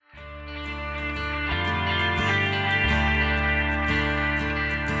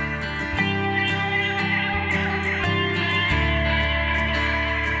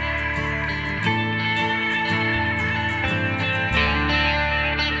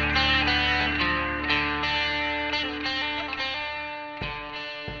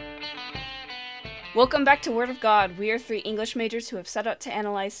Welcome back to Word of God. We are three English majors who have set out to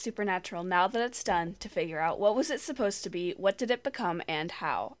analyze Supernatural now that it's done, to figure out what was it supposed to be, what did it become, and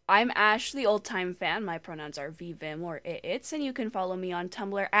how. I'm Ash, the old-time fan. My pronouns are VVim or its, and you can follow me on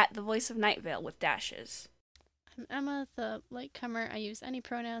Tumblr at the Voice of Nightvale with dashes. I'm Emma, the latecomer. I use any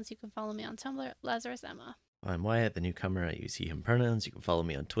pronouns. You can follow me on Tumblr, Lazarus Emma. I'm Wyatt, the newcomer. I use he/him pronouns. You can follow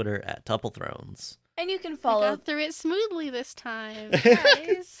me on Twitter at ToppleThrones. And you can I follow... got through it smoothly this time,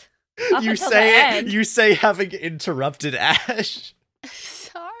 guys. You say having interrupted Ash.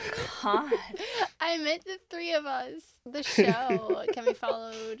 Sorry. God. I meant the three of us. The show can be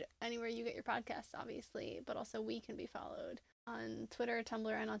followed anywhere you get your podcasts, obviously, but also we can be followed on Twitter,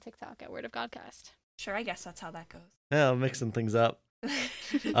 Tumblr, and on TikTok at Word of Godcast. Sure, I guess that's how that goes. Yeah, I'm mixing things up.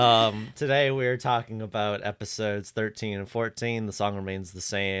 Today we're talking about episodes 13 and 14. The song remains the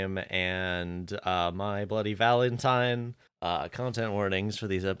same, and My Bloody Valentine. Content warnings for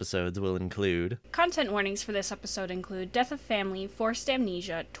these episodes will include... Content warnings for this episode include death of family, forced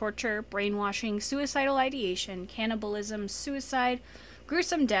amnesia, torture, brainwashing, suicidal ideation, cannibalism, suicide,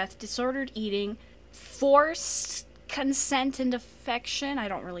 gruesome death, disordered eating, forced consent and affection. I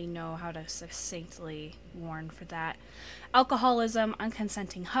don't really know how to succinctly warn for that. Alcoholism,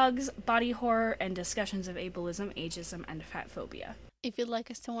 unconsenting hugs, body horror, and discussions of ableism, ageism, and fat phobia. If you'd like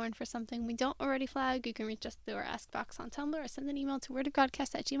us to warn for something we don't already flag, you can reach us through our Ask box on Tumblr or send an email to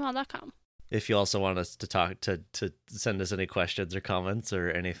wordofgodcast@gmail.com. If you also want us to talk to send us any questions or comments or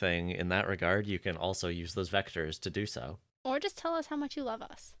anything in that regard, you can also use those vectors to do so. Or just tell us how much you love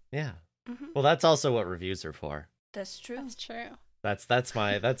us. Yeah. Mm-hmm. Well, that's also what reviews are for. That's true. That's true.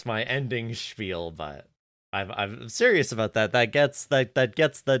 That's my ending spiel, but I'm serious about that. That gets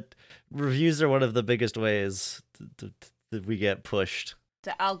that reviews are one of the biggest ways that we get pushed.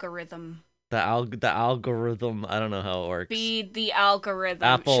 The algorithm. The algorithm. I don't know how it works. Feed the algorithm.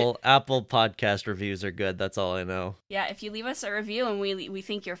 Apple podcast reviews are good. That's all I know. Yeah, if you leave us a review and we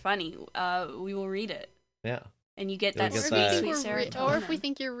think you're funny, we will read it. Yeah. And you get You'll that get sweet, that. sweet serotonin. Or if we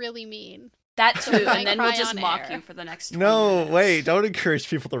think you're really mean. That too, I and then we'll cry just on mock air. you for the next 20 No, minutes. wait. Don't encourage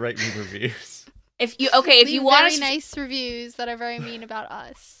people to write mean reviews. If you Leave want very us, nice reviews that are very mean about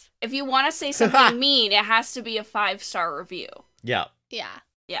us. if you want to say something mean, it has to be a 5-star review. Yeah. Yeah.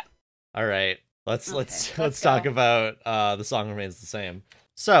 All right. Let's Let's talk go. about The Song Remains the Same.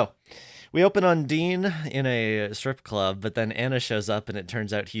 So, we open on Dean in a strip club, but then Anna shows up and it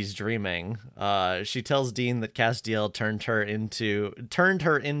turns out he's dreaming. She tells Dean that Castiel turned her into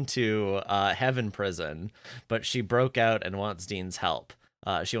heaven prison, but she broke out and wants Dean's help.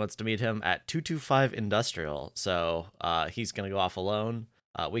 She wants to meet him at 225 Industrial, so he's going to go off alone.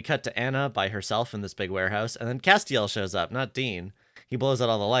 We cut to Anna by herself in this big warehouse, and then Castiel shows up, not Dean. He blows out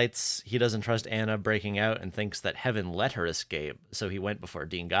all the lights. He doesn't trust Anna breaking out and thinks that heaven let her escape, so he went before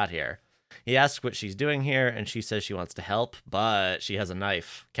Dean got here. He asks what she's doing here, and she says she wants to help, but she has a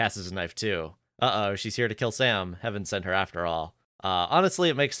knife. Cass has a knife too. Uh-oh, she's here to kill Sam. Heaven sent her after all. Honestly,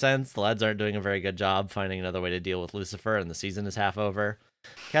 it makes sense. The lads aren't doing a very good job finding another way to deal with Lucifer, and the season is half over.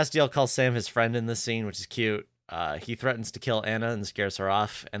 Castiel calls Sam his friend in this scene, which is cute. He threatens to kill Anna and scares her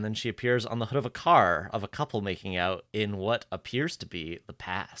off, and then she appears on the hood of a car of a couple making out in what appears to be the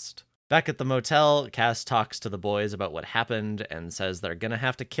past. Back at the motel, Cass talks to the boys about what happened and says they're gonna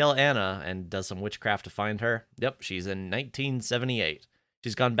have to kill Anna and does some witchcraft to find her. Yep, she's in 1978.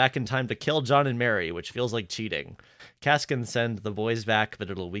 She's gone back in time to kill John and Mary, which feels like cheating. Cass can send the boys back, but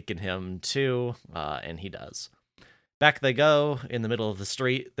it'll weaken him too, and he does. Back they go, in the middle of the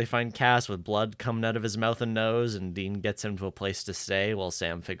street. They find Cass with blood coming out of his mouth and nose, and Dean gets him to a place to stay while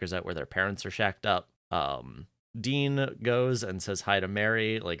Sam figures out where their parents are shacked up. Dean goes and says hi to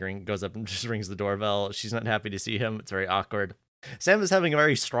Mary, goes up and just rings the doorbell. She's not happy to see him. It's very awkward. Sam is having a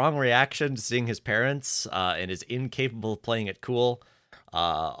very strong reaction to seeing his parents, and is incapable of playing it cool.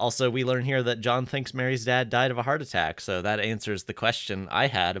 Also, we learn here that John thinks Mary's dad died of a heart attack, so that answers the question I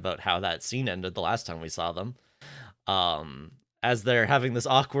had about how that scene ended the last time we saw them. As they're having this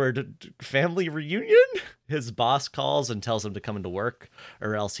awkward family reunion, his boss calls and tells him to come into work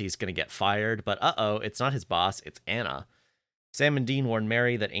or else he's going to get fired. But it's not his boss, it's Anna. Sam and Dean warn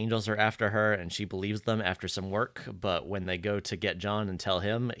Mary that angels are after her and she believes them after some work, but when they go to get John and tell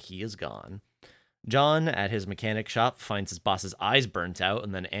him, he is gone. John, at his mechanic shop, finds his boss's eyes burnt out,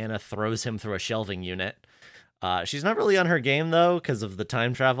 and then Anna throws him through a shelving unit. She's not really on her game, though, because of the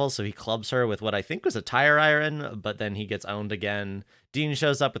time travel, so he clubs her with what I think was a tire iron, but then he gets owned again. Dean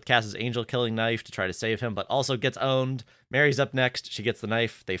shows up with Cass's angel-killing knife to try to save him, but also gets owned. Mary's up next. She gets the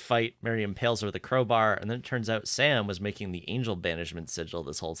knife. They fight. Mary impales her with a crowbar, and then it turns out Sam was making the angel banishment sigil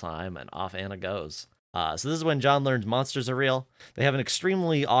this whole time, and off Anna goes. So this is when John learns monsters are real. They have an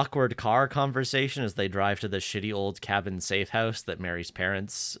extremely awkward car conversation as they drive to the shitty old cabin safe house that Mary's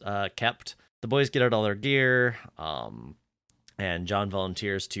parents kept. The boys get out all their gear, and John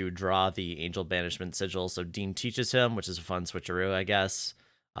volunteers to draw the angel banishment sigil, so Dean teaches him, which is a fun switcheroo, I guess.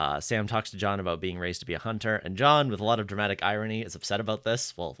 Sam talks to John about being raised to be a hunter, and John, with a lot of dramatic irony, is upset about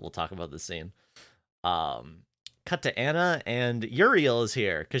this. We'll talk about this scene. Cut to Anna, and Uriel is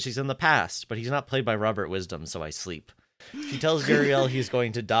here because she's in the past, but he's not played by Robert Wisdom, so I sleep. She tells Uriel he's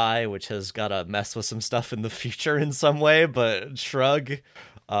going to die, which has got to mess with some stuff in the future in some way, but shrug.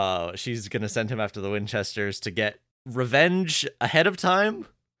 She's going to send him after the Winchesters to get revenge ahead of time.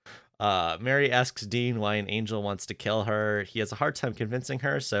 Mary asks Dean why an angel wants to kill her. He has a hard time convincing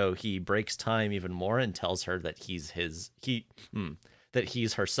her, so he breaks time even more and tells her that he's her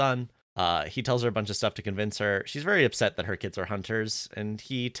son. He tells her a bunch of stuff to convince her. She's very upset that her kids are hunters, and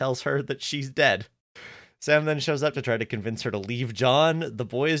he tells her that she's dead. Sam then shows up to try to convince her to leave John. The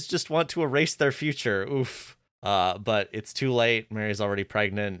boys just want to erase their future. Oof. But it's too late. Mary's already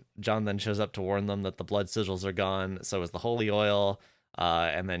pregnant. John then shows up to warn them that the blood sigils are gone. So is the holy oil.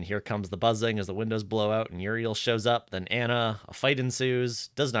 And then here comes the buzzing as the windows blow out and Uriel shows up. Then Anna. A fight ensues.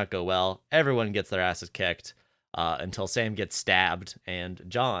 Does not go well. Everyone gets their asses kicked. Until Sam gets stabbed and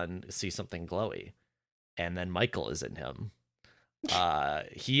John sees something glowy. And then Michael is in him.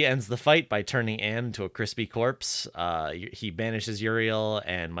 He ends the fight by turning Anne into a crispy corpse. He banishes Uriel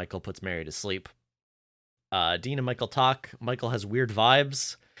and Michael puts Mary to sleep. Dean and Michael talk. Michael has weird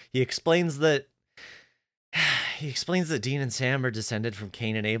vibes. He explains that Dean and Sam are descended from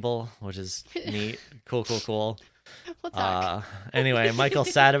Cain and Abel, which is neat. Cool. We'll talk. Anyway,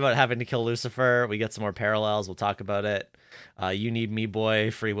 Michael's sad about having to kill Lucifer. We get some more parallels. We'll talk about it. You Need Me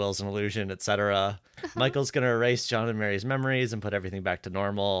Boy, Free Will's an Illusion, etc. Michael's going to erase John and Mary's memories and put everything back to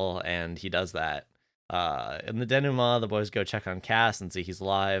normal, and he does that. In the denouement, the boys go check on Cass and see he's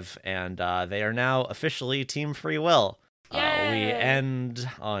alive, and they are now officially Team Free Will. We end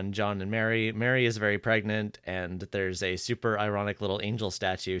on John and Mary. Mary is very pregnant, and there's a super ironic little angel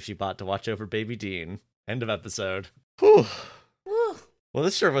statue she bought to watch over baby Dean. End of episode. Whew. Woo. Well,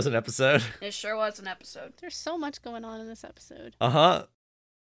 this sure was an episode. It sure was an episode. There's so much going on in this episode. Uh-huh.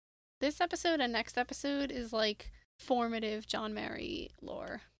 This episode and next episode is like formative John Mary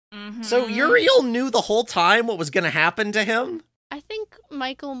lore. Mm-hmm. So Uriel knew the whole time what was going to happen to him? I think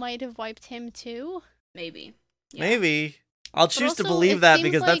Michael might have wiped him too. Maybe. Yeah. Maybe. I'll choose to also, believe it that seems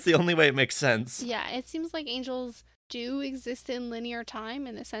because like- that's the only way it makes sense. Yeah, it seems like angels do exist in linear time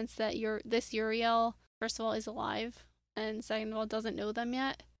in the sense that this Uriel, first of all, is alive, and second of all, doesn't know them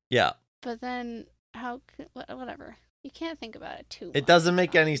yet. Yeah. But then, whatever. You can't think about it too much. It doesn't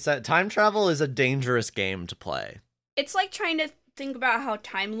make any sense. Time travel is a dangerous game to play. It's like trying to think about how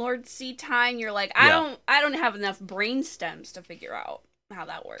Time Lords see time. You're like, I don't have enough brain stems to figure out how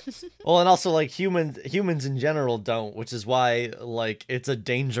that works. Well, and also like humans in general don't, which is why like it's a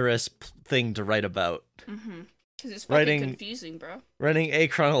dangerous thing to write about. Mm-hmm. Because it's fucking Writing- confusing, bro. Writing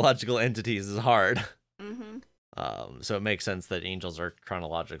achronological entities is hard. Mm-hmm. So it makes sense that angels are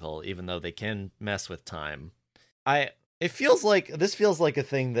chronological, even though they can mess with time. This feels like a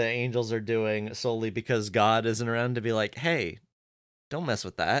thing that angels are doing solely because God isn't around to be like, hey, don't mess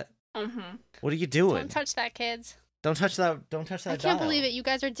with that. Mm-hmm. What are you doing? Don't touch that, kids. Don't touch that. Don't touch that. I can't believe it. You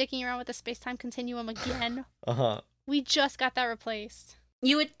guys are dicking around with the space-time continuum again. Uh-huh. We just got that replaced.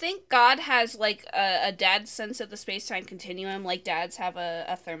 You would think God has like a dad sense of the space-time continuum, like dads have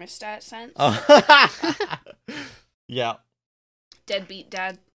a thermostat sense. Yeah. Deadbeat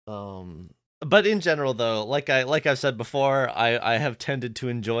dad. But in general, though, like I've said before, I have tended to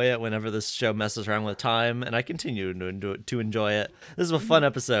enjoy it whenever this show messes around with time, and I continue to enjoy it. This is a fun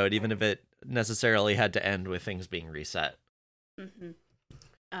episode, even if it necessarily had to end with things being reset.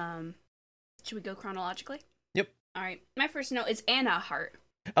 Mm-hmm. Should we go chronologically? Yep. All right. My first note is Anna Hart.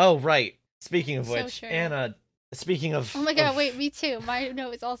 Oh, right. Speaking of So which, sure. Anna. Speaking of. Oh my god, wait, me too. My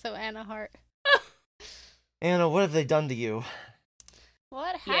note is also Anna Hart. Anna, what have they done to you?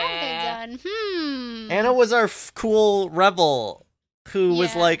 What have Yeah. they done? Anna was our cool rebel who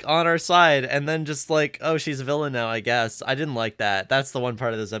was Yeah. like on our side, and then just like, oh, she's a villain now, I guess. I didn't like that. That's the one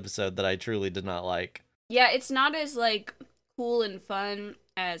part of this episode that I truly did not like. Yeah, it's not as like cool and fun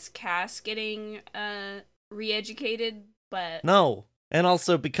as Cass getting re-educated, but No. And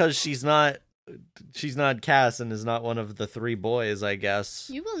also because she's not Cass and is not one of the three boys, I guess.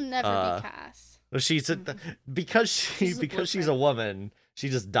 You will never be Cass. Well, she's because She's a she's a blueprint. woman, she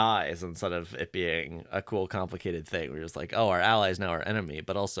just dies instead of it being a cool, complicated thing. We're just like, oh, our ally is now our enemy,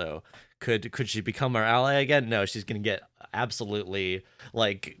 but also could she become our ally again? No, she's gonna get absolutely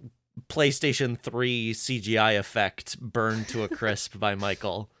like PlayStation 3 CGI effect burned to a crisp by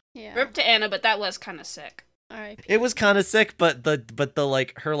Michael. Yeah. Rip to Anna, but that was kind of sick. All right. It was kind of sick, but the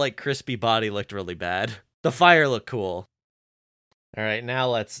like her like crispy body looked really bad. The fire looked cool. All right, now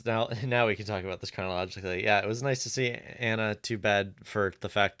we can talk about this chronologically. Yeah, it was nice to see Anna. Too bad for the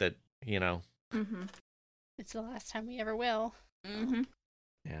fact that, you know. Mm-hmm. It's the last time we ever will. Mm-hmm.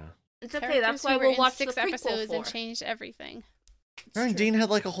 Yeah. It's okay. That's why we'll watch the prequel episodes for. and changed everything. Remember Dean had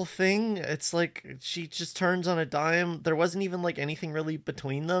like a whole thing. It's like she just turns on a dime. There wasn't even like anything really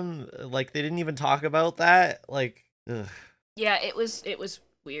between them. Like they didn't even talk about that. Like, ugh. Yeah, it was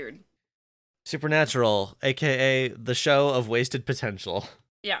weird. Supernatural, aka the show of wasted potential.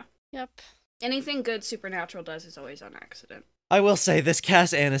 Yeah. Yep. Anything good Supernatural does is always on accident. I will say this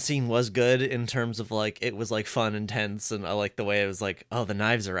Cass Anna scene was good in terms of like it was like fun and tense, and I like the way it was like, oh, the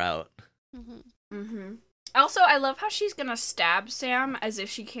knives are out. Mm-hmm. Mm-hmm. Also, I love how she's gonna stab Sam as if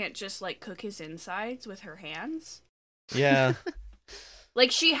she can't just like cook his insides with her hands. Yeah.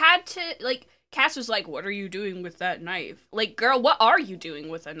 Like she had to like. Cass was like, "What are you doing with that knife?" Like, girl, what are you doing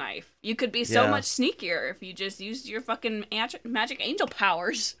with a knife? You could be so much sneakier if you just used your fucking magic angel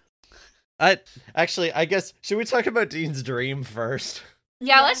powers. I guess should we talk about Dean's dream first?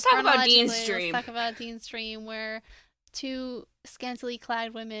 Yeah, let's talk about Dean's chronologically, dream. Let's talk about Dean's dream, where two scantily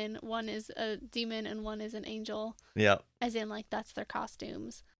clad women, one is a demon and one is an angel, Yep. as in like that's their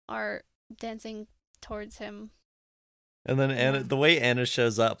costumes, are dancing towards him. And then Anna, the way Anna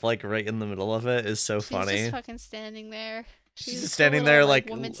shows up, like right in the middle of it, is so funny. She's just fucking standing there. She's just standing a there little, like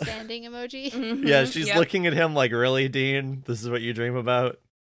woman standing emoji. Mhm, Yeah, she's yep. looking at him like, really, Dean? This is what you dream about?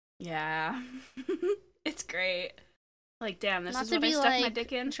 Yeah, it's great. Like, damn, this Not is to what I be stuck my like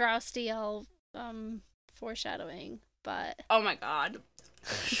dick in. Drowstiel foreshadowing, but Oh my god,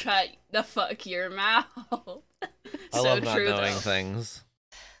 shut the fuck your mouth. I So love not true, knowing though. things.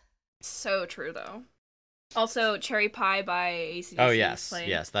 So true, though. Also, Cherry Pie by AC/DC. Oh, is yes. playing.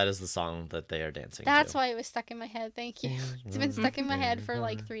 Yes, that is the song that they are dancing that's to. why it was stuck in my head. Thank you. It's been stuck in my head for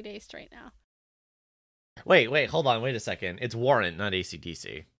like 3 days straight now. Wait, hold on, wait a second. It's Warrant, not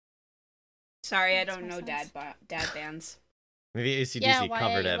AC/DC. Sorry, I Makes don't more know sense. dad bands. Maybe AC/DC Yeah, why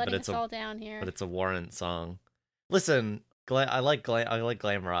covered are you it, but letting it's us all down here? a Warrant song. Listen, I like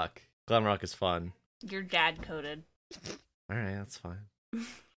glam rock. Glam rock is fun. You're dad coded. All right, that's fine.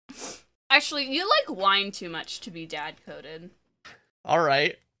 Actually, you like wine too much to be dad coded. All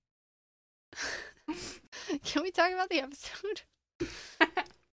right. Can we talk about the episode? No,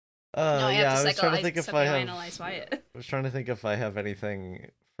 I yeah, have I to was trying to think if I have. analyze Wyatt. I was trying to think if I have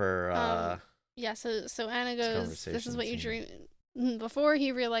anything for. Yeah, so Anna goes, this is what you conversation dream. Before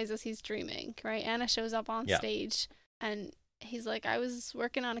he realizes he's dreaming, right? Anna shows up on Yeah. stage and he's like, I was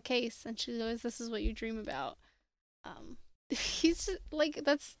working on a case. And she goes, this is what you dream about. He's just like,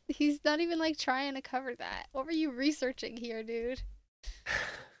 he's not even like trying to cover that. What were you researching here, dude?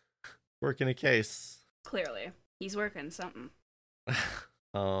 Working a case. Clearly, he's working something.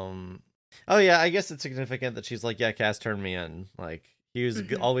 Oh yeah, I guess it's significant that she's like, yeah, Cass turned me in. Like he was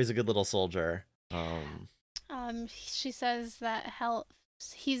Mhm. always a good little soldier. She says that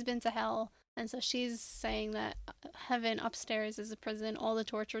he's been to hell. And so she's saying that heaven upstairs is a prison, all the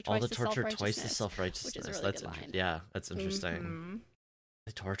torture, twice all the torture, the twice the self-righteousness. self-righteousness. which is a really That's good line. yeah, that's interesting. Mhm.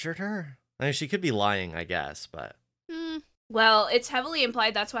 They tortured her. I mean, she could be lying, I guess, but. Well, it's heavily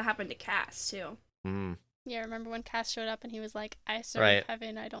implied that's what happened to Cass too. Yeah, remember when Cass showed up and he was like, I serve Right.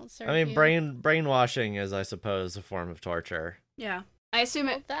 heaven, I don't serve I mean, you. brainwashing is, I suppose, a form of torture. Yeah, I assume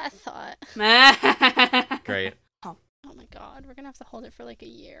Hold it. that thought. Great. Oh my god, we're gonna have to hold it for like a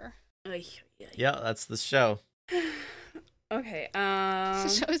year. Yeah, that's the show. Okay. The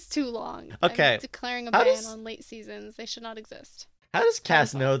show's too long. Okay. I'm declaring a How ban does- on late seasons. They should not exist. How does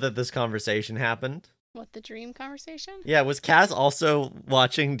Cass fun. know that this conversation happened? What, the dream conversation? Yeah, was Cass also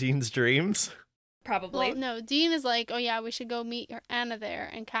watching Dean's dreams? Probably. Well, no, Dean is like, oh yeah, we should go meet Anna there.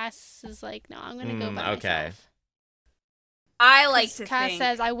 And Cass is like, no, I'm gonna go by okay. myself. I like 'Cause to Cass think.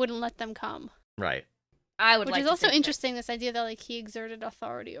 says, I wouldn't let them come. Right. I would Which like is to also think interesting, this idea that like he exerted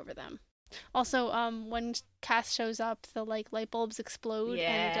authority over them. Also, when Cass shows up, the like light bulbs explode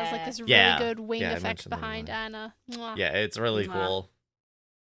and it does like this really Yeah. good wing Yeah, I effect mentioned that behind earlier. Anna. Mwah. Yeah, it's really Mwah. cool.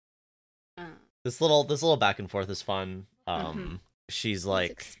 That. This little back and forth is fun. Mhm. She's He's like,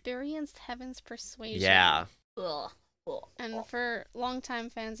 experienced heaven's persuasion. yeah, Ugh. Ugh. And for longtime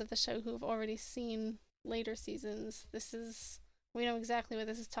fans of the show who've already seen later seasons, we know exactly what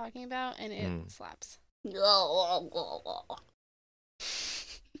this is talking about, and it slaps. Yeah.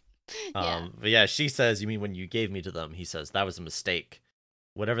 But yeah, she says, you mean when you gave me to them? He says, that was a mistake.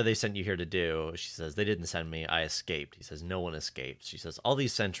 whatever they sent you here to do, she says, they didn't send me. I escaped. He says, no one escaped. She says, all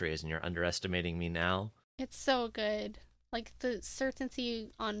these centuries and you're underestimating me now? It's so good. Like, the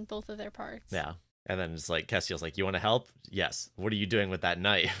certainty on both of their parts. Yeah. And then it's like, Castiel's like, you want to help? Yes. What are you doing with that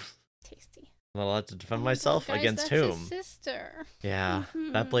knife? Tasty. I'm not allowed to defend Oh my myself God, guys, against that's whom? his sister. Yeah,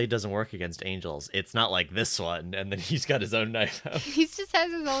 that blade doesn't work against angels. It's not like this one, and then he's got his own knife out. He just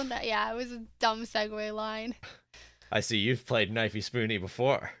has his own. Yeah, it was a dumb segue line. I see you've played Knifey Spoony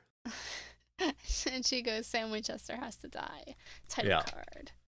before. And she goes, Sam Winchester has to die. Title Yeah.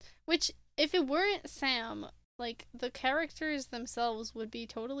 card. Which, if it weren't Sam, like, the characters themselves would be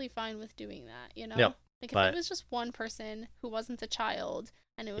totally fine with doing that, you know? Yep, Like, if but- it was just one person who wasn't a child,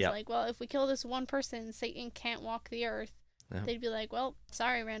 and it was Yep. like, well, if we kill this one person, Satan can't walk the earth. Yep. They'd be like, well,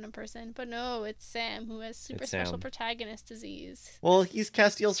 sorry, random person. But no, it's Sam who has super It's special Sam. protagonist disease. Well, he's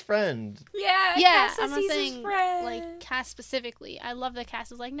Castiel's friend. Yeah, Yeah, Cass I'm says not he's saying his friend. like Cass specifically. I love that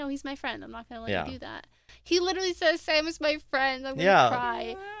Cass is like, no, he's my friend. I'm not gonna let Yeah. you do that. He literally says Sam is my friend. I'm gonna Yeah.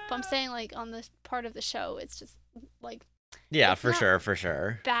 cry. But I'm saying like on this part of the show, it's just like Yeah, It's for not- sure, for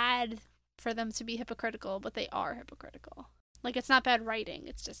sure. bad for them to be hypocritical, but they are hypocritical. Like it's not bad writing.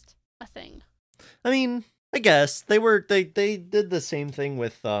 It's just a thing. I mean, I guess they did the same thing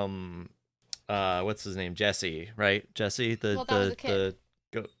with what's his name, Jesse, right? Jesse, Well, that was a kid.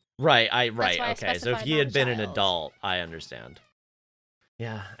 right, why I okay. So if specified he not had a been an child. adult, I understand.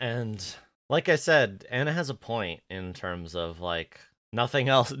 Yeah, and like I said, Anna has a point in terms of like nothing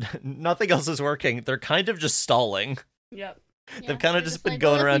else is working. They're kind of just stalling. Yep. They've kinda they're just been like,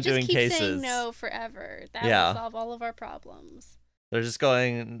 going well, if we around just doing keep cases. saying no forever. That Yeah. will solve all of our problems. They're just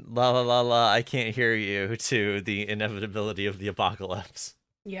going la la la la. I can't hear you to the inevitability of the apocalypse.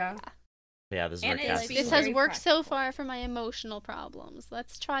 Yeah. Yeah, this is And where it's Like, Cass. being this has very worked so practical. far for my emotional problems.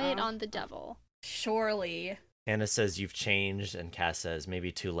 Let's try it on the devil. Surely. Anna says you've changed, and Cass says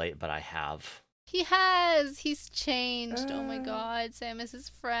maybe too late, but I have. He has. He's changed. Oh my Uh. god. Sam is his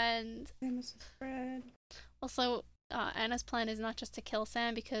friend. Sam is his friend. Also, Anna's plan is not just to kill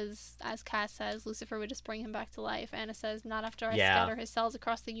Sam because, as Cass says, Lucifer would just bring him back to life. Anna says, not after I Yeah. scatter his cells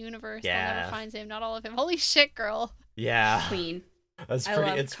across the universe. They'll Yeah. never find him. Not all of him. Holy shit, girl. Yeah, Queen. that's I pretty.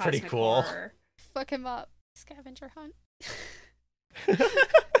 love It's pretty cosmic cool. horror. Fuck him up. Scavenger hunt.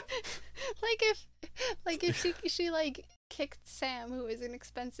 like if she like kicked Sam, who is an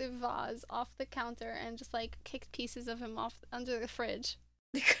expensive vase, off the counter and just like kicked pieces of him off under the fridge.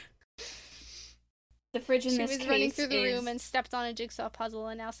 The fridge in She this was case running through the is... room and stepped on a jigsaw puzzle,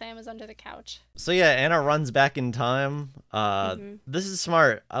 and now Sam is under the couch. So yeah, Anna runs back in time. Mhm. This is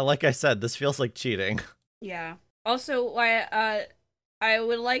smart. Like I said, this feels like cheating. Yeah. Also, I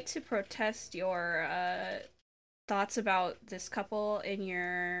would like to protest your thoughts about this couple in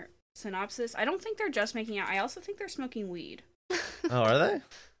your synopsis. I don't think they're just making out. I also think they're smoking weed. Oh, are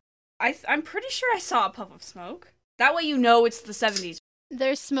they? I'm pretty sure I saw a puff of smoke. That way you know it's the 70s.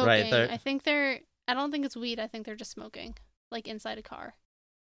 They're smoking. they're- I think they're. I don't think it's weed. I think they're just smoking, like inside a car.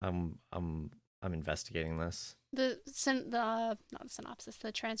 I'm investigating this. Not the synopsis.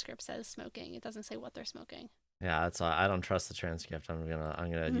 The transcript says smoking. It doesn't say what they're smoking. Yeah, that's. I don't trust the transcript. I'm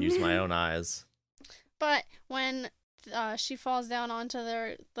gonna use my own eyes. But when she falls down onto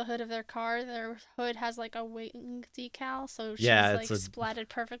the hood of their car, their hood has like a wing decal, so she's Yeah, like it's a- splatted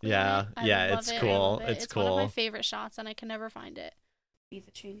perfectly. Yeah, on it. I yeah, love it's it, I cool, love it. it's It's one of my cool. favorite shots, and I can never find it. Be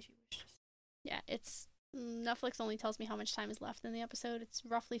the change you wish to see. Yeah, it's Netflix only tells me how much time is left in the episode. It's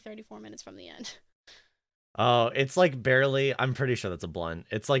roughly 34 minutes from the end. Oh, it's like barely. I'm pretty sure that's a blunt.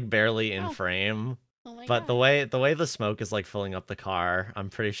 It's like barely in Oh. frame. Oh my But god. the way the smoke is like filling up the car, I'm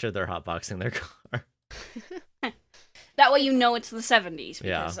pretty sure they're hotboxing their car. That way you know it's the 70s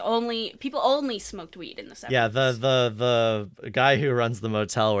Yeah. because people only smoked weed in the 70s. Yeah, the guy who runs the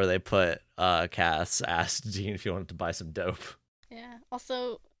motel where they put Cass asked Dean if he wanted to buy some dope. Yeah.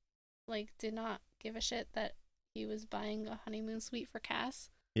 Also, like, did not give a shit that he was buying a honeymoon suite for Cass.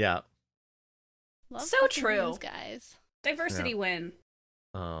 Yeah. Love So fucking true. moons, guys. Diversity win.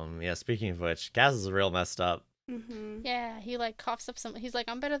 Yeah, speaking of which, Cass is real messed up. Mm-hmm. Yeah, he like coughs up some. He's like,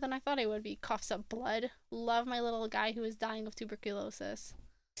 I'm better than I thought I would be. Coughs up blood. Love my little guy who is dying of tuberculosis.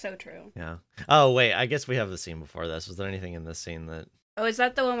 So true. Yeah. Oh, wait, I guess we have the scene before this. Was there anything in this scene that... Oh, is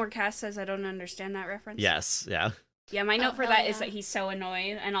that the one where Cass says, I don't understand that reference? Yes, yeah. Yeah, my note Oh, for hell that is yeah. that he's so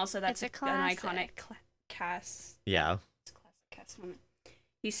annoyed, and also that's It's a an classic. iconic Cass. Yeah. It's a classic Cass moment.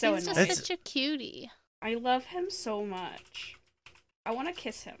 He's so He's annoyed. just such a cutie. I love him so much. I want to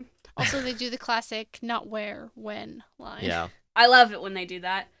kiss him. Also, they do the classic "not where, when" line. Yeah. I love it when they do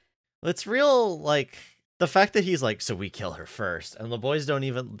that. It's real, like, the fact that he's like, so we kill her first, and the boys don't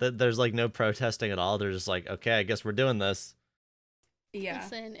even, there's like no protesting at all. They're just like, okay, I guess we're doing this. Yeah.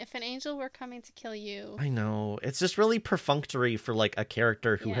 Listen, if an angel were coming to kill you, I know. It's just really perfunctory for like a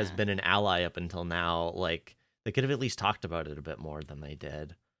character who has Yeah. been an ally up until now. Like they could have at least talked about it a bit more than they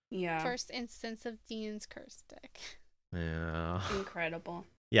did. Yeah. first instance of Dean's curse stick. Yeah. Incredible.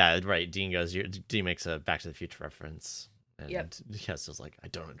 Yeah, right. Dean makes a Back to the Future reference. And Yep. Yes, was like, I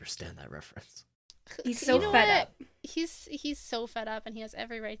don't understand that reference. He's so You know fed what? up. He's so fed up, and he has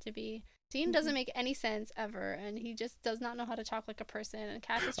every right to be. Dean doesn't make any sense ever, and he just does not know how to talk like a person. And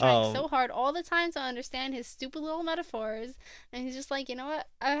Cass is trying so hard all the time to understand his stupid little metaphors, and he's just like, you know what?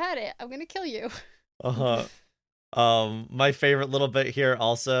 I've had it. I'm gonna kill you. Uh-huh. My favorite little bit here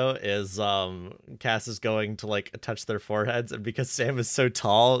also is Cass is going to like touch their foreheads, and because Sam is so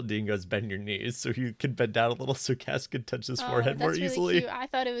tall, Dean goes, bend your knees, so you can bend down a little so Cass can touch his forehead more that's really easily. Cute. I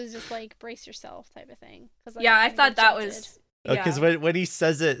thought it was just like brace yourself type of thing. Yeah, I thought that jilted. was. Because Yeah. when he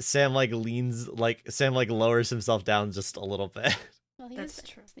says it, Sam lowers himself down just a little bit. Well, he That's is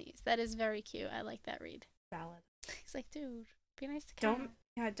true. sneeze. That is very cute. I like that read. Valid. He's like, dude, be nice to Cass.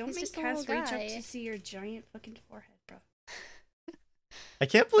 Don't He's make just a Cass little reach up guy. to see your giant fucking forehead, bro. I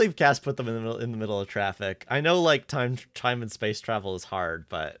can't believe Cass put them in the middle of traffic. I know like time and space travel is hard,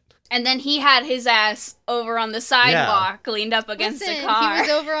 but And then he had his ass over on the sidewalk, leaned up against Listen, a car. he was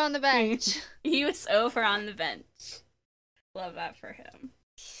over on the bench. He was over on the bench. Love that for him.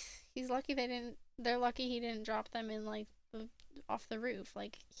 He's lucky they're lucky he didn't drop them in like off the roof.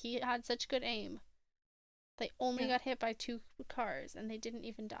 Like he had such good aim. They only Yeah. got hit by 2 cars and they didn't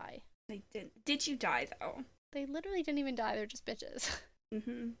even die. They didn't. Did you die though? They literally didn't even die. They're just bitches.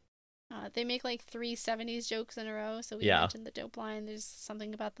 Mm-hmm. They make like 3 70s jokes in a row. So we Yeah. mentioned the dope line. There's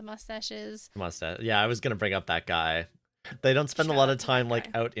something about the mustaches. mustache. Yeah, I was gonna bring up that guy. They don't spend a Shout lot out of to time that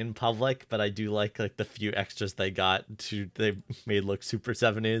like guy. out in public, but I do like the few extras they made look super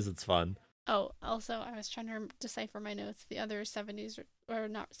 70s. It's fun. Oh, also, I was trying to decipher my notes. The other 70s, or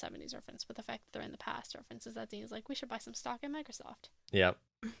not 70s reference, but the fact that they're in the past references that Dean's like, we should buy some stock in Microsoft. Yep.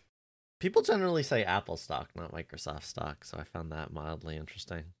 People generally say Apple stock, not Microsoft stock, so I found that mildly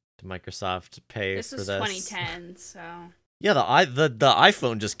interesting. Did Microsoft pay This for was this? 2010, so Yeah, the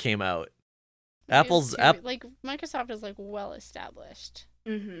iPhone just came out. Maybe it was Apple's too- like Microsoft is like well established.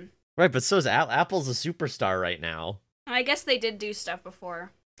 mm-hmm. Right, but so is Apple's a superstar right now. I guess they did do stuff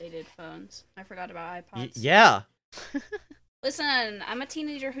before they did phones. I forgot about iPods. Yeah, Listen, I'm a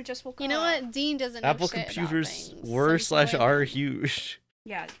teenager who just woke up. You know what? Dean doesn't know Apple shit about computers things, were so you can / are blame him. huge.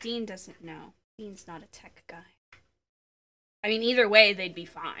 Yeah, Dean doesn't know. Dean's not a tech guy. I mean, either way, they'd be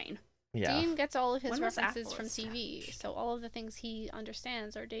fine. Yeah. Dean gets all of his When was references Apple from TV, established? so all of the things he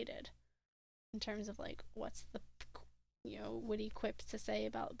understands are dated. In terms of like, what's the, witty quip to say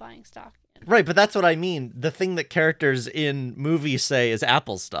about buying stock? in. Right, but that's what I mean. The thing that characters in movies say is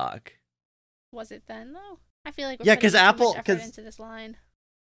Apple stock. Was it then though? I feel like we're Yeah, putting 'cause too much Apple- effort 'cause- into this line.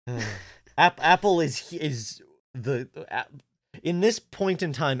 Apple is in this point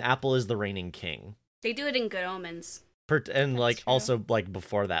in time, Apple is the reigning king. They do it in Good Omens. And That's like true. also like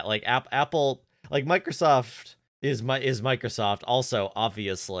before that, like Apple, like Microsoft is Microsoft also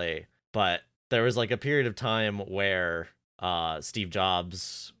obviously, but there was like a period of time where Steve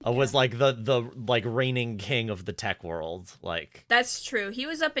Jobs was like the like reigning king of the tech world. Like That's true. He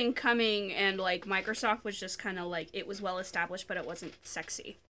was up and coming, and like Microsoft was just kind of like it was well established, but it wasn't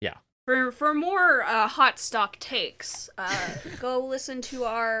sexy. Yeah. For more hot stock takes, go listen to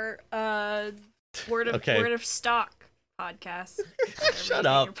our Word of Stock podcast. Shut Wherever you get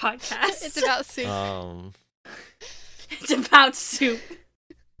up. Your podcast. It's about soup. It's about soup.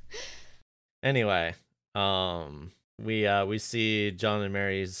 Anyway, we see John and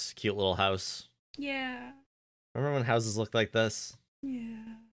Mary's cute little house. Yeah. Remember when houses looked like this? Yeah.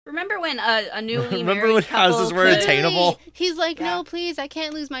 Remember when a newly Remember married when couple houses were could- attainable? Literally, he's like, Yeah. no, please, I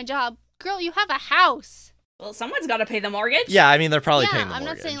can't lose my job. Girl, you have a house. Well, someone's got to pay the mortgage. Yeah, I mean they're probably yeah, paying the I'm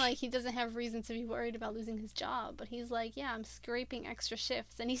mortgage. not saying like he doesn't have reason to be worried about losing his job, but he's like, yeah, I'm scraping extra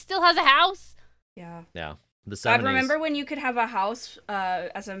shifts, and he still has a house. Yeah. Yeah, the 70s. God, remember when you could have a house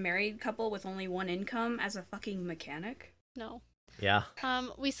as a married couple with only one income as a fucking mechanic? No. Yeah,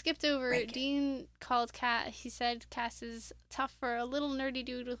 We skipped over. Break it. Dean called Cat. He said Cass is tough for a little nerdy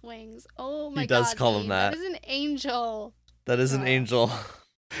dude with wings. Oh my god. He does call him Dean, that. That is an angel. that is an Oh. angel.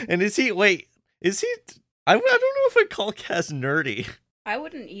 And is he? Wait, is he? I don't know if I call Cass nerdy. I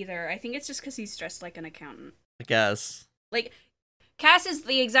wouldn't either. I think it's just because he's dressed like an accountant. I guess. Like, Cass is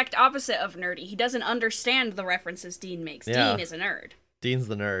the exact opposite of nerdy. He doesn't understand the references Dean makes. Yeah. Dean is a nerd. Dean's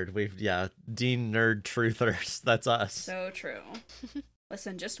the nerd. Dean nerd truthers. That's us. So true.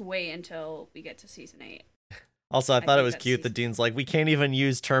 Listen, just wait until we get to season 8. Also, I thought it think was that's cute that season- Dean's like, we can't even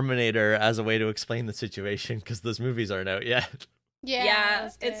use Terminator as a way to explain the situation because those movies aren't out yet. Yeah, Yeah, that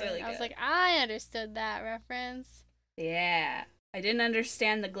was it's good. really I was good. like, I understood that reference. Yeah. I didn't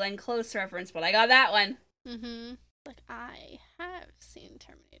understand the Glenn Close reference, but I got that one. Mm-hmm. Like, I have seen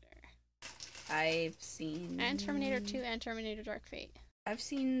Terminator. I've seen... And Terminator 2 and Terminator Dark Fate. I've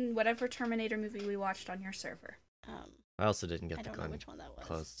seen whatever Terminator movie we watched on your server. I also didn't get I the don't know Glenn which one that was.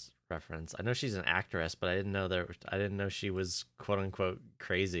 Close reference. I know she's an actress, but I didn't know she was quote unquote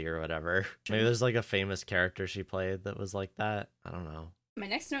crazy or whatever. Maybe there's like a famous character she played that was like that. I don't know. My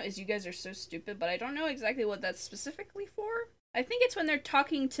next note is you guys are so stupid, but I don't know exactly what that's specifically for. I think it's when they're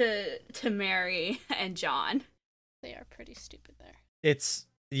talking to Mary and John. They are pretty stupid there. It's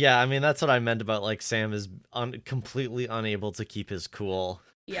yeah. I mean, that's what I meant about like Sam is completely unable to keep his cool.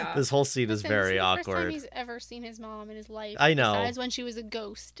 Yeah. This whole scene is Listen, very this is the awkward. first time he's ever seen his mom in his life. I know. Besides when she was a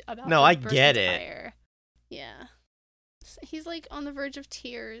ghost about No, to I burst get into it. fire. Yeah. He's like on the verge of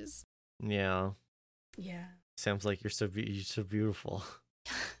tears. Yeah. Yeah. Sam's like, you're so beautiful.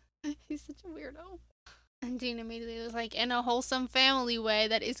 He's such a weirdo. And Dean immediately was like, in a wholesome family way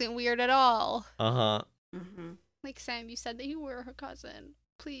that isn't weird at all. Uh-huh. Mm-hmm. Like, Sam, you said that you were her cousin.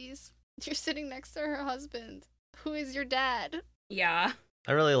 Please. You're sitting next to her husband, who is your dad. Yeah.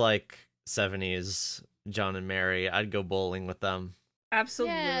 I really like 70s John and Mary. I'd go bowling with them.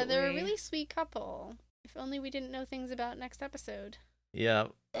 Absolutely. Yeah, they're a really sweet couple. If only we didn't know things about next episode. Yeah.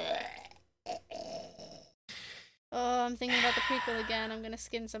 Oh, I'm thinking about the prequel again. I'm gonna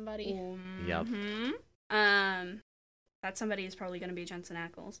skin somebody. Yep. That somebody is probably gonna be Jensen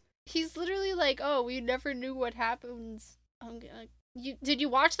Ackles. He's literally like, "Oh, we never knew what happens." Did you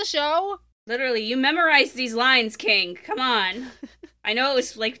watch the show? Literally, you memorized these lines, King. Come on. I know it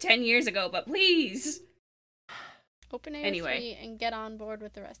was like 10 years ago, but please. Open AO3 Anyway. and get on board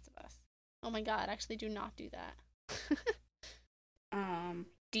with the rest of us. Oh my god, actually do not do that.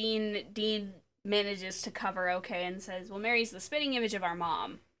 Dean manages to cover okay and says, well, Mary's the spitting image of our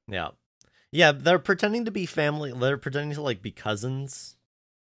mom. Yeah. Yeah, they're pretending to be family. They're pretending to like be cousins.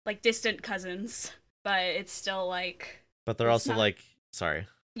 Like distant cousins. But it's still like... But they're It's also not- like, sorry.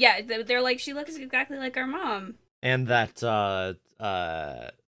 Yeah, they're like, she looks exactly like our mom. And that Deanna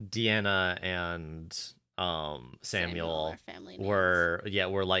and Samuel are family names.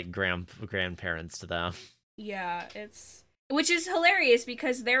 were like grandparents to them. Yeah, it's... Which is hilarious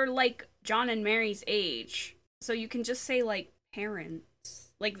because they're like John and Mary's age. So you can just say like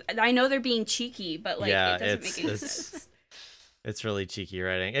parents. Like, I know they're being cheeky, but like Yeah, it doesn't make any it's- sense. It's really cheeky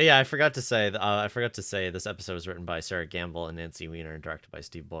writing. Yeah, I forgot to say. This episode was written by Sarah Gamble and Nancy Weiner and directed by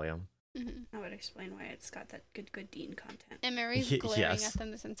Steve Boyum. Mhm. That would explain why it's got that good Dean content. And Mary's Y- glaring yes. at them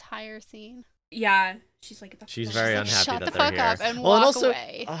this entire scene. Yeah, she's like, She's fuck? very like, unhappy "Shut that the they're fuck here. up and Well, and walk also,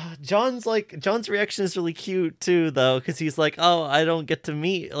 away." John's reaction is really cute too, though, because he's like, "Oh, I don't get to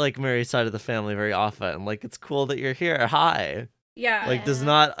meet like Mary's side of the family very often. Like, it's cool that you're here. Hi." Yeah, Like, does Yeah.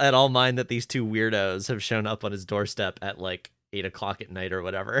 not at all mind that these two weirdos have shown up on his doorstep at like 8:00 at night or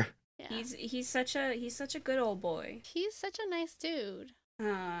whatever. Yeah. he's such a good old boy. He's such a nice dude.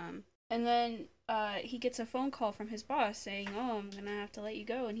 And then he gets a phone call from his boss saying, "Oh, I'm gonna have to let you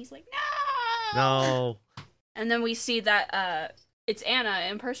go," and he's like, "No." No. And then we see that it's Anna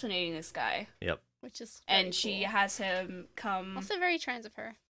impersonating this guy, Yep. Which is very and she cool. has him come. Also very trans of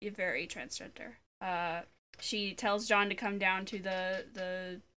her. Very transgender. She tells John to come down to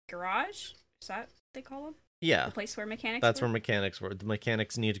the garage. Is that what they call them? Yeah. The place where mechanics. That's work? where mechanics work. The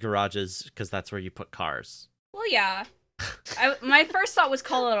mechanics need garages because that's where you put cars. Well, yeah. My first thought was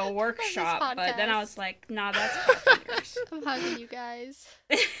call it a workshop, but then I podcast. was like, nah, that's carpenters. I'm hugging you guys.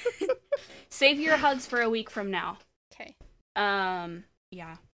 Save your hugs for a week from now. Okay.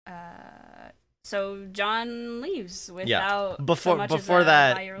 Yeah. So John leaves without so Before- much before as a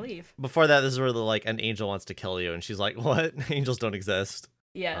that- hire leave. Before that, this is where like an angel wants to kill you, and she's like, "What? Angels don't exist."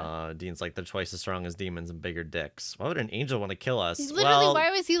 Yeah. Dean's like, "They're twice as strong as demons and bigger dicks." Why would an angel want to kill us? Literally, well,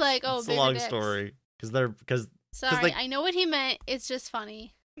 why was he like, "Oh, it's a bigger long dicks"? story. Because Sorry, like- I know what he meant. It's just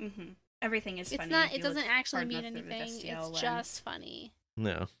funny. Everything is It's funny. not. if It you look doesn't actually hard mean enough through the anything. Destiel It's lens. just funny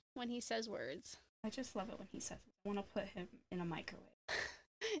no. when he says words. I just love it when he says it. I want to put him in a microwave.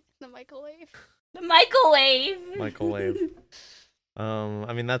 The microwave. The microwave! Microwave.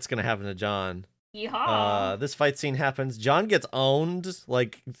 I mean that's gonna happen to John. Yeehaw! This fight scene happens. John gets owned.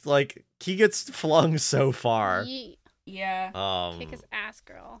 Like he gets flung so far. Yeet. Yeah. Kick his ass,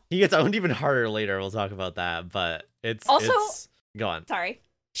 girl. He gets owned even harder later. We'll talk about that. But Also- go on. Sorry.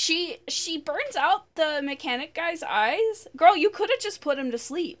 She burns out the mechanic guy's eyes. Girl, you could have just put him to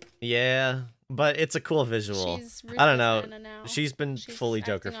sleep. Yeah, but it's a cool visual. She's I don't know. ruthless Anna now. She's been She's fully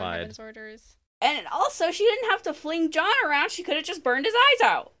acting on Joker-fied. Heaven's orders. And also, she didn't have to fling John around. She could have just burned his eyes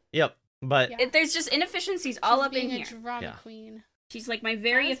out. Yep. But Yeah. There's just inefficiencies all She's up in being here. a drama Yeah. queen. She's like, my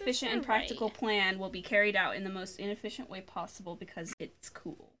very As is efficient her and practical right. plan will be carried out in the most inefficient way possible because it's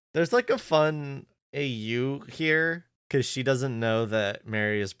cool. There's like a fun AU here because she doesn't know that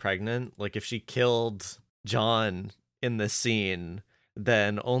Mary is pregnant. Like if she killed John in this scene,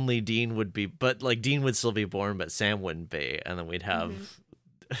 then only Dean would be, but like Dean would still be born, but Sam wouldn't be, and then we'd have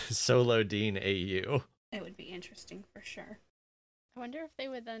solo Dean AU. It would be interesting for sure. I wonder if they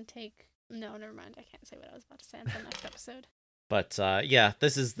would then take. No, never mind. I can't say what I was about to say until next episode. But yeah,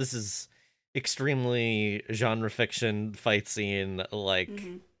 this is extremely genre fiction fight scene. Like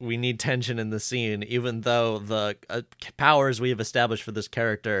we need tension in the scene, even though the powers we have established for this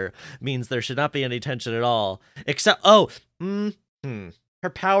character means there should not be any tension at all. Except, her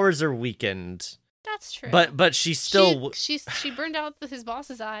powers are weakened. That's true. But she still she burned out his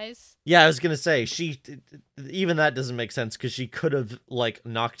boss's eyes. Yeah, I was gonna say even that doesn't make sense because she could have like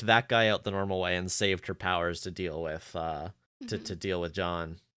knocked that guy out the normal way and saved her powers to deal with to deal with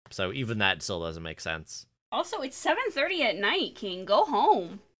John. So even that still doesn't make sense. Also, it's 7:30 at night, King. Go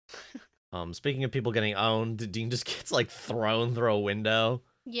home. Speaking of people getting owned, Dean just gets like thrown through a window.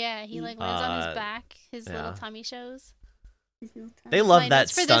 Yeah, he like lands on his back. His little tummy shows. They love My that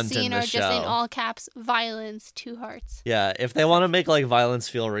notes for stunt this scene in the are show. just in all caps: violence, 2 hearts. Yeah, if they want to make like violence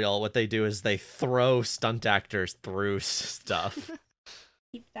feel real, what they do is they throw stunt actors through stuff.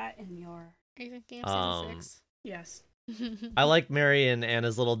 Keep that in your... Are you thinking of season 6? Yes. I like Mary and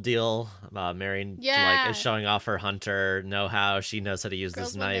Anna's little deal. Mary like is showing off her hunter know-how. She knows how to use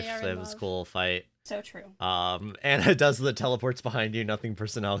Girls this when they knife. are They in have this love. cool fight. So true. Anna does the teleports behind you, nothing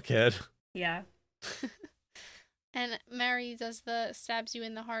personnel kid. Yeah. And Mary does the stabs you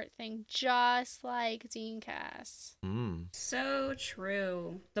in the heart thing, just like Dean Cass. So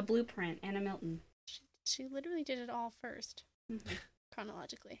true. The blueprint, Anna Milton. She literally did it all first,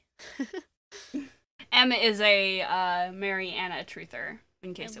 chronologically. Emma is a Mary Anna truther,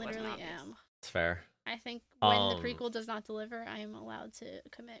 in case I it wasn't literally obvious. am. It's fair. I think when the prequel does not deliver, I am allowed to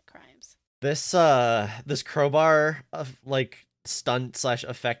commit crimes. This crowbar like stunt /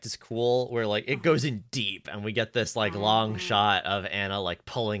 effect is cool, where like it goes in deep and we get this like long shot of Anna like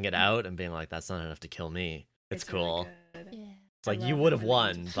pulling it out and being like, that's not enough to kill me. It's cool. Really good. Yeah. It's like I you love would have it.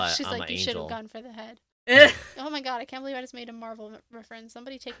 won, but She's I'm like, an you should have angel. gone for the head. Ugh. Oh my god, I can't believe I just made a Marvel reference.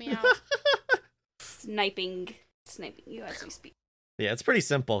 Somebody take me out. Sniping you as we speak. Yeah, it's pretty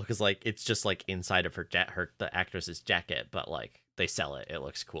simple because like it's just like inside of the actress's jacket, but like they sell it. It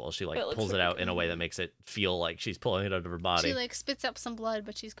looks cool. She like It looks pulls it really out in a way that makes it feel like she's pulling it out of her body. She like spits up some blood,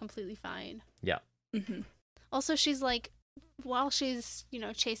 but she's completely fine. Yeah. Also, she's like, while she's,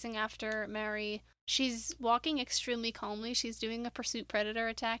 chasing after Mary, she's walking extremely calmly. She's doing a pursuit predator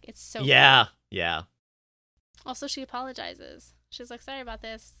attack. It's so Yeah. cool. Yeah. Also, she apologizes. She's like, sorry about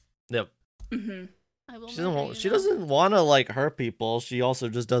this. Yep. I will She murder doesn't. you She now." doesn't want to like hurt people. She also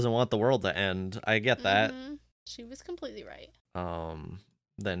just doesn't want the world to end. I get that. She was completely right.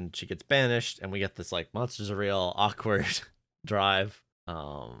 Then she gets banished, and we get this like monsters are real awkward drive.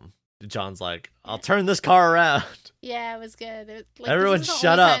 John's like, I'll turn this car around. Yeah, it was good. Everyone this is the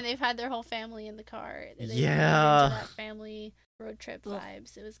shut only up. time they've had their whole family in the car. They really Yeah. into that family road trip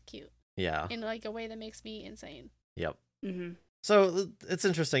vibes. It was cute Yeah. in like a way that makes me insane. Yep. So it's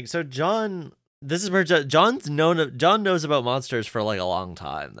interesting. So John, this is where John knows about monsters for like a long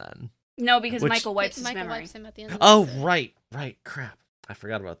time. Then. No, because Michael wipes his Michael memory. wipes him at the end. Of the Oh, episode. right. Crap. I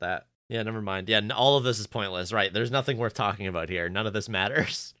forgot about that. Yeah, never mind. Yeah, all of this is pointless. Right. There's nothing worth talking about here. None of this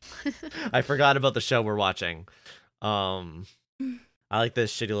matters. I forgot about the show we're watching. I like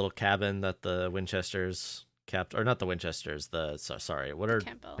this shitty little cabin that the Winchesters kept, or not the Winchesters. Sorry. What are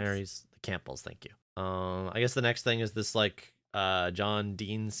Campbells. Mary's? The Campbells. Thank you. I guess the next thing is this like John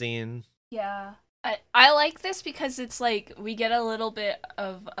Dean scene. Yeah. I like this because it's like we get a little bit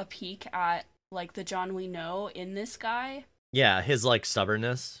of a peek at like the John we know in this guy. Yeah, his like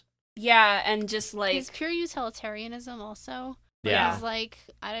stubbornness. Yeah, and just like His pure utilitarianism also. Yeah. He's like,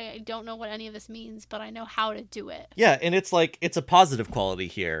 I don't know what any of this means, but I know how to do it. Yeah, and it's like it's a positive quality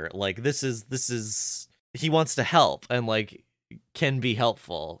here. Like this is he wants to help and like can be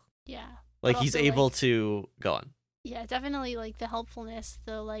helpful. Yeah. Like But he's also, able like- to go on. Yeah, definitely like the helpfulness,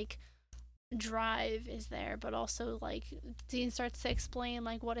 the like drive is there, but also like Dean starts to explain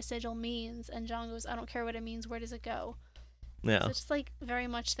like what a sigil means, and John goes, I don't care what it means, where does it go? Yeah. So it's just like very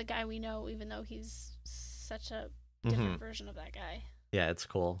much the guy we know, even though he's such a different version of that guy. Yeah, it's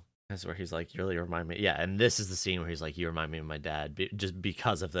cool. That's where he's like, you really remind me. Yeah, and this is the scene where he's like, you remind me of my dad. Just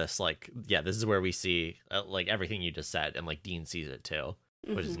because of this, like, yeah, this is where we see like everything you just said, and like Dean sees it too,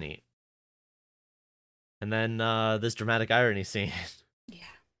 which is neat. And then this dramatic irony scene. Yeah.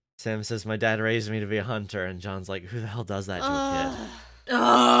 Sam says, "My dad raised me to be a hunter," and John's like, "Who the hell does that to a kid?"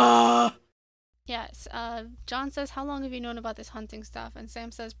 Ugh. Yes. John says, "How long have you known about this hunting stuff?" And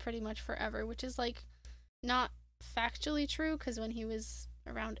Sam says, "Pretty much forever," which is like not factually true because when he was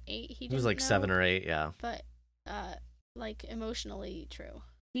around 8, he was like know, 7 or 8, yeah. But like emotionally true.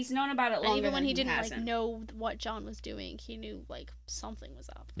 He's known about it And longer even when than he didn't hasn't. like know what John was doing, he knew like something was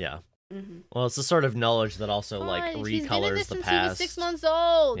up. Yeah. Mm-hmm. Well, it's the sort of knowledge that also like God, he's been in recolors this the since past. He was 6 months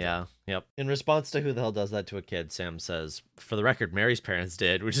old. Yeah. Yep. In response to who the hell does that to a kid, Sam says, "For the record, Mary's parents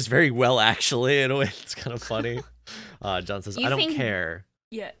did," which is very well actually. In a way, it's kind of funny. John says, You "I don't think- care."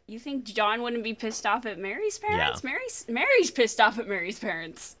 Yeah, you think John wouldn't be pissed off at Mary's parents? Yeah. Mary's pissed off at Mary's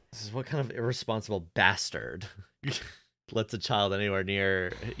parents. This is what kind of irresponsible bastard lets a child anywhere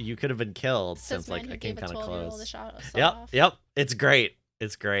near. You could have been killed. Says Since like man I who came gave a kind of 12-year-old close. a shot of Yep. off. Yep. It's great.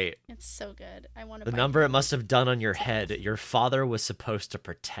 It's great. It's so good. I want to. The number it must have done on your head. Your father was supposed to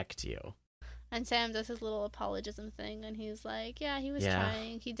protect you. And Sam does his little apologism thing, and he's like, "Yeah, he was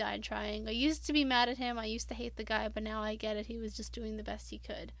trying. He died trying. I used to be mad at him. I used to hate the guy, but now I get it. He was just doing the best he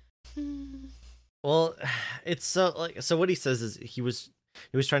could." Well, it's so like so. What he says is he was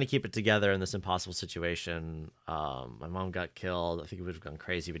trying to keep it together in this impossible situation. My mom got killed. I think he would have gone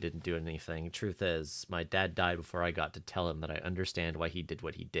crazy if he didn't do anything. Truth is, my dad died before I got to tell him that I understand why he did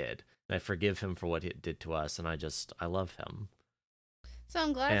what he did. And I forgive him for what he did to us, and I love him. So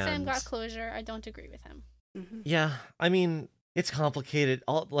I'm glad Sam And- got closure. I don't agree with him. Mm-hmm. Yeah, I mean, it's complicated.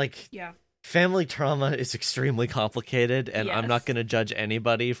 Yeah. Family trauma is extremely complicated, and I'm not Yes. going to judge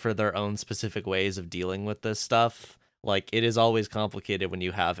anybody for their own specific ways of dealing with this stuff. Like, it is always complicated when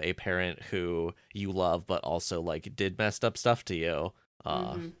you have a parent who you love, but also, like, did messed up stuff to you.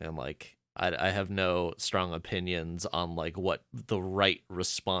 And, like, I have no strong opinions on, like, what the right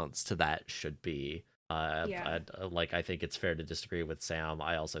response to that should be. Yeah. I think it's fair to disagree with Sam.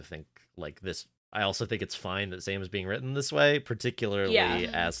 I also think, it's fine that Sam is being written this way, particularly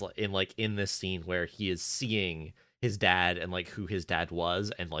as in this scene where he is seeing his dad and like who his dad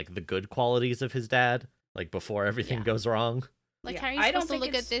was and like the good qualities of his dad, like before everything goes wrong. Like, Yeah. how are you I don't supposed to think look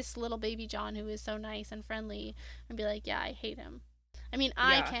it's- at this little baby John who is so nice and friendly and be like, "Yeah, I hate him." I mean,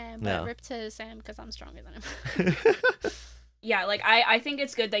 I Yeah. can, but No. rip to Sam because I'm stronger than him. Yeah, like I think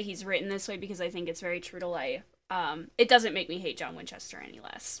it's good that he's written this way because I think it's very true to life. It doesn't make me hate John Winchester any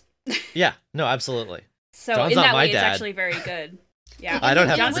less. Yeah, no, absolutely. So John's in not that my way, it's dad. actually very good. Yeah, I don't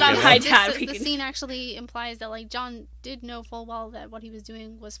have to John's forgive not him. my This- dad. The scene actually implies that like John did know full well that what he was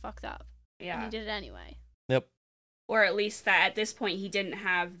doing was fucked up, and Yeah, he did it anyway. Yep. or at least that at this point he didn't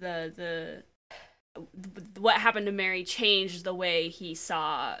have the what happened to Mary changed the way he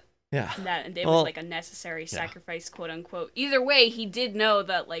saw Yeah. that it Well, was like a necessary sacrifice, quote unquote. Either way, he did know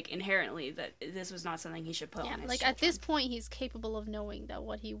that like inherently that this was not something he should put Yeah, on his like at this point, he's capable of knowing that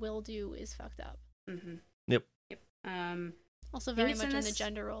what he will do is fucked up. Mm-hmm. Yep. Also, He very was much in in the this-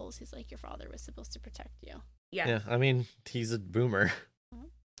 gender roles. He's like, your father was supposed to protect you. Yeah, I mean, he's a boomer.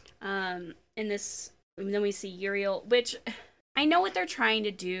 In this, and then we see Uriel, which I know what they're trying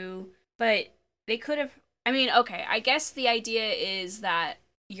to do, but they could have. I mean, okay, I guess the idea is that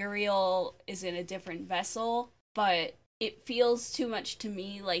Uriel is in a different vessel, but it feels too much to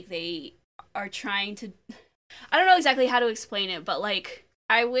me like they are trying to. I don't know exactly how to explain it, but like,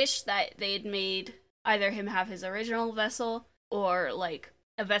 I wish that they had made either him have his original vessel or like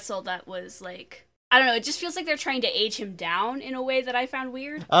a vessel that was like. I don't know, it just feels like they're trying to age him down in a way that I found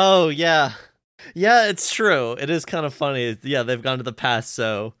weird. Oh, yeah. Yeah, it's true. It is kind of funny. Yeah, they've gone to the past,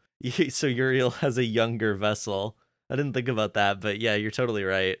 so Uriel has a younger vessel. I didn't think about that, but yeah, you're totally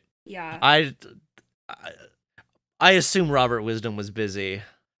right. Yeah. I assume Robert Wisdom was busy.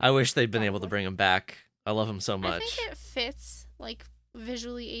 I wish they'd been able to Probably. bring him back. I love him so I much. think it fits, like,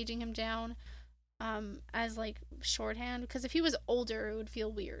 visually aging him down as, like, shorthand. Because if he was older, it would feel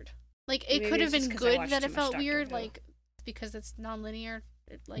weird. Like, it Maybe could have it's just been 'cause I good watched that too it much felt Doctor weird, Who. like, because it's non-linear,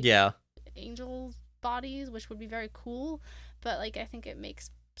 like, Yeah. angel bodies, which would be very cool. But, like, I think it makes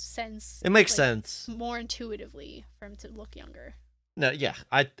sense. It makes like, sense. more intuitively for him to look younger. No, yeah.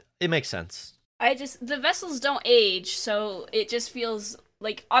 It makes sense. The vessels don't age, so it just feels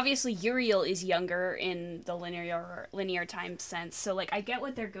like obviously Uriel is younger in the linear time sense. So like I get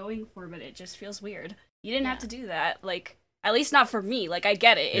what they're going for, but it just feels weird. You didn't have to do that. Like at least not for me. Like I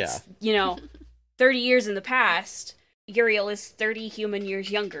get it. It's 30 years in the past. Uriel is 30 human years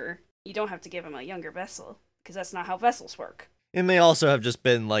younger. You don't have to give him a younger vessel because that's not how vessels work. It may also have just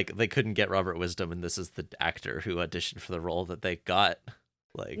been like they couldn't get Robert Wisdom, and this is the actor who auditioned for the role that they got.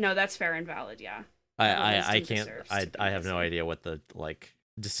 Like, No, that's fair and valid. Yeah. I Wisdom can't. deserves to be I have no Wisdom. idea what the like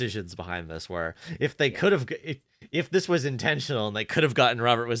decisions behind this. Where if they could have, if this was intentional and they could have gotten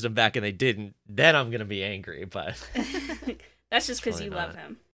Robert Wisdom back and they didn't, then I'm gonna be angry. But That's just because Probably you love not.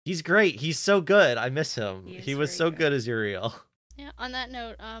 him. he's great. He's so good. I miss him. He is He was very so good. good as Uriel. Yeah. On that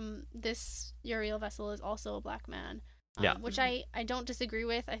note, this Uriel vessel is also a black man. Yeah. Which I don't disagree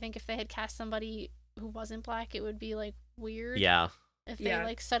with. I think if they had cast somebody who wasn't black, it would be like weird. Yeah. If they Yeah.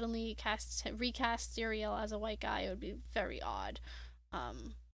 like suddenly recast Uriel as a white guy, it would be very odd.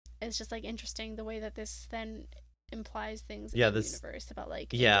 It's just like interesting the way that this then implies things Yeah, in the this- universe about like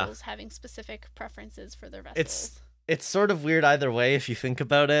yeah. angels having specific preferences for their vessels. It's sort of weird either way if you think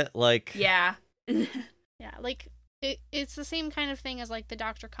about it. Like, Yeah. Yeah, like it's the same kind of thing as like the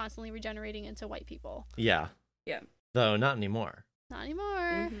Doctor constantly regenerating into white people. yeah. Yeah. Though not anymore. Not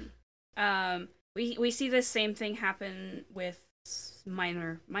anymore. We see the same thing happen with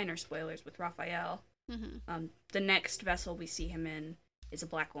minor spoilers with Raphael. Mm-hmm. The next vessel we see him in is a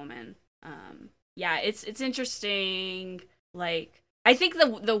black woman. Yeah, it's interesting. Like, I think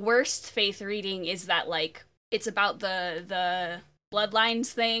the worst Faith reading is that like it's about the bloodlines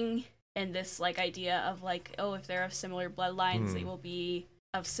thing and this like idea of like, oh, if they're of similar bloodlines, they will be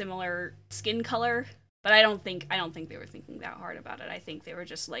of similar skin color. But I don't think they were thinking that hard about it. I think they were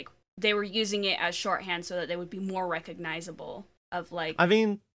just like they were using it as shorthand so that they would be more recognizable. Of like, I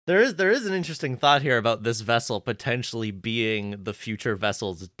mean, there is an interesting thought here about this vessel potentially being the future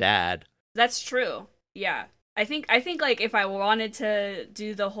vessel's dad. that's true. Yeah. I think like if I wanted to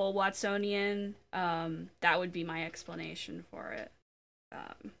do the whole Watsonian, that would be my explanation for it.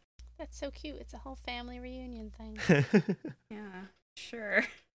 That's so cute. It's a whole family reunion thing. Yeah, sure.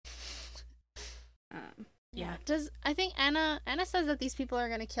 Yeah. I think Anna Says that these people are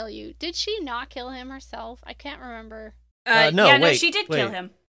gonna kill you. Did she not kill him herself? I can't remember. No, yeah, no, wait, she did kill wait.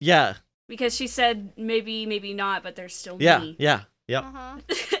 him Yeah. because she said maybe not, but there's still Yeah. me. Yeah. Yep. Uh-huh.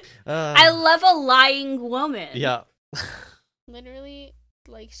 I love a lying woman. Yeah. Literally,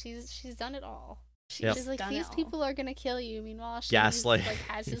 like she's done it all. Yep. She's like, done these it all. people are gonna kill you. Meanwhile, she Gaslight. like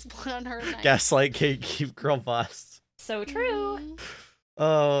has his blood on her knife. Gaslight gatekeep girl boss. So true. Mhm.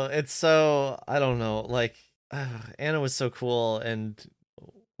 Oh, it's so, I don't know. Like, Anna was so cool and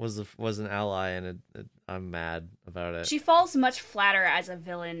was an ally, and I'm mad about it. She falls much flatter as a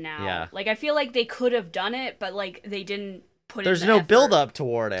villain now. Yeah. Like I feel like they could have done it, but like they didn't put. There's in no the effort. build up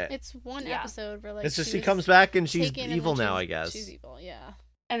toward it. It's one Yeah. episode where like It's just she was comes back and she's taken and evil then now, I she's- guess. She's evil, yeah.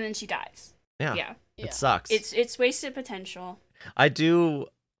 and then she dies. Yeah. Yeah. Yeah. It sucks. It's wasted potential. I do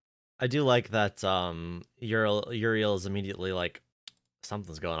like that Uriel is immediately like,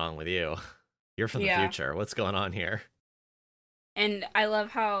 something's going on with you. You're from the Yeah. future. What's going on here? And I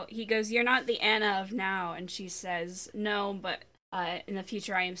love how he goes, "You're not the Anna of now," and she says, "No, but in the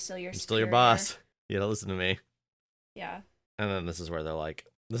future, I am still your I'm still your superior." boss. You gotta listen to me. Yeah. And then this is where they're like,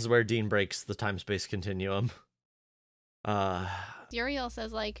 this is where Dean breaks the time-space continuum. Uriel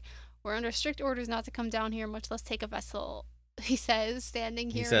says like, we're under strict orders not to come down here, much less take a vessel. He says, standing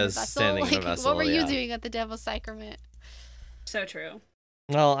here in a says, vessel. standing in a Like, vessel, what were you yeah. doing at the Devil's Sacrament? So true.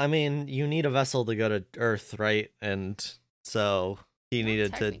 Well, I mean, you need a vessel to go to Earth, right? And so he Not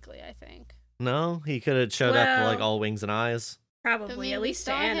needed to. technically, I think. No, he could have showed up Well- like all wings and eyes. Probably, I mean, at we least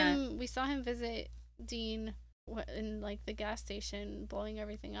to saw Anna. we saw him visit Dean in like the gas station, blowing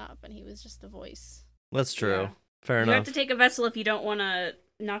everything up, and he was just a voice. That's true. Yeah. Fair You enough. have to take a vessel if you don't want to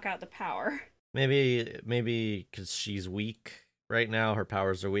knock out the power. Maybe because she's weak right now, her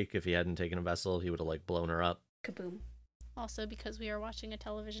powers are weak. If he hadn't taken a vessel, he would have like blown her up. Kaboom. Also, because we are watching a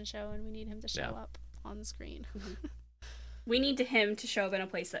television show and we need him to show Yeah. up on the screen. We need him to show up in a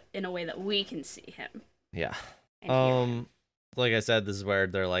place that, in a way that we can see him. Yeah. And hear him. Like I said, this is where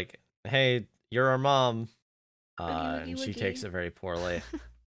they're like, "Hey, you're our mom," Oogie, and she woogie. takes it very poorly.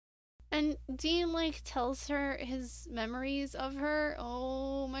 And Dean like tells her his memories of her.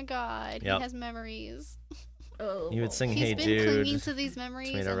 Oh my god, Yep. he has memories. Oh. You would sing, He's "Hey, been dude." clinging to these memories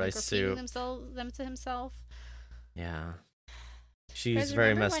Tomato and like rice repeating soup. them to himself. Yeah. Guys, She's very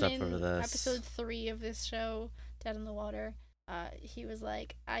remember messed when up over in this. Episode 3 of this show, Dead in the Water, he was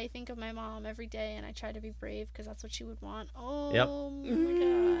like, I think of my mom every day and I try to be brave because that's what she would want. Oh Yep.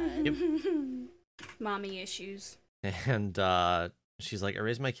 my god. Mommy issues. And she's like, "I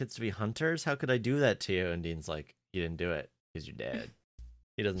raised my kids to be hunters. How could I do that to you?" And Dean's like, "You didn't do it because you're dead."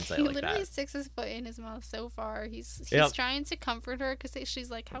 He doesn't say He it like literally that. sticks his foot in his mouth so far. He's Yep. trying to comfort her because she's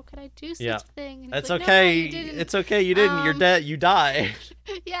like, how could I do such Yeah. a thing? And he's That's like, okay. No, you didn't. It's okay. You didn't. You're dead. You died.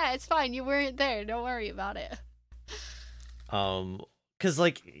 Yeah, it's fine. You weren't there. Don't worry about it. Because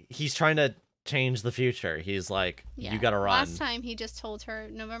like he's trying to change the future. He's like, Yeah. "You gotta run." Last time he just told her,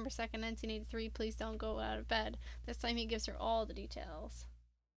 November 2nd, 1983, please don't go out of bed. This time he gives her all the details.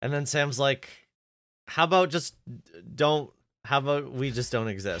 And then Sam's like, how about we just don't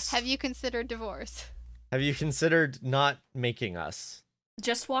exist? Have you considered divorce? Have you considered not making us?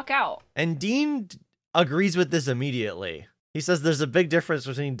 Just walk out. And Dean agrees with this immediately. He says there's a big difference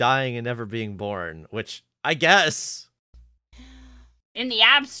between dying and never being born, which I guess. In the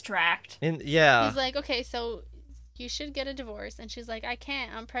abstract. Yeah. He's like, okay, so you should get a divorce. And she's like, I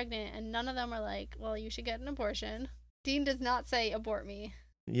can't, I'm pregnant. And none of them are like, well, you should get an abortion. Dean does not say abort me.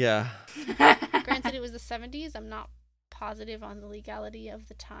 Yeah. Granted, it was the 70s. I'm not positive on the legality of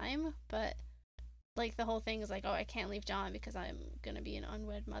the time, but like the whole thing is like, oh, I can't leave John because I'm gonna be an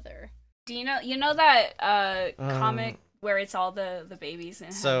unwed mother. Do you know that comic where it's all the babies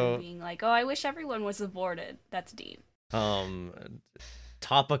and being like, oh, I wish everyone was aborted? That's Dean.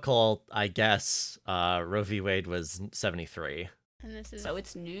 Topical, I guess. Roe v. Wade was 73. And this is so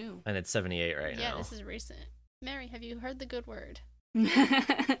it's new. And it's 78 right now. Yeah, this is recent. Mary, have you heard the good word?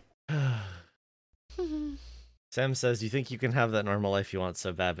 Sam says, you think you can have that normal life you want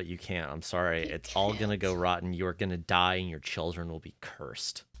so bad, but you can't. I'm sorry. It's all gonna go rotten. You're gonna die and your children will be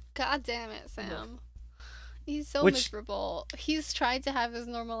cursed. God damn it, Sam. He's so miserable. He's tried to have his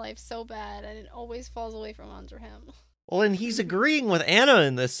normal life so bad, and it always falls away from under him. Well, and he's agreeing with Anna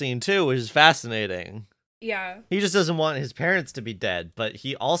in this scene, too, which is fascinating. Yeah. He just doesn't want his parents to be dead, but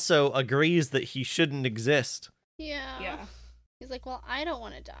he also agrees that he shouldn't exist. Yeah. He's like, well, I don't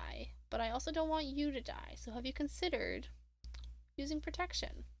want to die, but I also don't want you to die. So have you considered using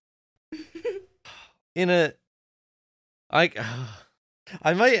protection? I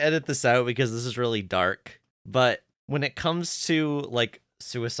might edit this out because this is really dark, but when it comes to, like,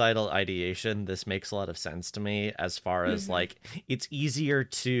 suicidal ideation, this makes a lot of sense to me as far as, like, it's easier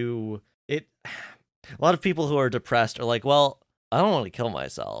to... A lot of people who are depressed are like, well, I don't want to kill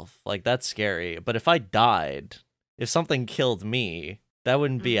myself. Like, that's scary. But if I died, if something killed me, that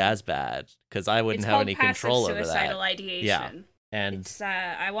wouldn't be as bad because I wouldn't have any control over that. Suicidal ideation. Yeah. And it's,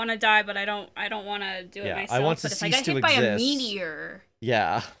 I want to die, but I don't want to do it myself. I want to but cease if I got to hit exist. by a meteor,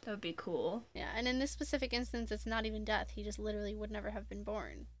 that would be cool. Yeah, and in this specific instance, it's not even death. He just literally would never have been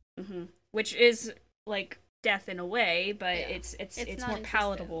born. Mm-hmm. Which is like death in a way, but it's more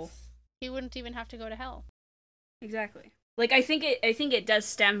palatable. He wouldn't even have to go to hell. Exactly. Like I think it does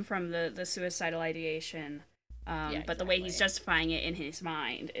stem from the suicidal ideation, but the way he's justifying it in his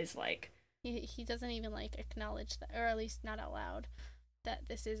mind is like he doesn't even like acknowledge that, or at least not out loud, that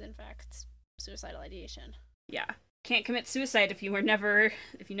this is in fact suicidal ideation. Yeah, can't commit suicide if you never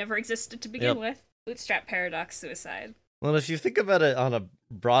existed to begin with. Bootstrap paradox suicide. Well, if you think about it on a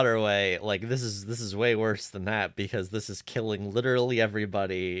broader way, like this is way worse than that because this is killing literally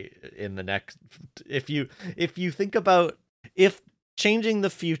everybody in the next. If you think about if changing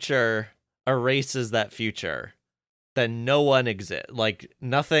the future erases that future, then no one exists. Like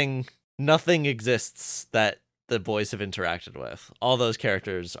nothing exists that the boys have interacted with. All those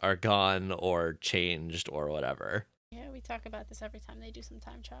characters are gone or changed or whatever. Yeah, we talk about this every time they do some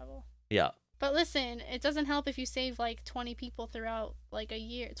time travel. Yeah. But listen, it doesn't help if you save like 20 people throughout like a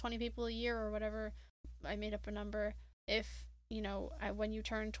year, 20 people a year or whatever. I made up a number. If, when you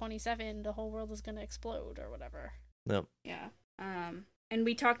turn 27, the whole world is going to explode or whatever. Yep. Yeah. And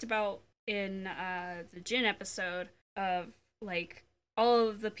we talked about in the Jin episode of like all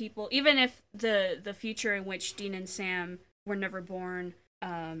of the people, even if the future in which Dean and Sam were never born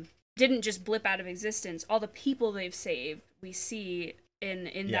didn't just blip out of existence, all the people they've saved, we see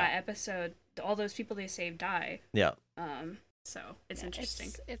in that episode, all those people they saved die. Yeah. So it's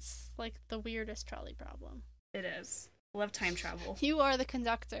interesting. It's like the weirdest trolley problem. It is. Love time travel. You are the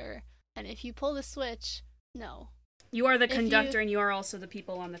conductor, and if you pull the switch, no. You are the conductor, and you are also the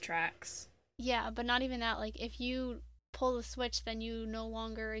people on the tracks. Yeah, but not even that. Like, if you pull the switch, then you no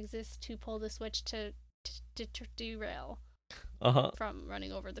longer exist to pull the switch to derail from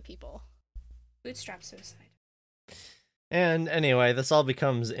running over the people. Bootstrap suicide. And anyway, this all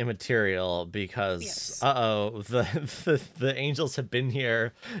becomes immaterial because the angels have been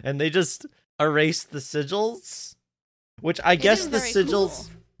here and they just erased the sigils, which I guess the sigils.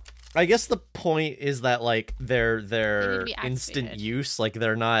 Cool. I guess the point is that like they're instant use, like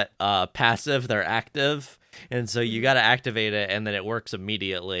they're not passive, they're active, and so you got to activate it and then it works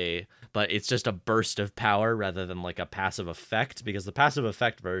immediately. But it's just a burst of power rather than like a passive effect, because the passive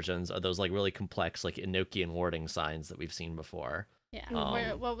effect versions are those like really complex like Enochian warding signs that we've seen before.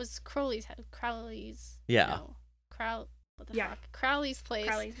 Yeah. What was Crowley's? Yeah. No, what the fuck? Crowley's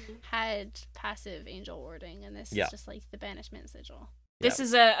place had passive angel warding, and this is just like the banishment sigil. This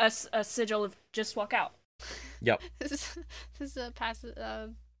is a sigil of just walk out. Yep. This is a passive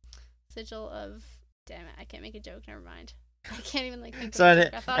sigil of. Damn it! I can't make a joke. Never mind. I can't even like think So of a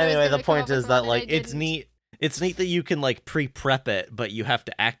joke. I thought I was anyway, the gonna come point up with is one that and like I it's didn't. neat. It's neat that you can like pre-prep it, but you have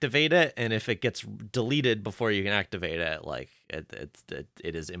to activate it, and if it gets deleted before you can activate it, like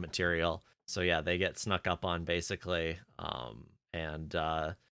it is immaterial. So yeah, they get snuck up on basically, and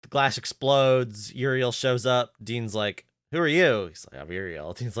the glass explodes. Uriel shows up. Dean's like, "Who are you?" He's like, "I'm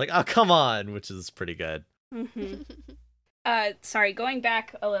Uriel." Dean's like, "Oh, come on," which is pretty good. Mm-hmm. Sorry, going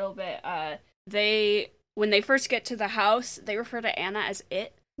back a little bit. When they first get to the house, they refer to Anna as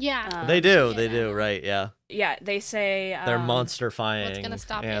it. Yeah. They do, yeah, they do, Anna. right? Yeah, Yeah, they say they're monsterfying. what's gonna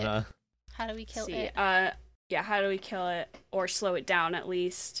stop it? Anna. How do we kill see, it? yeah, how do we kill it or slow it down at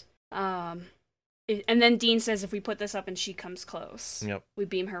least? And then Dean says if we put this up and she comes close, Yep. we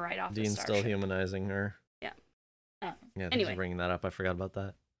beam her right off the Dean's starship. still humanizing her. Yeah. Yeah, thanks Anyway. for bringing that up. I forgot about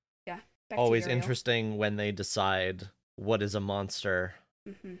that. Back to Always Uriel. interesting when they decide what is a monster.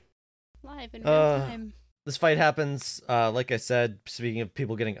 Mm-hmm. Live in real time. This fight happens, like I said, speaking of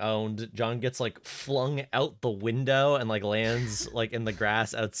people getting owned, John gets like flung out the window and like lands like in the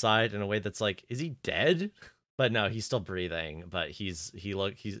grass outside in a way that's like, is he dead? But no, he's still breathing, but he's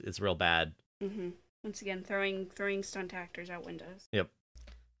it's real bad. Mm-hmm. Once again, throwing stunt actors out windows. Yep.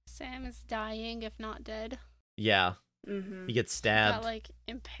 Sam is dying, if not dead. Yeah. Mm-hmm. He gets Got stabbed. like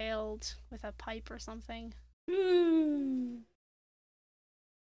impaled with a pipe or something.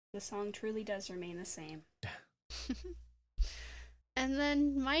 The song truly does remain the same. And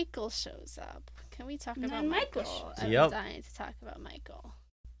then Michael shows up. Can we talk And about then Michael Michael? shows I'm up. Yep. dying to talk about Michael.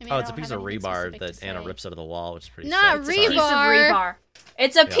 I mean, Oh, I it's a don't piece have of anything rebar specific that to Anna say. rips out of the wall, which is pretty Not sick. It's a piece of Rebar. rebar.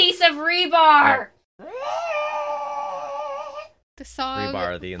 It's a Yep. piece of rebar. The song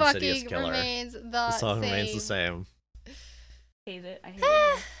Rebar, the insidious fucking killer. remains the The song same. remains the same. Hate it. I hate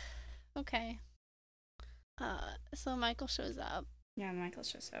it. Okay. So Michael shows up. Yeah, Michael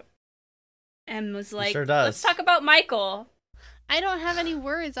shows up. And was like, sure does. let's talk about Michael. I don't have any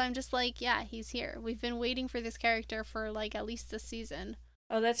words. I'm just like, yeah, he's here. We've been waiting for this character for like at least this season.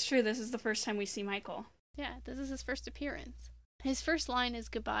 Oh, that's true. This is the first time we see Michael. Yeah, this is his first appearance. His first line is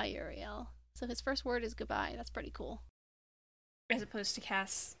goodbye, Uriel. So his first word is goodbye. That's pretty cool. As opposed to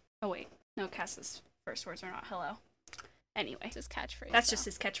Cass. Oh, wait. No, Cass's first words are not hello. Anyway, It's his catchphrase. that's though. just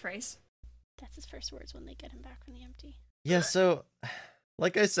his catchphrase. That's his first words when they get him back from the empty. Yeah, so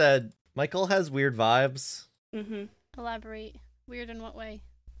like I said, Michael has weird vibes. Mm-hmm. Elaborate. Weird in what way?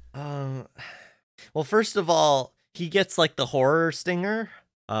 Well, first of all, he gets like the horror stinger.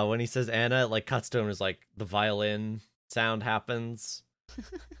 When he says Anna, it like cuts to him as like the violin sound happens.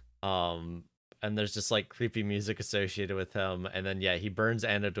 And there's just like creepy music associated with him, and then yeah, he burns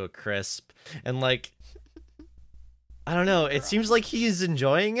Anna to a crisp, and like I don't know, it seems like he's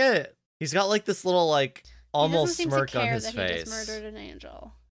enjoying it. He's got like this little like almost he doesn't seem smirk to care on his that face. He just murdered an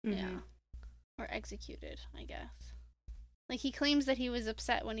angel. Mm-hmm. Yeah. Or executed, I guess. Like, he claims that he was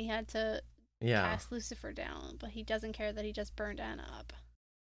upset when he had to Yeah. cast Lucifer down, but he doesn't care that he just burned Anna up.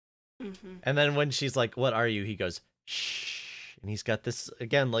 Mm-hmm. And then when she's like, "What are you?" he goes, "Shh." And he's got this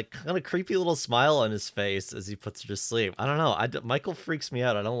again like kind of creepy little smile on his face as he puts her to sleep. I don't know. Michael freaks me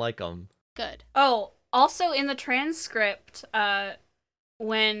out. I don't like him. Good. Oh, also in the transcript,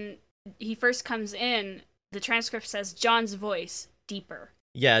 when he first comes in, the transcript says John's voice deeper.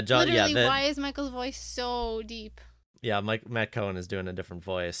 Yeah, John. Literally, Yeah, why is Michael's voice so deep? yeah. Matt Cohen is doing a different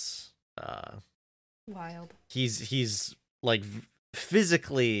voice. Wild. He's like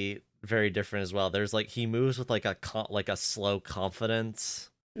physically very different as well. There's like he moves with like a slow confidence.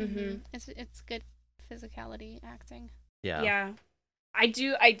 Mm-hmm. It's good physicality acting. Yeah. Yeah. I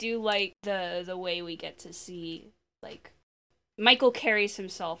do like the way we get to see like Michael carries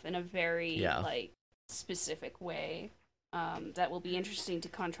himself in a very like specific way that will be interesting to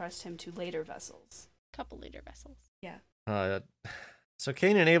contrast him to later vessels. Couple later vessels. Yeah. So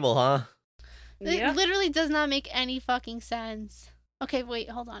Cain and Abel, huh? It literally does not make any fucking sense. Okay, wait,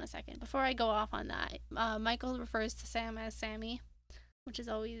 hold on a second. Before I go off on that, Michael refers to Sam as Sammy, which is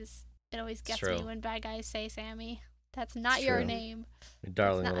always gets true. me when bad guys say Sammy. That's not It's your true. name. Your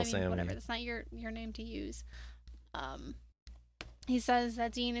darling That's not, little Sammy. whatever. That's not your name to use. He says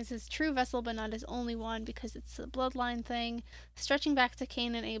that Dean is his true vessel, but not his only one, because it's a bloodline thing, stretching back to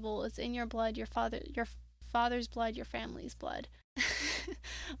Cain and Abel. It's in your blood, your father's blood, your family's blood,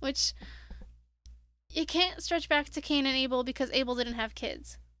 which it can't stretch back to Cain and Abel because Abel didn't have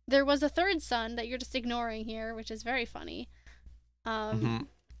kids. There was a third son that you're just ignoring here, which is very funny.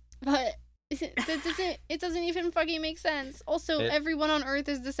 But it doesn't even fucking make sense. Also, everyone on Earth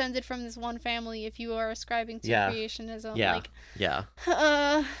is descended from this one family if you are ascribing to creationism.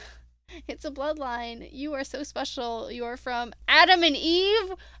 It's a bloodline. You are so special. You are from Adam and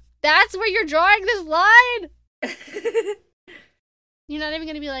Eve? That's where you're drawing this line? You're not even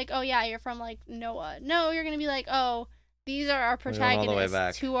gonna be like, oh yeah, you're from like Noah. No, you're gonna be like, oh, these are our We're going all the way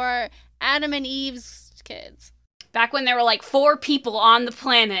back. protagonists who are Adam and Eve's kids. Back when there were like 4 people on the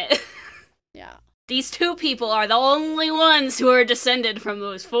planet. Yeah. These 2 people are the only ones who are descended from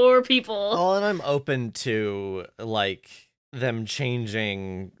those 4 people. Oh, and I'm open to like them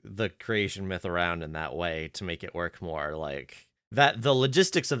changing the creation myth around in that way to make it work more. Like that, the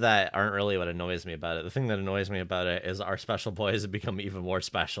logistics of that aren't really what annoys me about it. The thing that annoys me about it is our special boys have become even more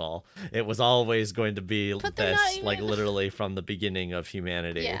special. It was always going to be But they're not this, even- like literally from the beginning of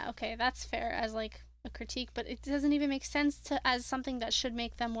humanity. Yeah, okay, that's fair as like a critique, but it doesn't even make sense to as something that should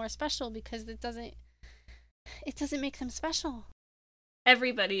make them more special because it doesn't make them special.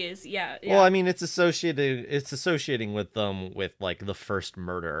 Everybody is, yeah. Well, I mean, it's associating with them with like the first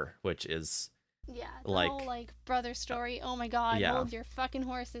murder, which is Yeah, the Like- whole like brother story. Oh my god, Yeah. hold your fucking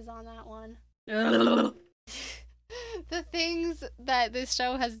horses on that one. Ugh. The things that this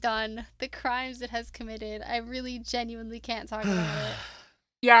show has done, the crimes it has committed, I really genuinely can't talk about it.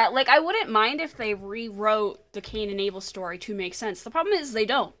 Yeah, like, I wouldn't mind if they rewrote the Cain and Abel story to make sense. The problem is they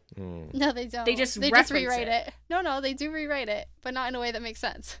don't. No, they don't. They just rewrite reference it. No, they do rewrite it, but not in a way that makes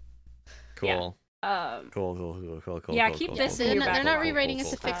sense. cool. Um, Cool. Yeah, cool, keep cool, this cool, in They're your not, back they're not pocket. rewriting it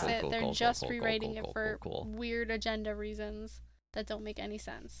cool, to cool, fix cool, it. cool, They're cool, just cool, rewriting cool, it for cool. weird agenda reasons that don't make any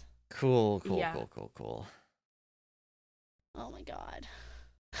sense. Cool. Yeah. Cool. Oh my god.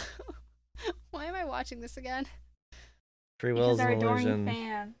 Why am I watching this again? Free will is because our an adoring illusion.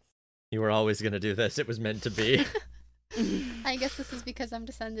 fans. You were always gonna do this. It was meant to be. I guess this is because I'm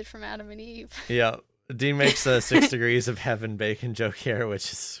descended from Adam and Eve. Yeah. Dean makes a 6 degrees of heaven bacon joke here,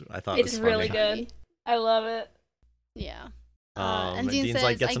 which is I thought It's was really funny. good. I love it. Yeah. And Dean Dean's says,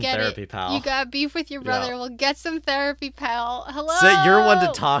 like, get I some get therapy, it. pal. You got beef with your brother. Yeah. Well, get some therapy, pal. Hello. So you're one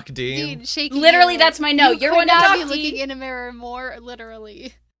to talk, Dean. Dude, shaking Literally, you. that's my note. You You're could one to not talk, be looking Dean. in a mirror more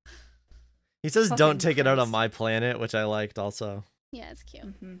literally. He says, Fucking "Don't take it out on Christ. my planet," which I liked also. Yeah, it's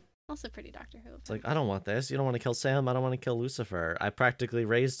cute. Mhm. Also pretty Doctor Who. It's like, I don't want this. You don't want to kill Sam. I don't want to kill Lucifer. I practically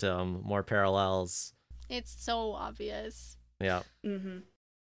raised him. More parallels. It's so obvious. Yeah. Mm-hmm.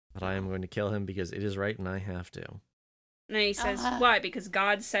 But I am going to kill him because it is right and I have to. And he says, Uh-huh. why? Because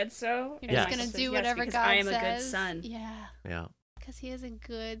God said so? You're And just Yes. gonna Michael do says, yes, whatever because God I am says. a good son. Yeah, Yeah. because he is a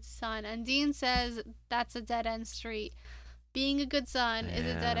good son. And Dean says that's a dead end street. Being a good son is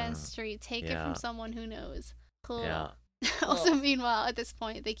a dead end Yeah. street. Take it Yeah. from someone who knows. Cool. Yeah. Also, meanwhile, at this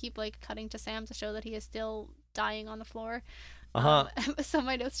point, they keep like cutting to Sam to show that he is still dying on the floor. So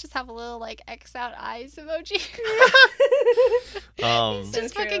my notes just have a little like X out eyes emoji. Um, He's So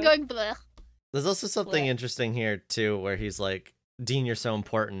just true. fucking going bleh. There's also something Blech. interesting here too, where he's like, "Dean, you're so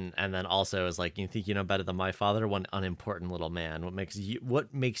important," and then also is like, "You think you know better than my father? One unimportant little man. What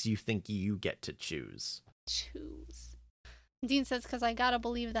makes you think you get to choose?" Choose. Dean says, because I gotta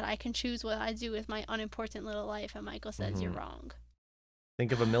believe that I can choose what I do with my unimportant little life. And Michael says, you're Mhm. wrong.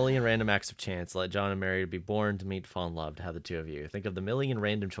 Think of a million random acts of chance. Let John and Mary be born, to meet, fall in love, to have the two of you. Think of the million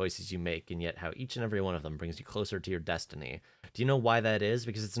random choices you make, and yet how each and every one of them brings you closer to your destiny. Do you know why that is?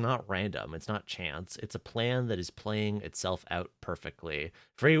 Because it's not random. It's not chance. It's a plan that is playing itself out perfectly.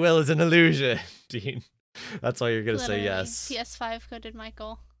 Free will is an illusion, Dean. That's why you're going to say Literally. yes. PS5 coded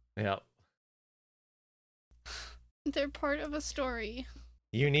Michael. Yeah. They're part of a story.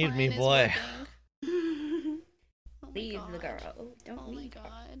 You need me, Plan is boy. working. Oh my Leave the God. girl. Don't Oh my leave her.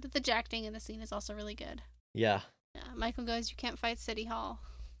 god. The jacking in the scene is also really good. Yeah. Yeah, Michael goes, you can't fight City Hall.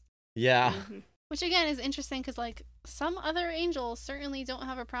 Yeah. Mhm. Which again is interesting because, like, some other angels certainly don't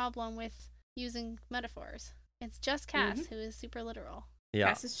have a problem with using metaphors. It's just Cass who is super literal. Yeah.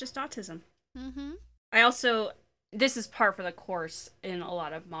 Cass is just autism. Mm-hmm. I also, this is par for the course in a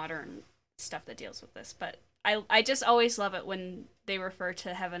lot of modern stuff that deals with this, but I just always love it when they refer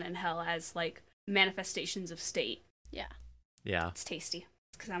to heaven and hell as like manifestations of state. Yeah. Yeah. It's tasty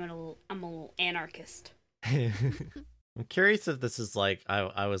because I'm a little anarchist. I'm curious if this is like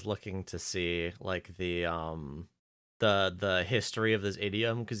I was looking to see like the history of this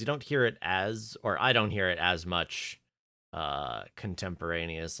idiom, because you don't hear it as, or I don't hear it as much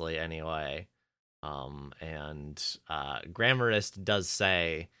contemporaneously anyway. And Grammarist does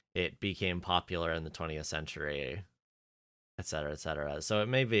say it became popular in the 20th century, et cetera, et cetera. So it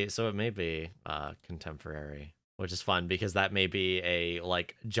may be contemporary, which is fun because that may be a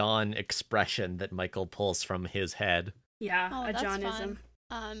like John expression that Michael pulls from his head. Yeah, Oh, a that's Johnism.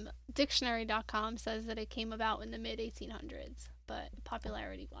 fun. Dictionary.com says that it came about in the mid 1800s, but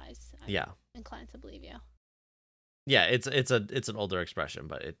popularity wise, I'm Yeah. inclined to believe you. Yeah, it's an older expression,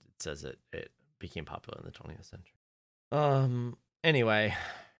 but it says it became popular in the 20th century. Anyway,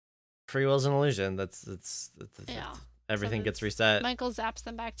 free will's an illusion. That's Yeah. Everything gets it's- reset. Michael zaps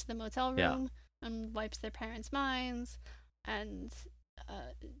them back to the motel Yeah. room and wipes their parents' minds, and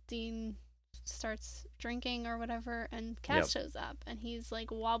Dean starts drinking or whatever, and Cass shows up, and he's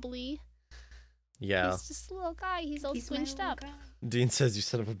like wobbly. Yeah. He's just a little guy. He's all He's my squinched little up. guy. Dean says, "You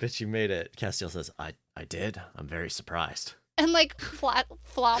son of a bitch, you made it." Castiel says, I did. I'm very surprised." And like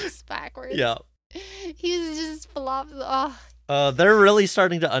flops backwards. Yeah. He's just flops. Oh, They're really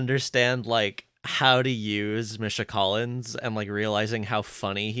starting to understand like how to use Misha Collins and like realizing how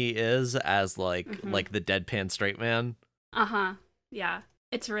funny he is as like Mhm. like the deadpan straight man. Uh-huh. Yeah.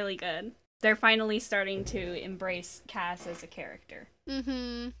 It's really good. They're finally starting to embrace Cass as a character.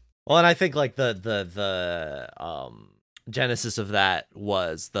 mm-hmm. Well, and I think like the genesis of that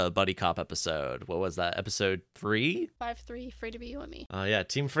was the Buddy Cop episode. What was that? Episode 3? 5-3, free to be you and me. Yeah,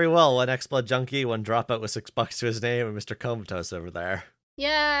 Team Free Will, one ex-blood junkie, one dropout with $6 to his name, and Mr. Comatose over there.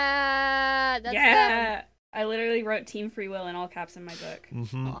 Yeah, that's them. yeah. I literally wrote Team Free Will in all caps in my book.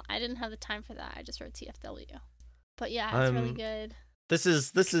 Mm-hmm. Well, I didn't have the time for that. I just wrote TFW. But yeah, it's really good. This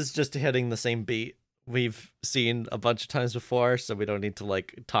is just hitting the same beat we've seen a bunch of times before, so we don't need to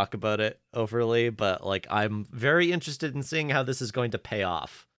like talk about it overly, but like I'm very interested in seeing how this is going to pay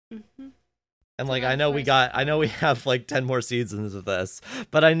off. Mm-hmm. And like Well, I know we have like 10 more seasons of this,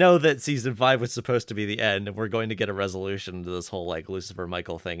 but I know that season 5 was supposed to be the end, and we're going to get a resolution to this whole like Lucifer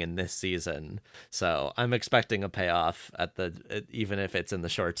Michael thing in this season. So I'm expecting a payoff even if it's in the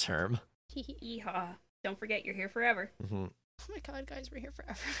short term. Yeehaw. Don't forget, you're here forever. Mm-hmm. Oh my god, guys, we're here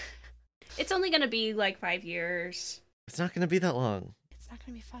forever. It's only gonna be like 5 years. It's not going to be that long. It's not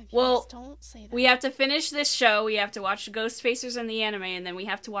gonna be 5 years. Well, don't say that. We have to finish this show, we have to watch the Ghost Facers and the anime, and then we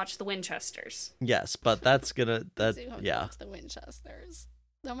have to watch the Winchesters. Yes, but that's gonna We have to yeah. watch the Winchesters.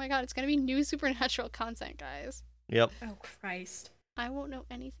 Oh my god, it's gonna be new supernatural content, guys. Yep. Oh, Christ. I won't know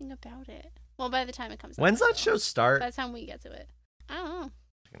anything about it. Well, by the time it comes out. When's that though. show start? By the time we get to it. I don't know.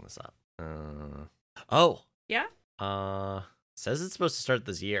 Checking this up. Oh. Yeah? Says it's supposed to start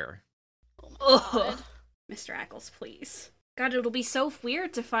this year. Oh my Ugh. god. Mr. Ackles, please. God, it'll be so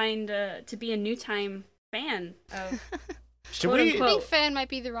weird to find, to be a new time fan of... Should Quote, we? I unquote. think fan might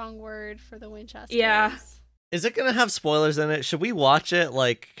be the wrong word for the Winchesters. Yeah. Is it gonna have spoilers in it? Should we watch it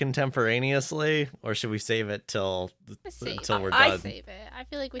like contemporaneously, or should we save it till Save. until we're I done? Save it. I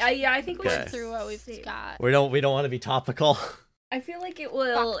feel like we should yeah, I think we Okay. should work through what we've save- got. We don't want to be topical. I feel like it Fuck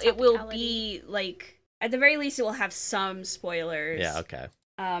will topicality. be, like, at the very least, it will have some spoilers. Yeah. Okay.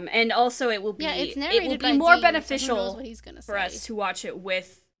 And also it will be, Yeah, it's it narrated will by be more Dean, so who knows beneficial what he's gonna for say. us to watch it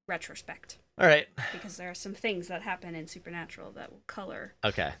with retrospect. All right. Because there are some things that happen in Supernatural that will color.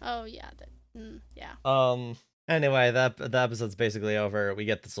 Okay. Oh yeah, yeah. Anyway, the episode's basically over. We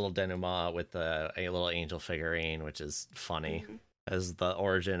get this little denouement with a little angel figurine, which is funny Mhm. as the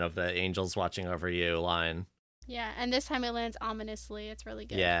origin of the angels watching over you line. Yeah, and this time it lands ominously. It's really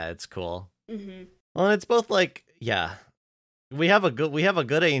good. Yeah, it's cool. Mm-hmm. Well, it's both like, yeah, we have a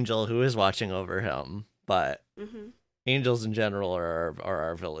good angel who is watching over him, but Mm-hmm. angels in general are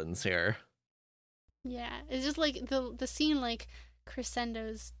our villains here. Yeah, it's just like the scene like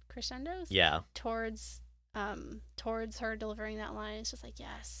crescendos Yeah. towards her delivering that line. It's just like,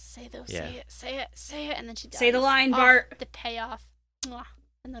 yes, say those, Yeah. say it, and then she does. Say the line, Oh, Bart. the payoff. Mwah.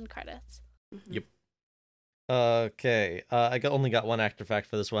 And then credits. Mm-hmm. Yep. Okay, only got one actor fact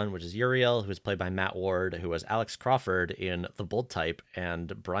for this one, which is Uriel, who was played by Matt Ward, who was Alex Crawford in The Bold Type,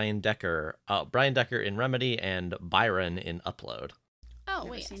 and Brian Decker in Remedy, and Byron in Upload. Oh Never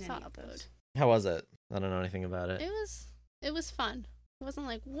wait, I seen saw any of Upload. those. How was it? I don't know anything about it. It was fun. It wasn't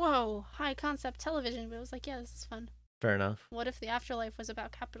like, whoa, high concept television, but it was like, yeah, this is fun. Fair enough. What if the afterlife was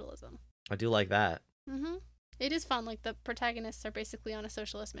about capitalism? I do like that. Mm-hmm. It is fun. Like the protagonists are basically on a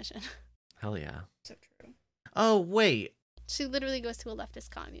socialist mission. Hell yeah. So true. Oh, wait. She literally goes to a leftist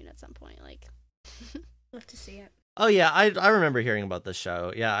commune at some point. Like, Love to see it. Oh, yeah, I remember hearing about this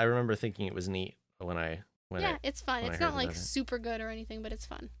show. Yeah, I remember thinking it was neat when yeah, it's fun. when I It's heard not like about it. super good or anything, but it's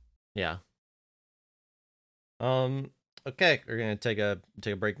fun. Yeah. Okay, we're gonna take a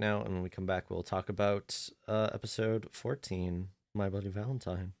break now, and when we come back, we'll talk about episode 14, My Bloody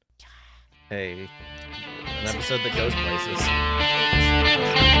Valentine. Hey, an episode that goes places.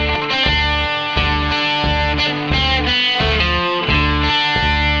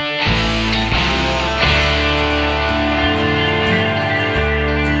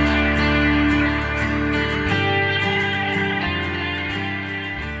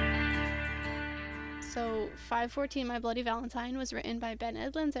 So, 514 My Bloody Valentine was written by Ben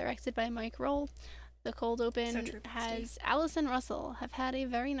Edlund, directed by Mike Roll. The cold open So true, Bestie. has Alice and Russell have had a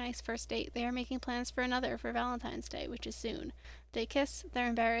very nice first date. They are making plans for another for Valentine's Day, which is soon. They kiss, they're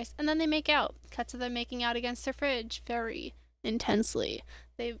embarrassed, and then they make out. Cut to them making out against their fridge very intensely.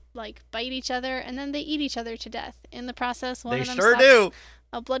 They like bite each other and then they eat each other to death. In the process, one They of them sure slaps do.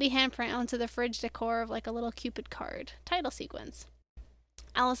 a bloody handprint onto the fridge decor of like a little Cupid card. Title sequence.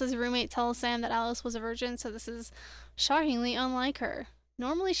 Alice's roommate tells Sam that Alice was a virgin, so this is shockingly unlike her.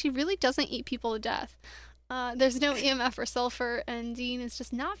 Normally, she really doesn't eat people to death. There's no EMF or sulfur, and Dean is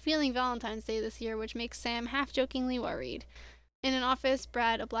just not feeling Valentine's Day this year, which makes Sam half-jokingly worried. In an office,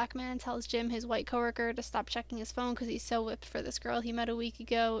 Brad, a black man, tells Jim, his white coworker, to stop checking his phone because he's so whipped for this girl he met a week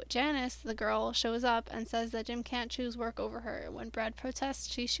ago. Janice, the girl, shows up and says that Jim can't choose work over her. When Brad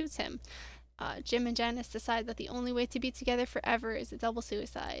protests, she shoots him. Jim and Janice decide that the only way to be together forever is a double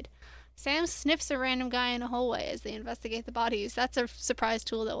suicide. Sam sniffs a random guy in a hallway as they investigate the bodies. That's a surprise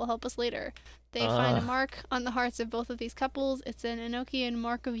tool that will help us later. They find a mark on the hearts of both of these couples. It's an Enochian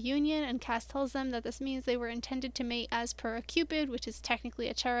mark of union, and Cass tells them that this means they were intended to mate as per a Cupid, which is technically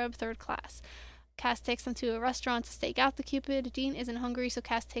a cherub, third class. Cass takes them to a restaurant to stake out the Cupid. Dean isn't hungry, so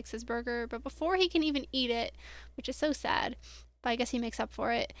Cass takes his burger, but before he can even eat it, which is so sad, but I guess he makes up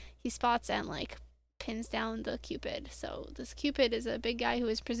for it, he spots and, pins down the Cupid. So this Cupid is a big guy who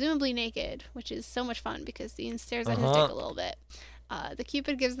is presumably naked, which is so much fun because Dean stares at his dick a little bit. The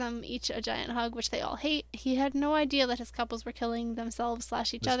Cupid gives them each a giant hug, which they all hate. He had no idea that his couples were killing themselves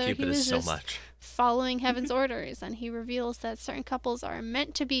 / each other. Cupid He was is so just much. following heaven's orders, and he reveals that certain couples are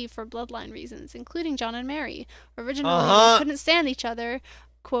meant to be for bloodline reasons, including John and Mary. Originally, they couldn't stand each other.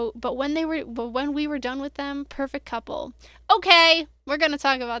 Quote, but when we were done with them, perfect couple. Okay, we're gonna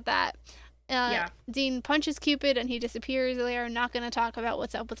talk about that. Dean punches Cupid and he disappears. They are not going to talk about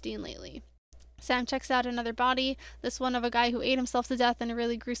what's up with Dean lately. Sam checks out another body, this one of a guy who ate himself to death in a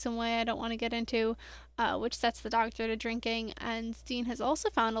really gruesome way I don't want to get into, which sets the doctor to drinking. And Dean has also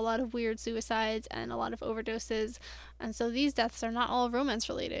found a lot of weird suicides and a lot of overdoses, and so these deaths are not all romance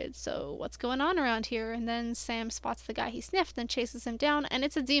related. So what's going on around here? And then Sam spots the guy he sniffed and chases him down, and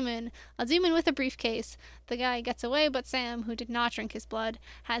it's a demon with a briefcase. The guy gets away, but Sam, who did not drink his blood,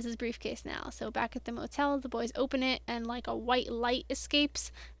 has his briefcase now. So back at the motel, the boys open it and a white light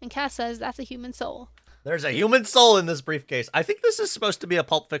escapes, and Cass says that's a human soul. There's a human soul in this briefcase. I think this is supposed to be a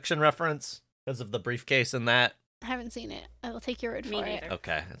Pulp Fiction reference because of the briefcase in that. I haven't seen it. I will take your word Me for neither. it.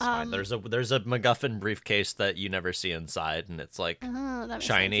 Okay, it's fine. There's a MacGuffin briefcase that you never see inside, and it's That makes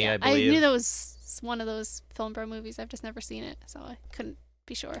shiny, sense, yeah. I believe. I knew that was one of those Film Bro movies. I've just never seen it, so I couldn't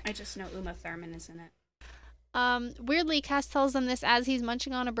be sure. I just know Uma Thurman is in it. Weirdly, Cass tells them this as he's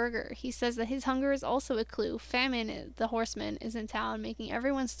munching on a burger. He says that his hunger is also a clue. Famine, the horseman, is in town, making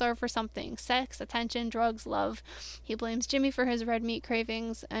everyone starve for something. Sex, attention, drugs, love. He blames Jimmy for his red meat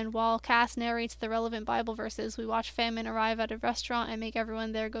cravings, and while Cass narrates the relevant Bible verses, we watch Famine arrive at a restaurant and make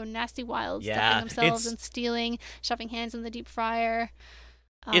everyone there go nasty wild, stuffing themselves and stealing, shoving hands in the deep fryer.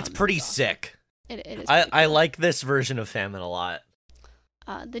 It's pretty sick. It is. I like this version of Famine a lot.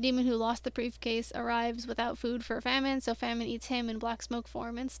 The demon who lost the briefcase arrives without food for Famine, so Famine eats him in black smoke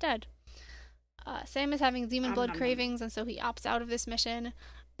form instead. Sam is having demon blood cravings, and so he opts out of this mission.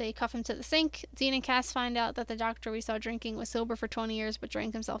 They cuff him to the sink. Dean and Cass find out that the doctor we saw drinking was sober for 20 years but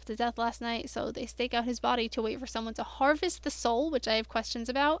drank himself to death last night, so they stake out his body to wait for someone to harvest the soul, which I have questions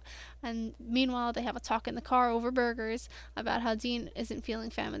about. And meanwhile, they have a talk in the car over burgers about how Dean isn't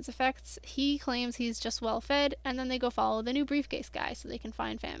feeling Famine's effects. He claims he's just well fed, and then they go follow the new briefcase guy so they can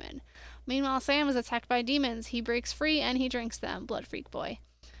find Famine. Meanwhile, Sam is attacked by demons. He breaks free and he drinks them. Blood freak boy.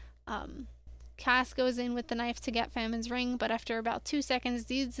 Cass goes in with the knife to get Famine's ring, but after about 2 seconds,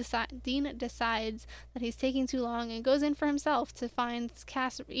 Dean decides that he's taking too long and goes in for himself to find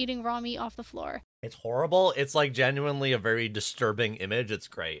Cass eating raw meat off the floor. It's horrible. It's genuinely a very disturbing image. It's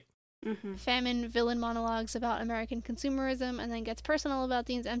great. Mm-hmm. Famine villain monologues about American consumerism and then gets personal about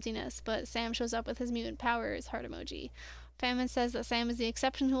Dean's emptiness, but Sam shows up with his mutant powers, heart emoji. Famine says that Sam is the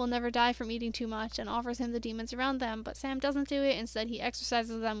exception who will never die from eating too much and offers him the demons around them, but Sam doesn't do it. Instead, he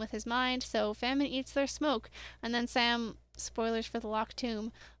exorcises them with his mind, so Famine eats their smoke, and then Sam, spoilers for the locked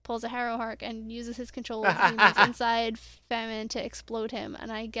tomb, pulls a Harrowhark and uses his control of the demons inside Famine to explode him,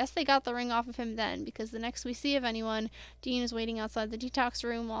 and I guess they got the ring off of him then, because the next we see of anyone, Dean is waiting outside the detox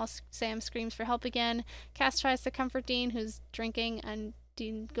room while Sam screams for help again. Cass tries to comfort Dean, who's drinking, and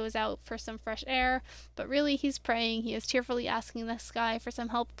Dean goes out for some fresh air, but really he's praying. He is tearfully asking the sky for some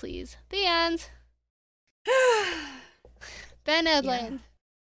help, please. The end. Ben Edlund. Yeah.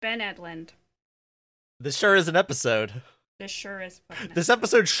 Ben Edlund. This sure is an episode. This sure is fucking This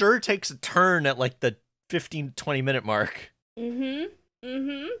episode sure takes a turn at the 15-20 minute mark. Mm-hmm.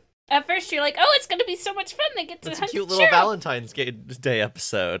 Mm-hmm. At first, you're like, "Oh, it's gonna be so much fun! They get to It's a hunt cute the little Cheryl." Valentine's Day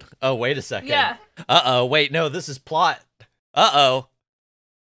episode. Oh, wait a second. Yeah, Wait, no, this is plot.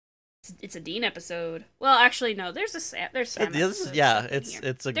 it's a Dean episode. Well, actually, no. There's Sam It's episode yeah, stuck in it's here.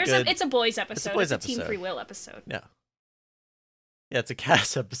 it's a There's good. it's a boys episode. boys It's a Team episode. Free Will episode. Yeah, it's a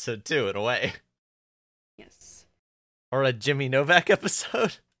Cass episode too, in a way, Yes. or a Jimmy Novak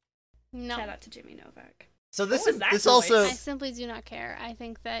episode. No. Shout out to Jimmy Novak. So this was is that this voice? also. I simply do not care. I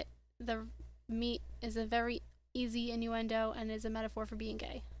think that the meat is a very easy innuendo and is a metaphor for being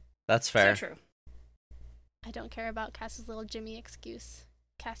gay. That's fair. So true. I don't care about Cass's little Jimmy excuse.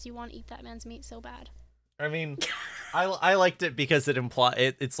 Cass, you want to eat that man's meat so bad. I mean, I liked it because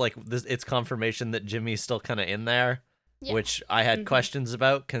it's like this. It's confirmation that Jimmy's still kind of in there, Yeah. which I had Mhm. questions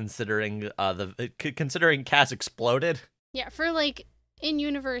about considering considering Cass exploded. Yeah, for like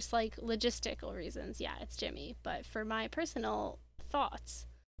in-universe like logistical reasons, yeah, it's Jimmy. But for my personal thoughts,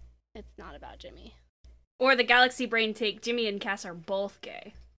 it's not about Jimmy. Or the Galaxy Brain take, Jimmy and Cass are both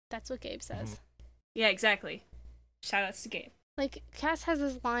gay. That's what Gabe says. Yeah, exactly. Shout outs to Gabe. Like, Cass has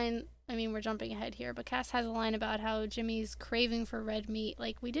this line, I mean, we're jumping ahead here, but Cass has a line about how Jimmy's craving for red meat.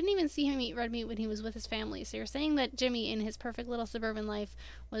 Like, we didn't even see him eat red meat when he was with his family. So you're saying that Jimmy, in his perfect little suburban life,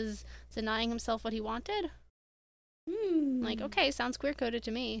 was denying himself what he wanted? Like, okay, sounds queer-coded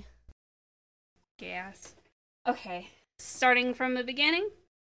to me. Gas. Okay. Starting from the beginning.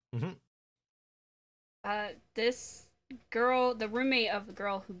 Mhm. This girl, the roommate of the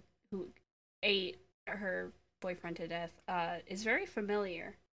girl who ate her boyfriend to death, is very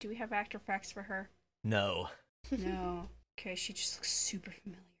familiar. Do we have actor facts for her? No. No. Okay, she just looks super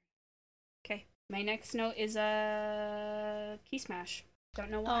familiar. Okay. My next note is Key Smash. Don't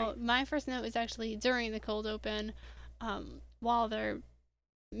know why. Oh, my first note is actually during the cold open, while they're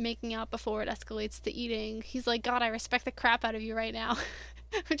making out before it escalates to eating. He's like, God, I respect the crap out of you right now.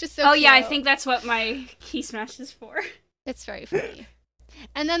 Which is so Oh yeah, I cute. think that's what my Key Smash is for. It's very funny.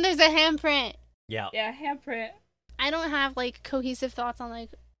 And then there's a handprint. Yeah. Yeah, handprint. I don't have like cohesive thoughts on like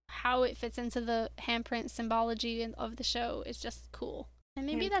how it fits into the handprint symbology of the show. It's just cool. And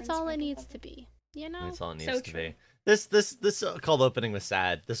maybe that's Handprints all are it cool. needs to be. You know? That's all it needs So to true. be. This cold opening was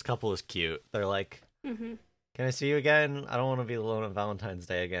sad. This couple was cute. They're like, Mm-hmm. "Can I see you again? I don't want to be alone on Valentine's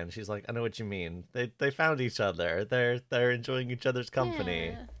Day again." She's like, "I know what you mean. They found each other. They're enjoying each other's company,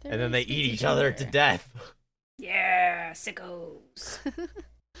 Yeah, they're and then really they sweet eat to each other to death." Yeah, sickos.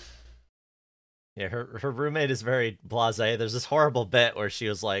 Yeah, her roommate is very blasé. There's this horrible bit where she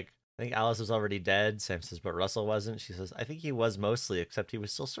was like, "I think Alice was already dead." Sam says, "But Russell wasn't." She says, "I think he was mostly, except he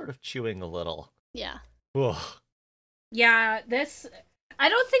was still sort of chewing a little." Yeah. Ugh. Yeah, I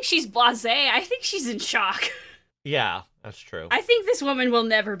don't think she's blasé. I think she's in shock. Yeah, that's true. I think this woman will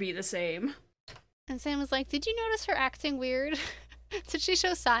never be the same. And Sam was like, Did you notice her acting weird? Did she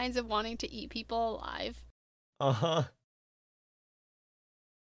show signs of wanting to eat people alive? Uh-huh.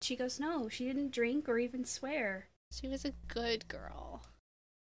 She goes, no, she didn't drink or even swear. She was a good girl.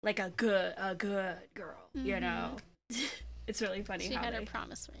 Like a good girl, you know? It's really funny She how had they... her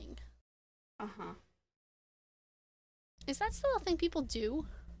promise ring. Uh-huh. Is that still a thing people do?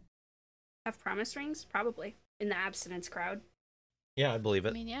 Have promise rings? Probably. In the abstinence crowd. Yeah, I believe I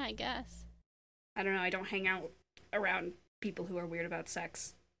it. mean, yeah, I guess. I don't know, I don't hang out around people who are weird about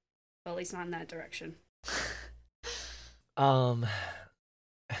sex. Well, at least not in that direction.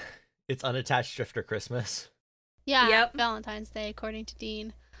 It's unattached drifter Christmas. Yeah, Yep. Valentine's Day, according to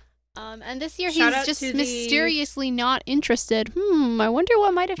Dean. And this year Shout he's out just to the- mysteriously not interested. I wonder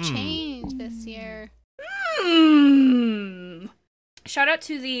what might have Hmm. changed this year. Shout out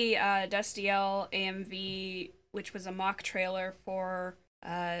to the Destiel AMV, which was a mock trailer for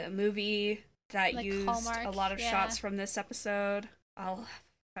a movie that Like used Hallmark, a lot of yeah. shots from this episode. I'll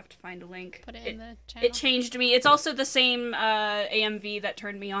have to find a link. Put it in the channel. It changed me. It's also the same AMV that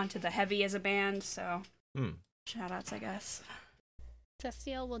turned me on to the Heavy as a band, so shout outs, I guess.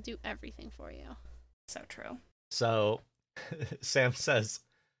 Destiel will do everything for you. So true. So, Sam says,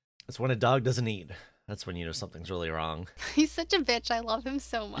 it's when a dog doesn't eat. That's when you know something's really wrong. He's such a bitch. I love him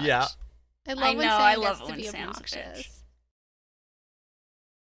so much. Yeah. I love I when know, Sam I gets love to when be Sam's a bitch.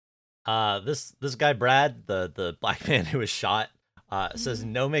 obnoxious. This guy Brad, the black man who was shot, says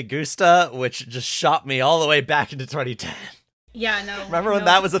 "No me gusta," which just shot me all the way back into 2010. Yeah, no. Remember when no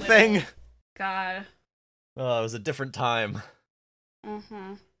that was a quibble. thing? God. Oh, it was a different time.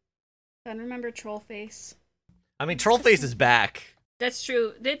 Uh-huh. I remember Trollface. I mean, Trollface is back. That's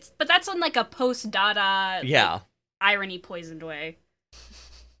true. But that's on like a post-Dada Yeah. like, irony poisoned way.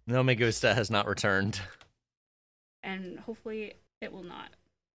 No me gusta has not returned. And hopefully it will not.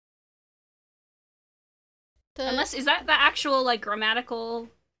 The- Unless, is that the actual like grammatical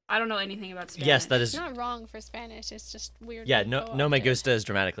I don't know anything about Spanish. Yes, that It's is. not wrong for Spanish. It's just weird. Yeah, to no, go no up me to. gusta is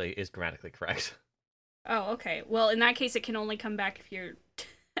grammatically correct. Oh, okay. Well, in that case, it can only come back if you're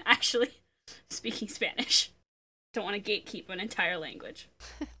actually speaking Spanish. Don't want to gatekeep an entire language.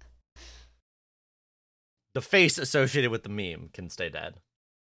 The face associated with the meme can stay dead.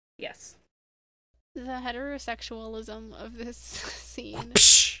 Yes. The heterosexualism of this scene.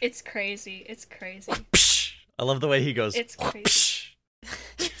 Psh, It's crazy. It's crazy. psh. I love the way he goes. It's crazy.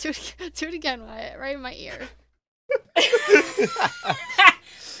 Psh. do it again, Wyatt. Right in my ear.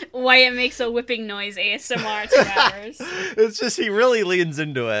 Wyatt makes a whipping noise ASMR to ours. It's just he really leans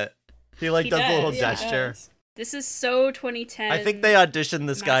into it. He He does a little does, yeah. gesture. does. This is so 2010. I think they auditioned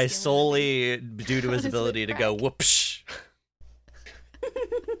this guy masculinity. solely due to his Honestly, ability to go crack. whoopsh.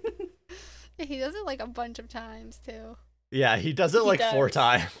 He does it like a bunch of times too. Yeah, he does it He like 4 does.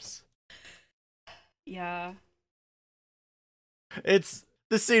 times. Yeah. This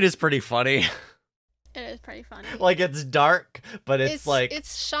scene is pretty funny. It is pretty funny. Like it's dark, but it's like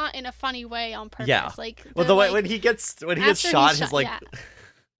it's shot in a funny way on purpose. Yeah. Like well, the they're, way like, when he gets after shot, he's his shot- like. yeah.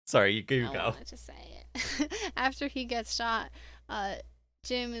 Sorry, you I go. wanted to say it. After he gets shot,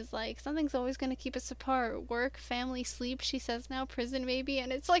 Jim is like, something's always going to keep us apart. Work, family, sleep, she says now, prison maybe.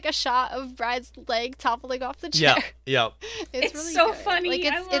 And it's like a shot of Brad's leg toppling off the chair. Yeah, yep. It's It's really so good. funny. Like,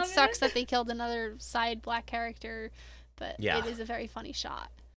 I it love sucks it. that they killed another side black character, but Yeah. it is a very funny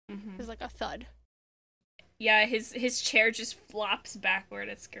shot. Mhm. There's like a thud. Yeah, his chair just flops backward.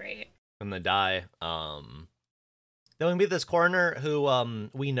 It's great. And they die. Then we meet this coroner who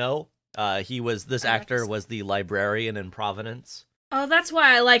we know. This I like actor this. was the librarian in Providence. Oh, that's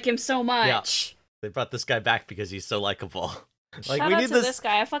why I like him so much. They brought this guy back because he's so likable. Like Shout we out need to this. this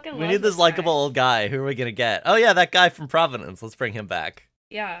guy. I fucking We love need this guy. likable old guy. Who are we gonna get? Oh yeah, that guy from Providence. Let's bring him back.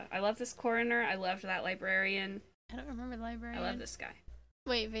 Yeah, I love this coroner. I loved that librarian. I don't remember the library. I love this guy.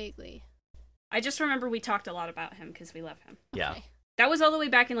 Wait, vaguely. I just remember we talked a lot about him because we love him. Yeah. Okay. That was all the way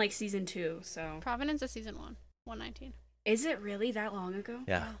back in like season 2. So Providence is season 1, 119. is it really that long ago?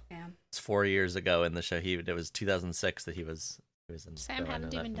 Yeah, Damn. it's 4 years ago in the show. It was 2006 that he was in. Sam so I know hadn't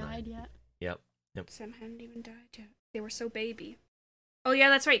that even from there. died yet. Yep. Sam hadn't even died yet. They were so baby. Oh yeah,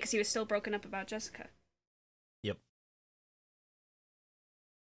 that's right, because he was still broken up about Jessica. Yep.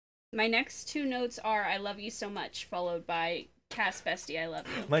 My next 2 notes are "I love you so much," followed by "Cass Bestie, I love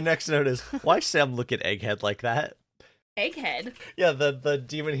you." My next note is why Sam look at Egghead like that? Egghead. Yeah, the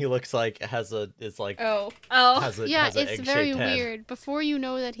demon he looks like has an Oh. has an It's very egg-shaped head. weird. Before you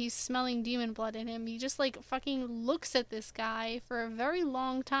know that he's smelling demon blood in him, he just like fucking looks at this guy for a very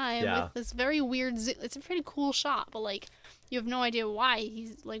long time Yeah. with this very weird. It's a pretty cool shot, but like you have no idea why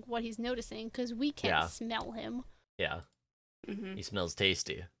he's like what he's noticing because we can't Yeah. smell him. Yeah, Mm-hmm. he smells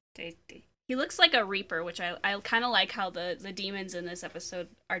tasty. Tasty. He looks like a reaper, which I kind of like how the demons in this episode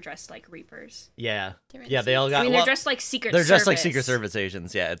are dressed like reapers. Yeah, They're yeah. They all insane. got. I mean, well, they're dressed like Secret they're Service. dressed like Secret Service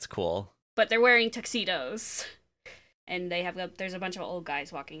agents. Yeah, it's cool. But they're wearing tuxedos. And there's a bunch of old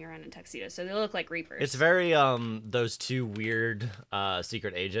guys walking around in tuxedos, so they look like reapers. It's very those two weird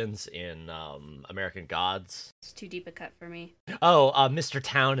secret agents in American Gods. It's too deep a cut for me. Oh, Mr.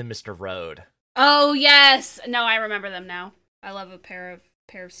 Town and Mr. Road. Oh yes, no, I remember them now. I love a pair of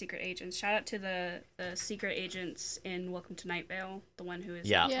secret agents. Shout out to the secret agents in Welcome to Night Vale, the one who is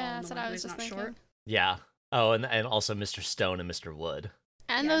Yeah. tall Yeah, and that's the what one I who was is just not thinking. short. Yeah. Oh, and also Mr. Stone and Mr. Wood.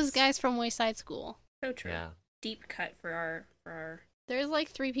 And Yes. those guys from Wayside School. So true. Yeah. Deep cut for our. There's like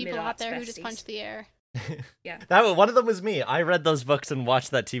 3 people out Mid-aughts there who just besties. punch the air. Yeah. One of them was me. I read those books and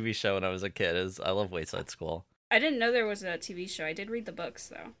watched that TV show when I was a kid. I love Wayside School. I didn't know there was a TV show. I did read the books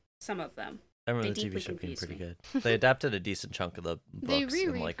though. Some of them. I remember They the TV deeply show being confused pretty me. good. They adapted a decent chunk of the They books in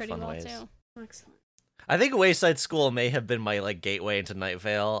reread like pretty fun well ways. too. Excellent. I think Wayside School may have been my like gateway into Night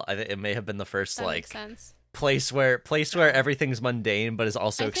Vale. I think it may have been the first That like makes sense. place where everything's mundane but is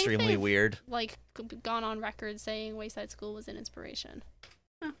also I think extremely they've- weird. Like gone on record saying Wayside School was an inspiration.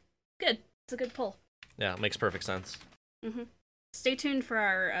 Good. It's a good pull. Yeah, it makes perfect sense. Mm-hmm. Stay tuned for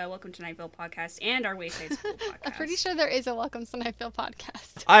our Welcome to Night Vale podcast and our Wayside School podcast. I'm pretty sure there is a Welcome to Night Vale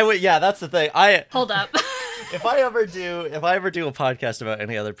podcast. I would that's the thing. Hold up. If I ever do a podcast about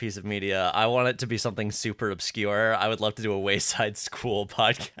any other piece of media, I want it to be something super obscure. I would love to do a Wayside School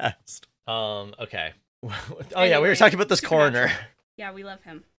podcast. Okay. Oh yeah, we were Anyway, talking about this Supernatural. coroner. Yeah, we love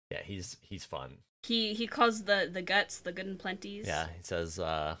him. Yeah, he's fun. He calls the guts the good and plenties. Yeah, he says,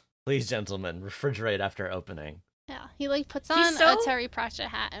 "Please, gentlemen, refrigerate after opening." Yeah, he like puts He's on so- a Terry Pratchett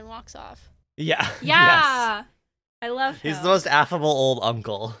hat and walks off. Yeah. Yes. Yeah. I love him. He's the most affable old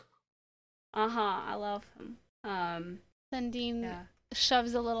uncle. I love him. Then Dean Yeah.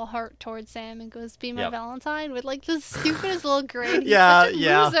 shoves a little heart towards Sam and goes, "Be my Yep. Valentine," with like the stupidest little grin. He's Yeah, such a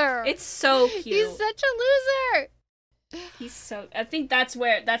yeah. loser. It's so cute. He's such a loser. He's so. I think that's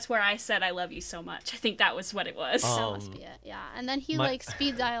where I said I love you so much. I think that was what it was. That must be it. Yeah, and then he like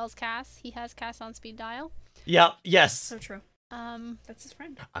speed dials Cass. He has Cass on speed dial. Yeah, yes. So true. That's his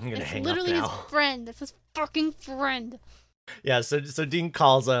friend. I'm gonna It's hang up literally now. his friend. That's his fucking friend. Yeah, so Dean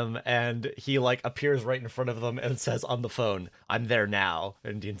calls him and he like appears right in front of them and says on the phone, "I'm there now."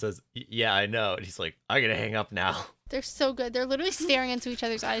 And Dean says, "Yeah, I know." And he's like, "I'm gonna hang up now." They're so good. They're literally staring into each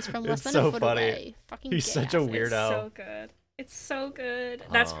other's eyes from less It's than so a foot funny. away. Fucking He's such a gas. weirdo. It's so good. It's so good.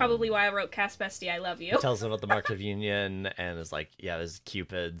 That's probably why I wrote Cass Bestie, I love you. He tells him about the Mark of Union and is like, "Yeah, there's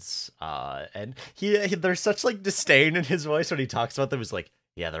Cupids." And he there's such like disdain in his voice when he talks about them. He's like,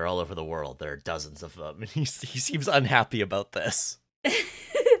 "Yeah, they're all over the world. There are dozens of them." And he seems unhappy about this.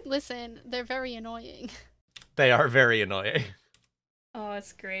 Listen, they're very annoying. They are very annoying. Oh,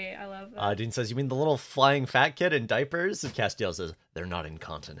 it's great. I love it. Dean says, "You mean the little flying fat kid in diapers?" And Castiel says, "They're not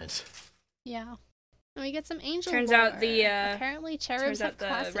incontinent." Yeah. And we get some angel Turns lore. out the apparently cherubs turns out the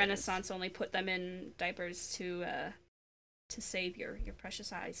have classes. Renaissance only put them in diapers to save your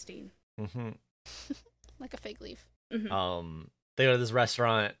precious eyes, Dean. Mm-hmm. Like a fig leaf. Mm-hmm. They go to this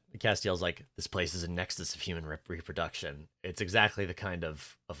restaurant. Castiel's like, "This place is a nexus of human reproduction. It's exactly the kind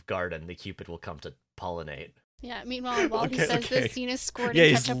of garden the Cupid will come to pollinate." Yeah, meanwhile, while he Okay, says okay. this, Cena's squirting Yeah,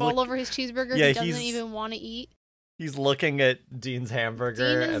 he's ketchup all over his cheeseburger Yeah, he doesn't he's- even want to eat. He's looking at Dean's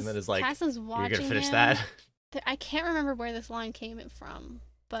hamburger Dean and then is like, Cass is "You're watching gonna finish him. that?" I can't remember where this line came from,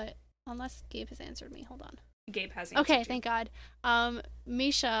 but unless Gabe has answered me, hold on. Gabe has Okay, answered you. thank God.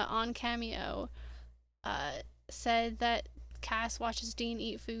 Misha on Cameo said that Cass watches Dean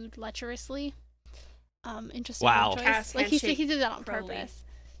eat food lecherously. Interesting Wow. choice. Cass Like he handshake did that on Crowley. purpose.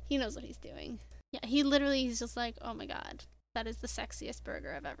 He knows what he's doing. Yeah, he's just like, "Oh my God, that is the sexiest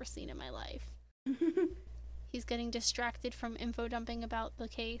burger I've ever seen in my life." He's getting distracted from info dumping about the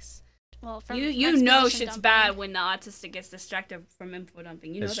case. Well, from you know exposition shit's dumping. bad when the autistic gets distracted from info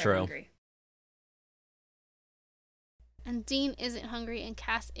dumping. You know It's they're true. hungry. And Dean isn't hungry, and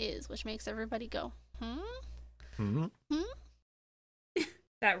Cass is, which makes everybody go, Hmm.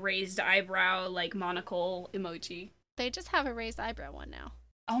 That raised eyebrow, like monocle emoji. They just have a raised eyebrow one now.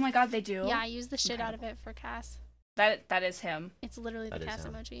 Oh my god, they do? Yeah, I used the shit out of Incredible. it for Cass. That is him. It's literally the That is Cass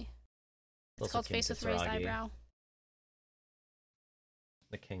him. emoji. It's Also called King face with raised Kitsuragi. eyebrow.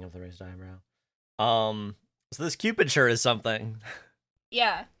 The king of the raised eyebrow. So this Cupid sure is something.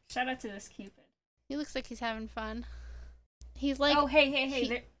 Yeah. Shout out to this Cupid. He looks like he's having fun. He's like, oh, hey.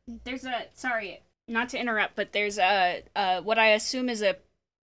 he- There's a sorry, not to interrupt, but there's a what I assume is a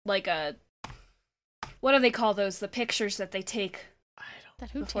what do they call those? The pictures that they take I don't.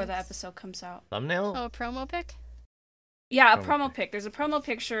 that who before the takes? episode comes out. Thumbnail? Oh, a promo pic? Yeah, a Promo promo pic. pic. There's a promo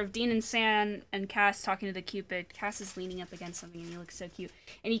picture of Dean and San and Cass talking to the Cupid. Cass is leaning up against something and he looks so cute.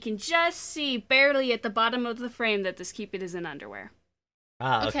 And you can just see barely at the bottom of the frame that this Cupid is in underwear.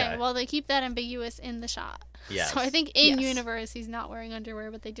 Ah, Okay. okay. Well, they keep that ambiguous in the shot. Yes. So I think in Yes. universe he's not wearing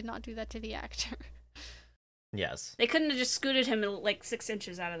underwear, but they did not do that to the actor. Yes. They couldn't have just scooted him like 6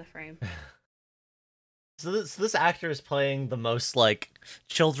 inches out of the frame. So this actor is playing the most like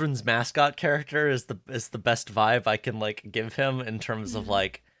children's mascot character is the best vibe I can like give him in terms of Mhm.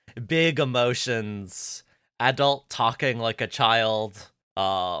 like big emotions, adult talking like a child,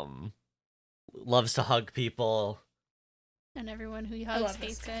 loves to hug people. And everyone who he I hugs love this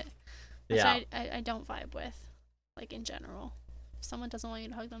hates guy. it. Which Yeah. I don't vibe with. Like in general. If someone doesn't want you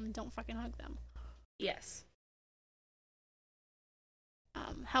to hug them, don't fucking hug them. Yes.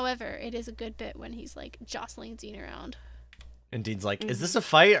 However, it is a good bit when he's like jostling Dean around. And Dean's like, "Is Mm-hmm. this a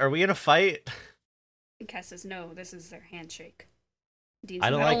fight? Are we in a fight?" And Cass says, no, this is their handshake. Dean's I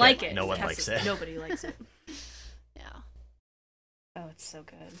don't like, like it. it. No one Cass likes says, it. Nobody likes it. Yeah. Oh, it's so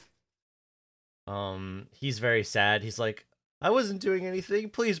good. He's very sad. He's like, "I wasn't doing anything.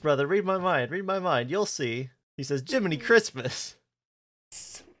 Please, brother, read my mind. Read my mind. You'll see." He says, "Jiminy Christmas."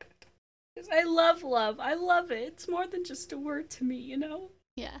 So good. 'Cause I love love. I love it. It's more than just a word to me, you know?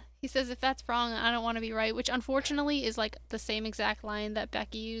 Yeah. He says, "If that's wrong, I don't want to be right," which unfortunately is like the same exact line that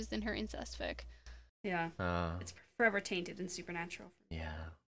Becky used in her incest fic. Yeah. It's forever tainted and supernatural. Yeah.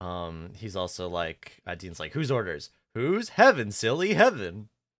 He's also like, Dean's like, "Whose orders? Whose? Heaven, silly, heaven."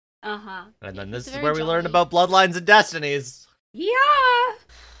 Uh-huh. And then He's this is very where we learn jolly. about bloodlines and destinies. Yeah!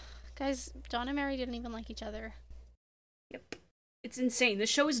 Guys, John and Mary didn't even like each other. Yep. It's insane. The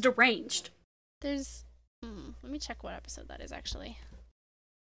show is deranged. There's... let me check what episode that is, actually.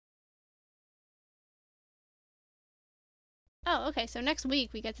 Oh, okay, so next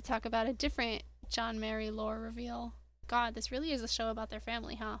week we get to talk about a different John Mary lore reveal God, this really is a show about their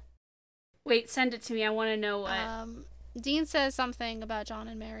family, huh? Wait, send it to me. I want to know what. Dean says something about John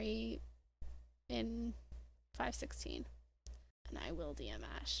and Mary in 516. And I will DM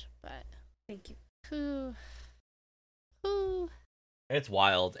Ash, but... Thank you. Who? It's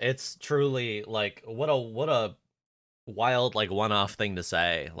wild. It's truly, like, what a wild, like, one-off thing to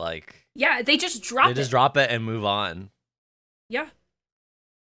say. Like, Yeah, they just drop it. They just drop it and move on. Yeah.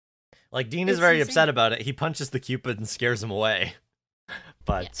 Like, Dean is It's very insane. upset about it. He punches the Cupid and scares him away.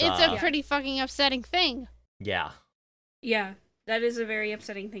 But It's a pretty fucking upsetting thing. yeah. Yeah, that is a very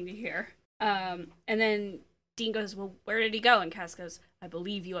upsetting thing to hear. And then Dean goes, well, where did he go? And Cass goes, I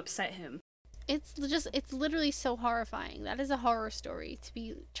believe you upset him. It's literally so horrifying. That is a horror story, to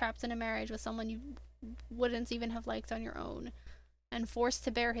be trapped in a marriage with someone you wouldn't even have liked on your own and forced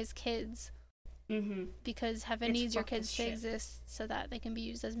to bear his kids Mm-hmm. because heaven It's needs your fucked as kids to shit. exist so that they can be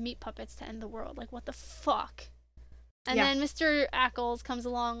used as meat puppets to end the world. Like, what the fuck? And Yeah. then Mr. Ackles comes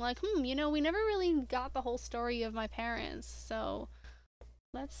along like, we never really got the whole story of my parents, so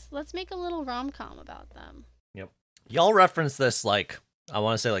let's make a little rom-com about them. Y'all referenced this, like, I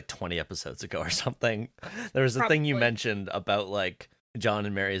want to say, like, 20 episodes ago or something. There was a thing you Probably. mentioned about, like, John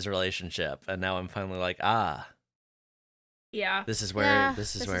and Mary's relationship, and now I'm finally like, Yeah. this is where Yeah,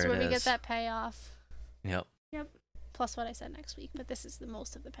 this is this where is it where we is. get that payoff. Yep. Plus what I said next week, but this is the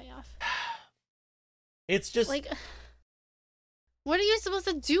most of the payoff. It's just Like, what are you supposed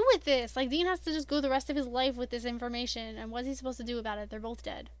to do with this? Like, Dean has to just go the rest of his life with this information, and what's he supposed to do about it? They're both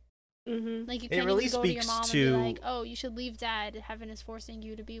dead. Mm-hmm. Like, you It can't really even go to your speaks mom and to- be like, oh, you should leave Dad. Heaven is forcing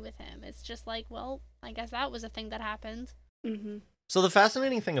you to be with him. It's just like, well, I guess that was a thing that happened. Mm-hmm. So the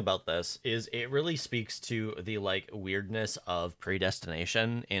fascinating thing about this is it really speaks to the, like, weirdness of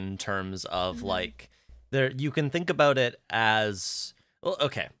predestination in terms of Mhm. like there you can think about it as, well,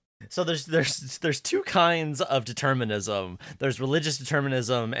 okay. So there's two kinds of determinism. There's religious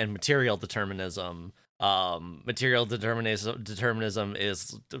determinism and material determinism. Material determinism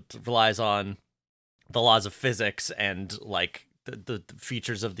relies on the laws of physics and, like, the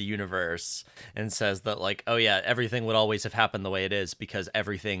features of the universe, and says that, like, oh yeah, everything would always have happened the way it is because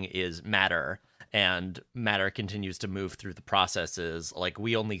everything is matter, and matter continues to move through the processes. Like,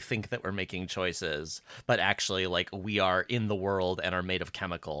 we only think that we're making choices, but actually, like, we are in the world and are made of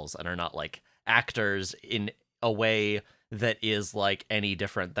chemicals and are not, like, actors in a way that is, like, any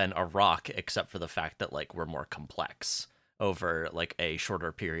different than a rock, except for the fact that, like, we're more complex over, like, a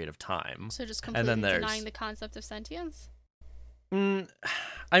shorter period of time. So just And completely then there's- denying the concept of sentience. I mean,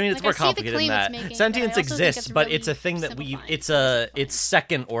 it's Like, more I see the complicated than claim it's that. making, but I Sentience also think exists, it's but really it's a thing that simplifying it's the claim.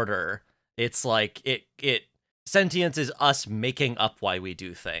 second order. It's like it sentience is us making up why we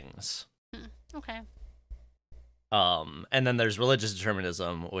do things. Okay. And then there's religious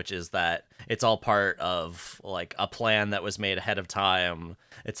determinism, which is that it's all part of, like, a plan that was made ahead of time,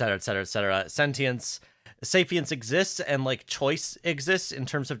 et cetera, et cetera, et cetera. Sapience exists, and, like, choice exists in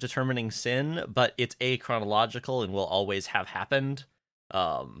terms of determining sin, but it's achronological and will always have happened.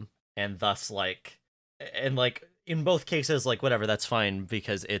 And thus, like, in both cases, like, whatever, that's fine,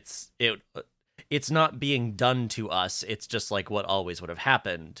 because it's not being done to us. It's just, like, what always would have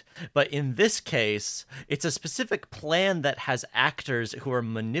happened. But in this case, it's a specific plan that has actors who are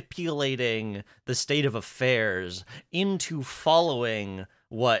manipulating the state of affairs into following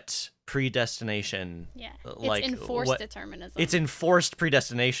what predestination, Yeah. like, It's enforced what- determinism. it's enforced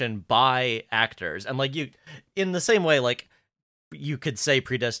predestination by actors. And, like, you, in the same way, like, you could say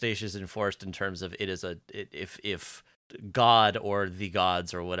predestination is enforced in terms of if God or the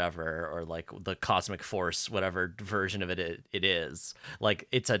gods or whatever, or, like, the cosmic force, whatever version of it is, like,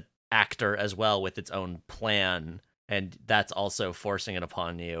 it's an actor as well with its own plan, and that's also forcing it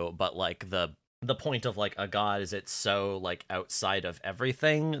upon you. But, like, the point of, like, a god is it's so, like, outside of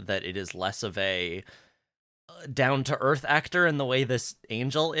everything that it is less of a down to earth actor in the way this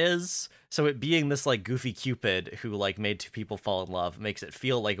angel is. So it being this, like, goofy Cupid who, like, made two people fall in love makes it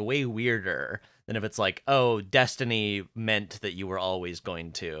feel, like, way weirder than if it's like, oh, destiny meant that you were always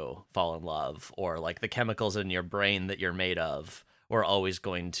going to fall in love, or, like, the chemicals in your brain that you're made of were always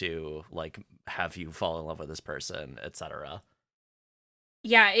going to, like, have you fall in love with this person, etc.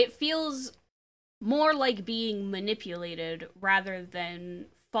 Yeah, it feels more like being manipulated rather than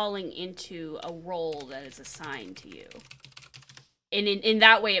falling into a role that is assigned to you. And in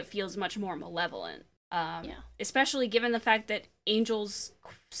that way, it feels much more malevolent. Yeah. Especially given the fact that angels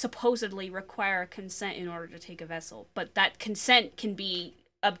supposedly require consent in order to take a vessel, but that consent can be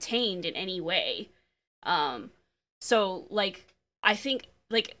obtained in any way. So, like, I think,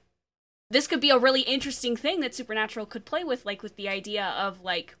 like, this could be a really interesting thing that Supernatural could play with, like, with the idea of,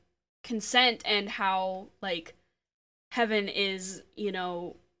 like, consent and how, like, heaven is,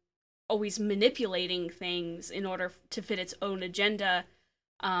 always manipulating things in order to fit its own agenda,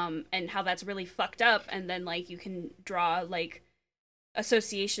 and how that's really fucked up. And then, like, you can draw, like,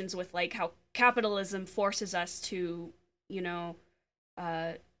 associations with, like, how capitalism forces us to,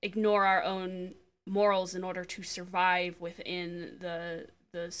 ignore our own morals in order to survive within the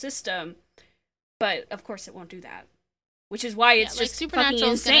system. But, of course, it won't do that. Which is why it's just fucking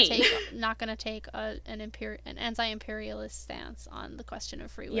insane. Not going to take an anti-imperialist stance on the question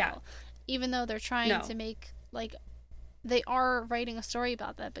of free will. Yeah. Even though they're trying to make, like, they are writing a story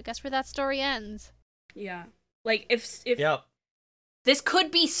about that, but guess where that story ends? Yeah. Like, if Yep. This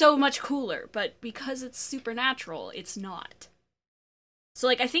could be so much cooler, but because it's supernatural, it's not. So,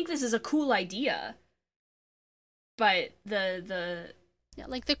 like, I think this is a cool idea, but the Yeah,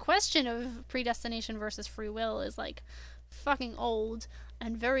 like, the question of predestination versus free will is, like, fucking old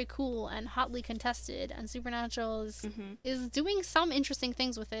and very cool and hotly contested, and Supernatural is doing some interesting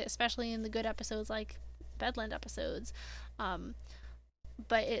things with it, especially in the good episodes like Bedland episodes,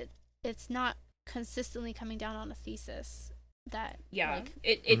 but it's not consistently coming down on a thesis that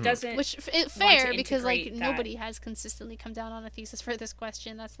it doesn't, which fair, because like nobody has consistently come down on a thesis for this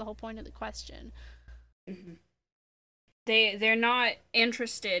question. That's the whole point of the question. They're not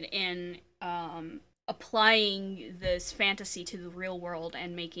interested in applying this fantasy to the real world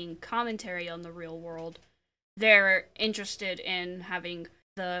and making commentary on the real world. They're interested in having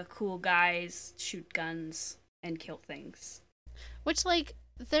the cool guys shoot guns and kill things. Which, like,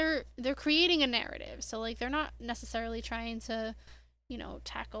 they're creating a narrative. So, like, they're not necessarily trying to,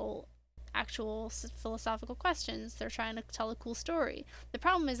 tackle actual philosophical questions. They're trying to tell a cool story. The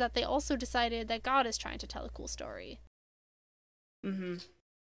problem is that they also decided that God is trying to tell a cool story. And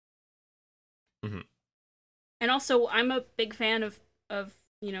also, I'm a big fan of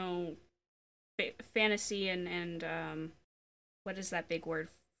fantasy and what is that big word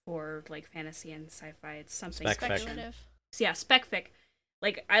for, like, fantasy and sci-fi? It's something Speculative. So, yeah, specfic.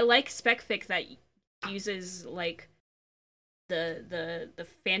 Like, I like specfic that uses, like, the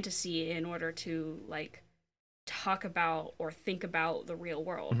fantasy in order to, like, talk about or think about the real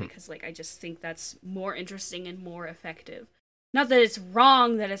world, because, like, I just think that's more interesting and more effective. Not that it's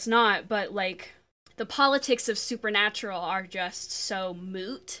wrong that it's not, but, like, the politics of Supernatural are just so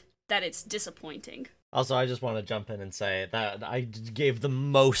moot that it's disappointing. Also, I just want to jump in and say that I gave the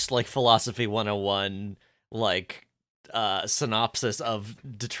most, like, philosophy 101, like, synopsis of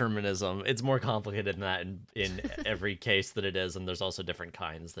determinism. It's more complicated than that in every case that it is, and there's also different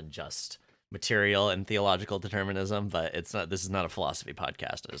kinds than just material and theological determinism, but it's not. This is not a philosophy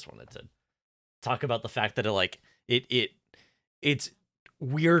podcast. I just wanted to talk about the fact that it's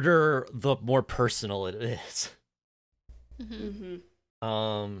weirder the more personal it is.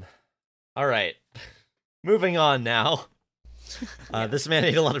 All right. Moving on now. This man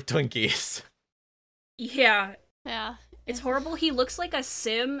ate a lot of Twinkies. Yeah. Yeah. It's horrible. He looks like a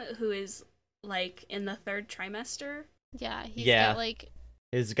sim who is, like, in the 3rd trimester. Yeah, he's got, like...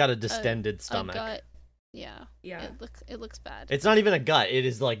 He's got a distended stomach. A gut. Yeah. Yeah. It looks bad. It's not even a gut. It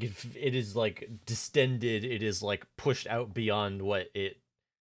is like distended. It is, like, pushed out beyond what it,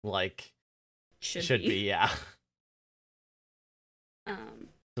 like, should be. Yeah.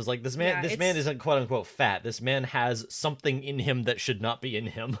 Because, like, this man isn't quote unquote fat. This man has something in him that should not be in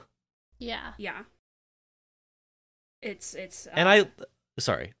him. Yeah. Yeah. It's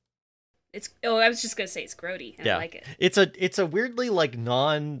sorry. I was just gonna say it's grody. And I like it. It's a weirdly, like,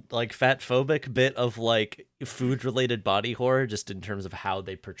 non, like, fat phobic bit of, like, food related body horror, just in terms of how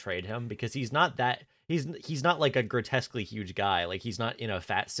they portrayed him, because he's not like a grotesquely huge guy. Like, he's not in a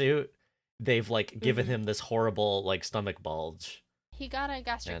fat suit. They've, like, given him this horrible, like, stomach bulge. He got a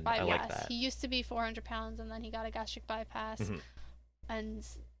gastric And bypass. I like that. He used to be 400 pounds, and then he got a gastric bypass and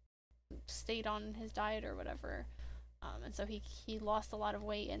stayed on his diet or whatever. And so he lost a lot of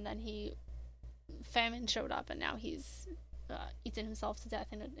weight, and then famine showed up, and now he's eaten himself to death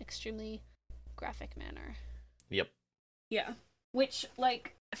in an extremely graphic manner. Yep. Yeah. Which,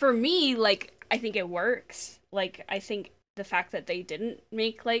 like, for me, like, I think it works. Like, I think the fact that they didn't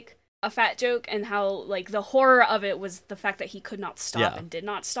make, like, a fat joke, and how, like, the horror of it was the fact that he could not stop and did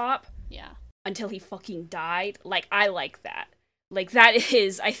not stop. Yeah. Until he fucking died. Like, I like that. Like, that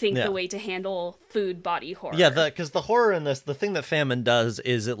is, I think, the way to handle food body horror. Yeah, because the horror in this, the thing that famine does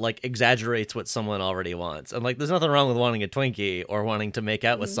is it, like, exaggerates what someone already wants. And, like, there's nothing wrong with wanting a Twinkie or wanting to make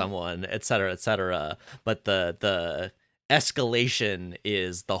out with someone, etc., etc. But the escalation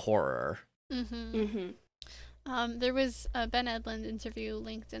is the horror. There was a Ben Edlund interview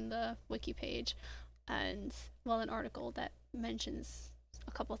linked in the wiki page, and, well, an article that mentions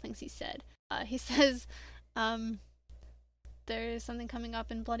a couple of things he said. He says, there's something coming up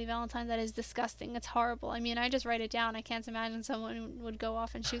in Bloody Valentine that is disgusting. It's horrible. I mean, I just write it down. I can't imagine someone would go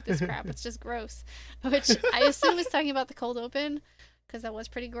off and shoot this crap. It's just gross. Which I assume is talking about the cold open, because that was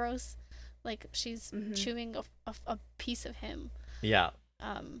pretty gross. Like, she's chewing a piece of him. Yeah.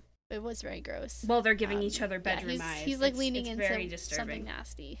 It was very gross. Well, they're giving each other bedroom eyes. He's like leaning into very disturbing. something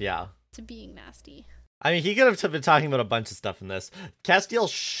nasty. Yeah. To being nasty. I mean, he could have been talking about a bunch of stuff in this. Castiel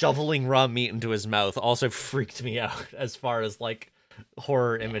shoveling raw meat into his mouth also freaked me out as far as, like,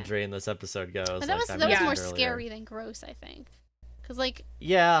 horror imagery in this episode goes. But like that was more earlier. scary than gross, I think. Because, like,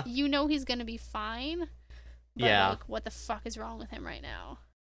 yeah, you know he's going to be fine. But, like, what the fuck is wrong with him right now?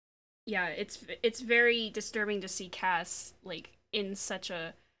 Yeah, it's very disturbing to see Cass, like, in such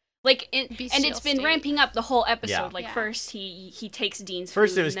a... Like, and it's been state. ramping up the whole episode. Yeah. Like, first he takes Dean's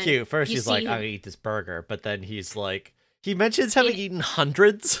First food, it was and cute. First you he's see like, him- I'm gonna eat this burger. But then he's like, he mentions having eaten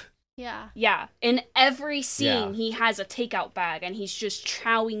hundreds. Yeah. Yeah, in every scene, Yeah. he has a takeout bag, and he's just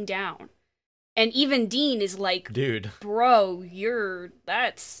chowing down. And even Dean is like, Dude. bro,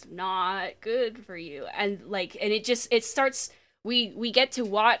 that's not good for you. And, like, and it starts, we get to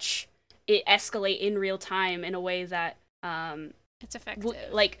watch it escalate in real time in a way that, It's effective.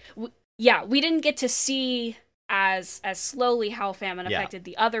 we didn't get to see as slowly how famine Yeah. affected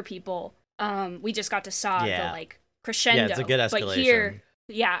the other people. We just got to saw the, like, crescendo. Yeah, it's a good escalation. But here,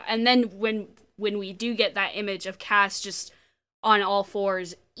 yeah, and then when we do get that image of Cass just on all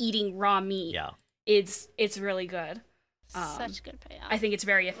fours eating raw meat, Yeah. it's really good. Such good payoff. I think it's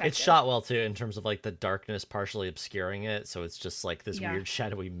very effective. It's shot well too in terms of like the darkness partially obscuring it, so it's just like this Yeah. weird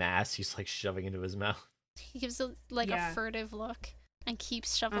shadowy mass he's like shoving into his mouth. He gives a furtive look and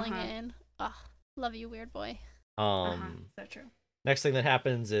keeps shoveling it in. Ugh, love you, weird boy. So true. Next thing that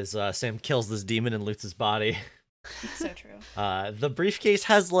happens is Sam kills this demon and loots his body. So true. The briefcase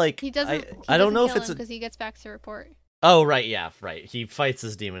has like He doesn't. I don't know if it's because he gets back to report. Oh right, yeah, right. He fights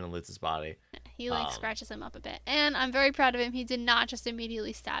this demon and loots his body. He scratches him up a bit, and I'm very proud of him. He did not just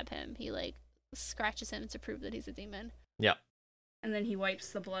immediately stab him. He scratches him to prove that he's a demon. Yep. And then he wipes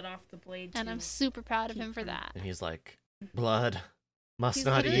the blood off the blade. And I'm super proud of him for that. And he's like, blood must He's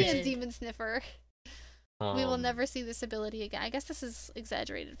not literally eat. a demon sniffer. We will never see this ability again. I guess this is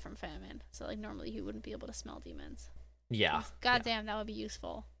exaggerated from famine. So like normally he wouldn't be able to smell demons. Yeah. Goddamn, that would be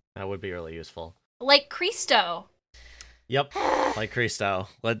useful. That would be really useful. Like Christo. Yep. Like Christo.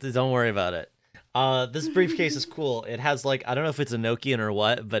 Don't worry about it. This briefcase is cool. It has like, I don't know if it's a Nokian or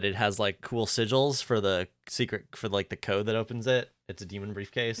what, but it has like cool sigils for the the code that opens it. It's a demon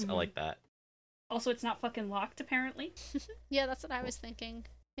briefcase. I like that. Also, it's not fucking locked, apparently. Yeah, that's what I was thinking.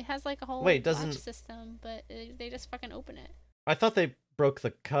 It has like a whole Wait, latch doesn't- system, but they just fucking open it. I thought they broke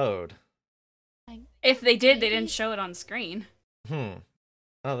the code. If they did, they Maybe. didn't show it on screen. Oh,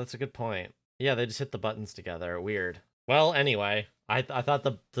 that's a good point. Yeah, they just hit the buttons together. Weird. Well, anyway, I thought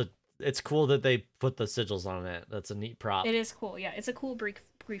the it's cool that they put the sigils on it. That's a neat prop. It is cool. Yeah, it's a cool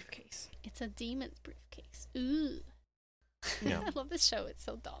briefcase. It's a demon's briefcase. Ooh. Yeah. I love this show. It's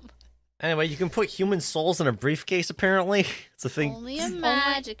so dumb. Anyway, you can put human souls in a briefcase, apparently. It's a thing. Only a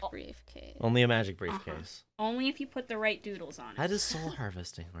magic briefcase. Only a magic briefcase. Only if you put the right doodles on it. How does soul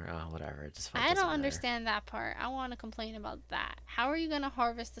harvesting work? Oh, whatever. It just I doesn't don't matter. understand that part. I want to complain about that. How are you going to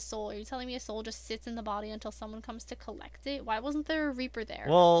harvest the soul? Are you telling me a soul just sits in the body until someone comes to collect it? Why wasn't there a reaper there?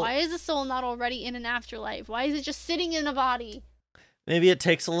 Well- why is the soul not already in an afterlife? Why is it just sitting in a body? Maybe it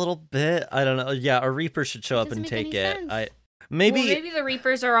takes a little bit. I don't know. Yeah, a reaper should show up Doesn't and make take any it. sense. Maybe the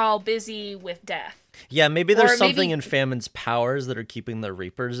Reapers are all busy with death. Yeah, maybe there's Or something maybe- in Famine's powers that are keeping the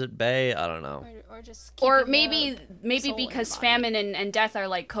reapers at bay. I don't know. Or just Or keeping maybe the soul in the because body. Famine and Death are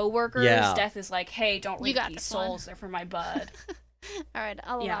like co-workers, Yeah. Death is like, hey, don't You reap got these this one. souls. They're for my bud. All right,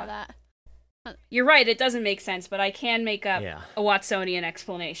 I'll Yeah. allow that. You're right, it doesn't make sense, but I can make up Yeah. a Watsonian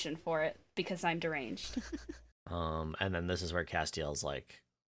explanation for it because I'm deranged. And then this is where Castiel's like,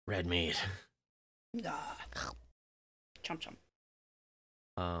 red meat. Chomp chomp.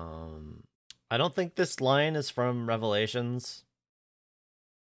 I don't think this line is from Revelations.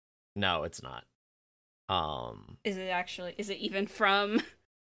 No, it's not. Is it even from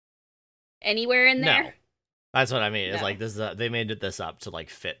anywhere in there? No. That's what I mean. It's No. like this. They made this up to like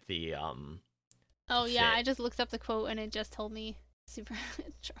fit the Oh yeah, fit. I just looked up the quote and it just told me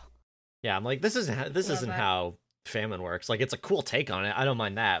Supernatural. Yeah, I'm like, this isn't that. how famine works. Like, it's a cool take on it. I don't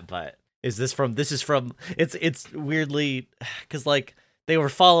mind that, but this is from it's weirdly because like they were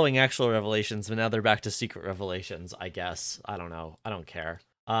following actual Revelations, but now they're back to secret Revelations. I guess I don't know. I don't care.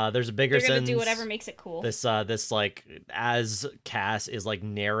 There's a They're gonna do whatever makes it cool. This like, as Cass is like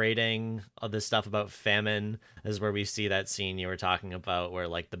narrating this stuff about famine, is where we see that scene you were talking about, where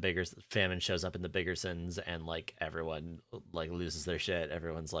like the bigger famine shows up in the Biggersons, and like everyone like loses their shit.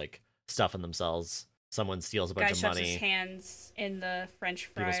 Everyone's like stuffing themselves. Someone steals a bunch of money. Guy shoves his hands in the French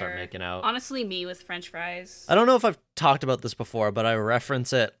fryer. People start making out. Honestly, me with French fries. I don't know if I've talked about this before, but I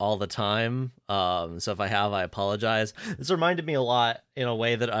reference it all the time. So if I have, I apologize. This reminded me a lot, in a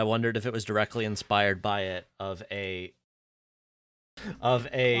way that I wondered if it was directly inspired by it, of a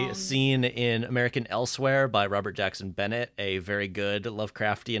scene in American Elsewhere by Robert Jackson Bennett, a very good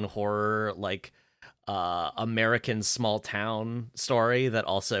Lovecraftian horror, like American small town story that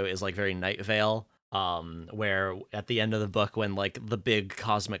also is like very Night Vale. Where at the end of the book, when like the big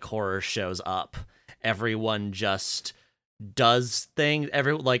cosmic horror shows up, everyone just does things.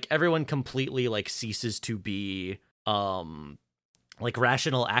 Everyone completely like ceases to be like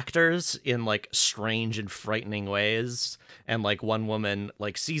rational actors in like strange and frightening ways. And like one woman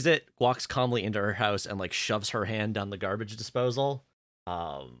like sees it, walks calmly into her house, and like shoves her hand down the garbage disposal.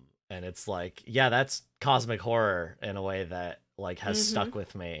 And it's like, yeah, that's cosmic horror in a way that like has stuck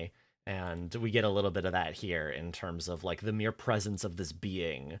with me. And we get a little bit of that here, in terms of like the mere presence of this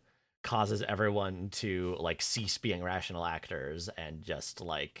being causes everyone to like cease being rational actors, and just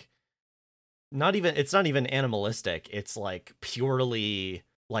like it's not even animalistic. It's like purely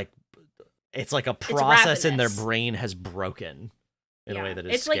like, it's like a process in their brain has broken in a way that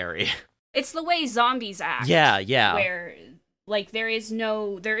is scary. Like, it's the way zombies act. Yeah. Where like there is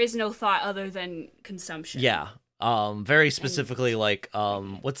no thought other than consumption. Yeah. Very specifically, like,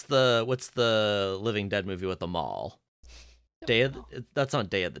 what's the Living Dead movie with the mall? That's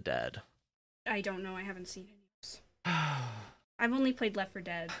not Day of the Dead. I don't know. I haven't seen it. I've only played Left 4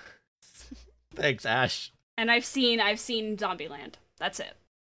 Dead. Thanks, Ash. And I've seen Zombieland. That's it.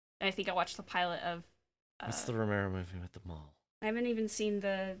 And I think I watched the pilot of. What's the Romero movie with the mall? I haven't even seen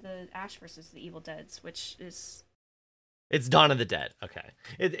the Ash versus the Evil Deads, which is. It's Dawn of the Dead. Okay.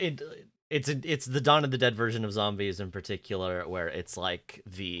 It's the Dawn of the Dead version of zombies in particular, where it's like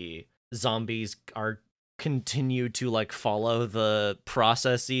the zombies continue to like follow the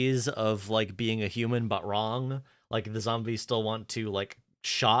processes of like being a human, but wrong. Like the zombies still want to like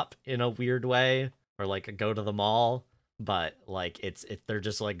shop in a weird way, or like go to the mall, but like they're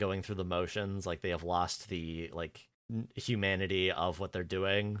just like going through the motions. Like they have lost the like humanity of what they're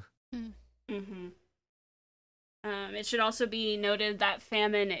doing. Mm-hmm. It should also be noted that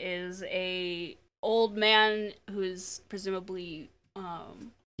Famine is a old man who's presumably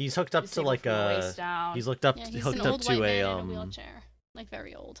he's hooked up to like he's hooked up he's hooked an up old to white man in a wheelchair, like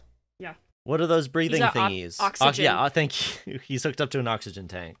very old. Yeah. What are those breathing thingies? Oxygen. Yeah, I think he's hooked up to an oxygen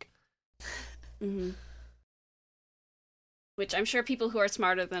tank. Mm-hmm. Which I'm sure people who are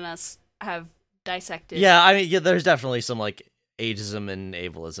smarter than us have dissected. Yeah, I mean, there's definitely some like ageism and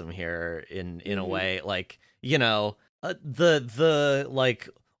ableism here in a way, like, you know, the like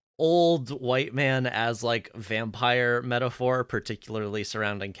old white man as like vampire metaphor, particularly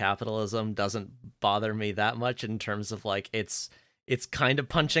surrounding capitalism, doesn't bother me that much, in terms of like it's kind of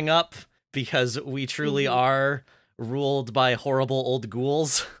punching up, because we truly are ruled by horrible old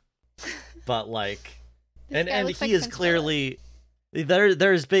ghouls. But like, and he is clearly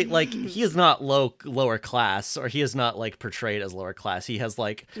there's big, like, he is not lower class, or he is not like portrayed as lower class. He has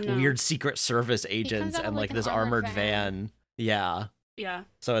like weird Secret Service agents and like this armored van. Yeah.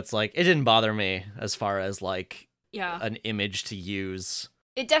 So it's like, it didn't bother me as far as like an image to use.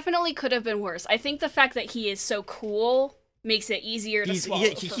 It definitely could have been worse. I think the fact that he is so cool makes it easier to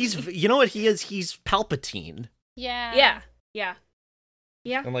swallow. He's you know what he is? He's Palpatine. Yeah.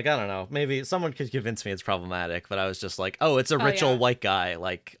 I'm like, I don't know. Maybe someone could convince me it's problematic, but I was just like, oh, it's a rich old white guy.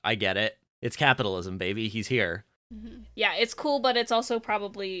 Like, I get it. It's capitalism, baby. He's here. Mm-hmm. Yeah, it's cool, but it's also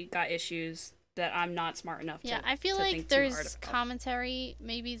probably got issues that I'm not smart enough to. Yeah, I feel like there's commentary,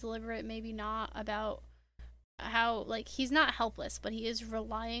 maybe deliberate, maybe not, about how, like, he's not helpless, but he is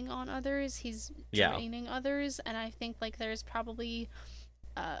relying on others. He's draining others, and I think like there's probably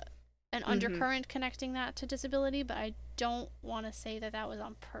an undercurrent connecting that to disability, but I don't want to say that was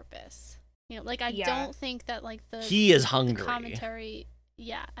on purpose. You know, like, I don't think that like he is hungry. The commentary.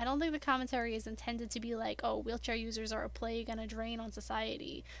 Yeah, I don't think the commentary is intended to be like, oh, wheelchair users are a plague and a drain on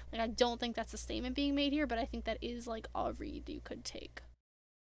society. Like, I don't think that's the statement being made here, but I think that is like a read you could take.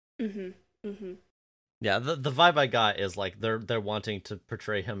 Yeah, the vibe I got is like they're wanting to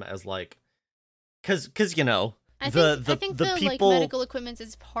portray him as like, cause you know, I think the people, like, medical equipment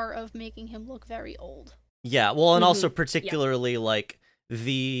is part of making him look very old. Yeah, well, and also particularly like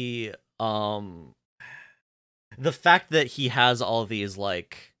the the fact that he has all these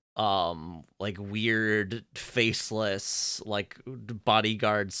like weird faceless like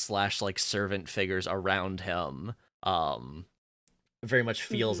bodyguards slash like servant figures around him very much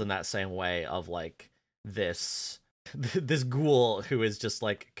feels in that same way of like this ghoul who is just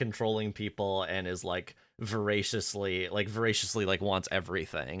like controlling people and is like voraciously like wants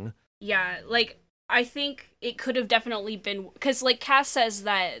everything. Yeah, like I think it could have definitely been, because like Cass says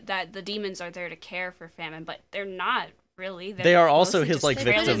that the demons are there to care for Famine, but they're not really. They are also mostly his just like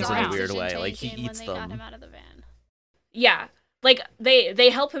trailing victims in a around. weird way. Like he Taken when eats they them. got him out of the van. Yeah, like they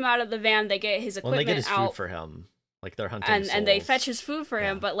help him out of the van. They get his Well, equipment they get his out, food for him. Like they're hunting and they souls. fetch his food for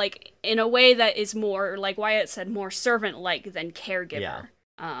him, Yeah. but like in a way that is more, like Wyatt said, more servant-like than caregiver.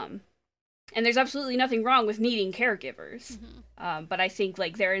 Yeah. And there's absolutely nothing wrong with needing caregivers. Mm-hmm. But I think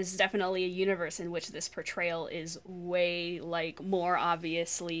like there is definitely a universe in which this portrayal is way like more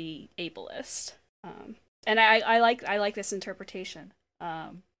obviously ableist. And I like this interpretation.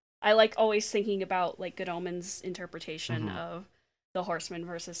 I like always thinking about like Good Omens' interpretation of the Horseman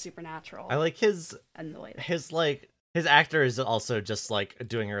versus Supernatural. I like his and the way that... his actor is also just like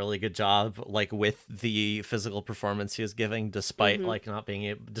doing a really good job like with the physical performance he is giving despite like not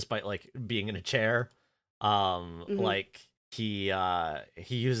being despite like being in a chair. Like he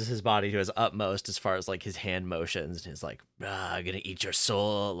uses his body to his utmost as far as like his hand motions and his like I'm gonna eat your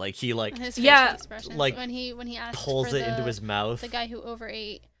soul. Like he like His facial expressions. like when he asked pulls for it into his mouth. The guy who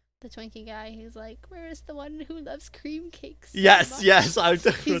overate, the Twinkie guy, he's like, "Where is the one who loves cream cakes?" So Yes, much?" yes, I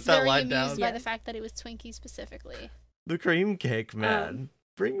took He's that very line amused down. by the fact that it was Twinkie specifically. The cream cake man,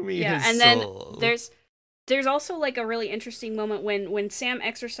 bring me his and soul. then there's also like a really interesting moment when Sam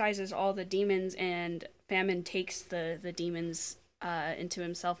exorcises all the demons and Famine takes the demons into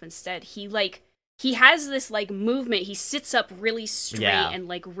himself instead. He has this like movement. He sits up really straight and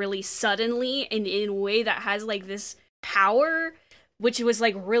like really suddenly and in a way that has like this power, which was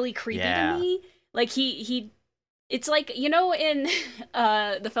like really creepy to me. Like he it's like, you know, in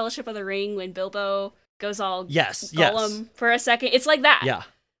the Fellowship of the Ring when Bilbo goes all Gollum for a second. It's like that. Yeah.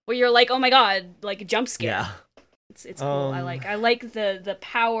 Where you're like, oh my god, like a jump scare. Yeah. It's cool. I like the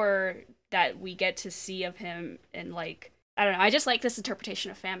power that we get to see of him, and like I don't know, I just like this interpretation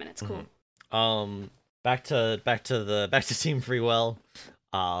of Famine. It's cool. Back to Team Free Will.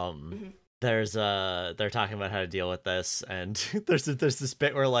 There's they're talking about how to deal with this, and there's this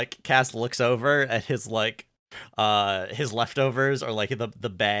bit where like Cass looks over at his like his leftovers or like the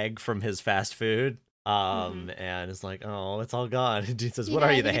bag from his fast food and is like, oh, it's all gone. And he says, what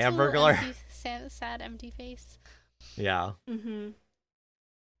are you, the Hamburglar? Sad empty face. Yeah.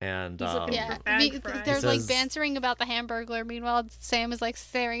 And they're like bantering about the Hamburglar. Meanwhile, Sam is like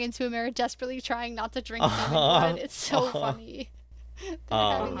staring into a mirror, desperately trying not to drink human blood. It's so funny. They're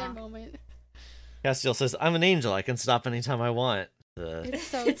having their moment. Castiel says, I'm an angel. I can stop anytime I want. It's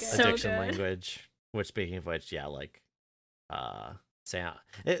so good. Addiction language. Which, speaking of which, yeah, like, Sam.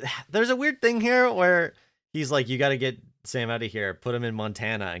 There's a weird thing here where he's like, you got to get Sam out of here. Put him in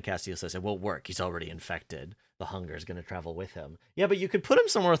Montana. And Castiel says, it won't work. He's already infected. The hunger is going to travel with him. Yeah, but you could put him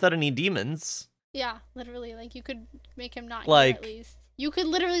somewhere without any demons. Yeah, literally. Like, you could make him not like, here at least. You could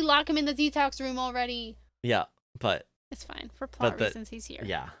literally lock him in the detox room already. Yeah, but it's fine. For plot reasons, he's here.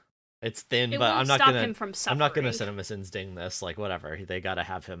 Yeah. It's thin, but I'm not gonna CinemaSins ding this. Like, whatever. They gotta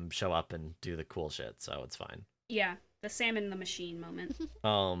have him show up and do the cool shit, so it's fine. Yeah, the Sam in the machine moment.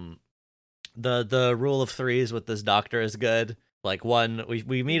 The rule of threes with this doctor is good. Like, one,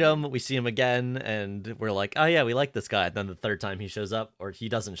 we meet him, we see him again, and we're like, oh yeah, we like this guy. And then the third time he shows up, or he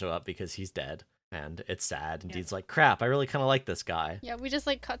doesn't show up because he's dead, and it's sad. And Deed's like, crap, I really kind of like this guy. Yeah, we just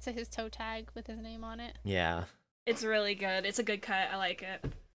like cut to his toe tag with his name on it. Yeah, it's really good. It's a good cut. I like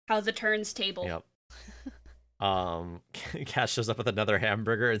it. How the turns table. Yep. Cass shows up with another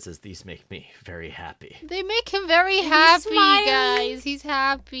hamburger and says, these make me very happy. They make him very happy, guys. He's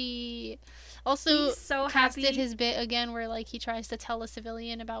happy. Also, he's so Cass happy. did his bit again where like he tries to tell a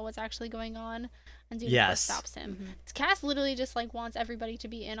civilian about what's actually going on, and Dude stops him. Cass literally just like wants everybody to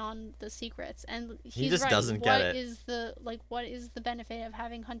be in on the secrets, and he just right. doesn't get it. What is the benefit of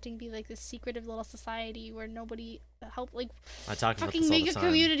having hunting be like this secretive little society where nobody help I talk about fucking this all make the a time.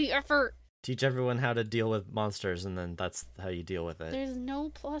 community effort. Teach everyone how to deal with monsters, and then that's how you deal with it. There's no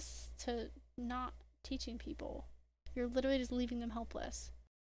plus to not teaching people. You're literally just leaving them helpless.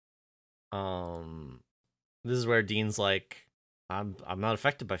 This is where Dean's like, I'm not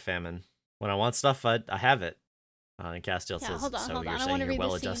affected by famine. When I want stuff, I have it. And Castiel says, hold on. you're I saying want to you're read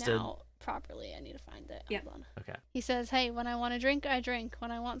well the scene adjusted? out properly. I need to find it. Yeah. Hold on. Okay. He says, hey, when I want to drink, I drink.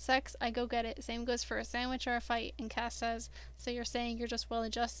 When I want sex, I go get it. Same goes for a sandwich or a fight. And Cass says, so you're saying you're just well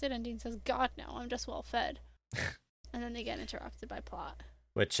adjusted? And Dean says, God, no, I'm just well fed. And then they get interrupted by plot.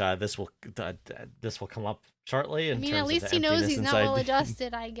 Which this will come up shortly. In I mean, terms at least of he the knows emptiness he's not inside. well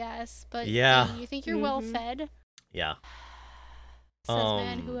adjusted, I guess. But Yeah. Dean, you think you're well fed? Yeah. Says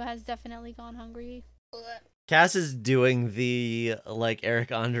man who has definitely gone hungry. Cass is doing the like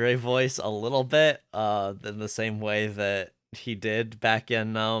Eric Andre voice a little bit, in the same way that he did back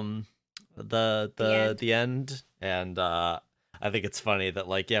in the end, and I think it's funny that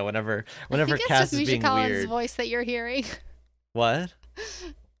like whenever I think it's Cass just is Misha being Collins' weird. voice that you're hearing. What?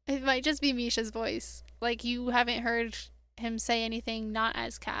 It might just be Misha's voice. Like you haven't heard him say anything not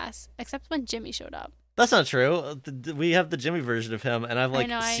as Cass, except when Jimmy showed up. That's not true. We have the Jimmy version of him, and I've like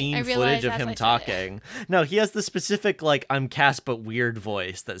seen I footage of realized as him I said it. talking. No, he has the specific like I'm Cass but weird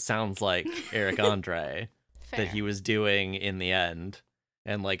voice that sounds like Eric Andre Fair. that he was doing in the end.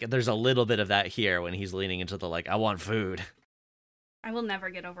 And like there's a little bit of that here when he's leaning into the like I want food. I will never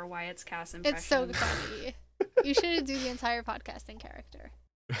get over Wyatt's Cass impression. It's so funny. You should do the entire podcast in character.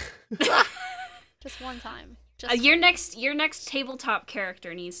 Just one time. Your next tabletop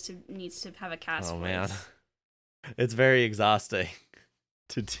character needs to have a Cass voice. Man. It's very exhausting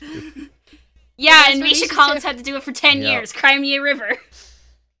to do. Yeah, That's and what Misha we should Collins do. had to do it for 10 Yep. years. Crimea River.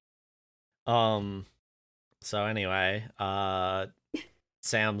 So anyway,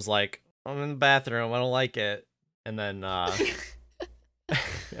 Sam's like, I'm in the bathroom, I don't like it. And then and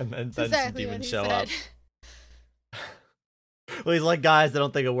then some exactly what demons he show said. up. Well, he's like, guys, I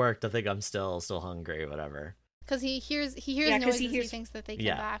don't think it worked. I think I'm still hungry, whatever. Because he hears Yeah, 'cause noises. he He hears- thinks that they come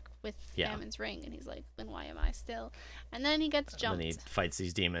Yeah. back with Yeah. Fammon's ring, and he's like, "Then why am I still?" And then he gets And jumped. then he fights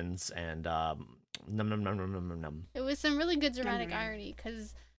these demons and num num num num num num num. It was some really good dramatic Mhm. irony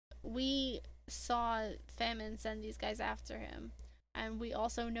because we saw Famine send these guys after him, and we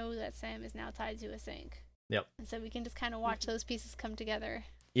also know that Sam is now tied to a sink. Yep. And so we can just kind of watch those pieces come together.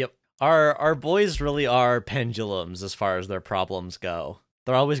 Yep. Our boys really are pendulums as far as their problems go.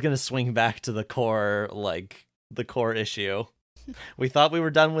 They're always gonna swing back to the core issue. We thought we were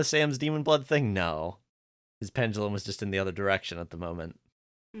done with Sam's demon blood thing. No, his pendulum was just in the other direction at the moment.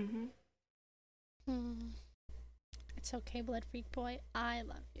 Mm-hmm. It's okay, Blood Freak Boy. I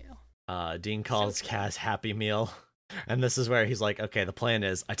love you. Dean calls So Cass Happy Meal, and this is where he's like, "Okay, the plan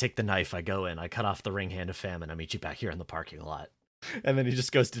is I take the knife, I go in, I cut off the ring hand of Famine, I meet you back here in the parking lot." And then he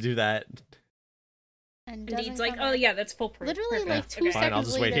just goes to do that. And And Dean's doesn't like, come oh back. yeah, that's foolproof. Literally, Perfect. like 2 Okay. Fine, I'll seconds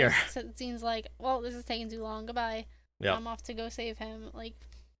just wait later, here. Dean's like, "Well, this is taking too long. Goodbye. Yep. I'm off to go save him." Like,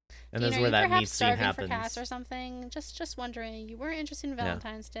 And Dean, this is are where you that perhaps meat scene starving happens. for Cass or something? Just wondering. You weren't interested in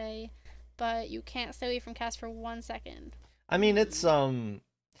Valentine's Day, but you can't stay away from Cass for 1 second. I mean, it's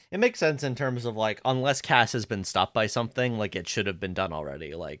it makes sense in terms of like, unless Cass has been stopped by something, like it should have been done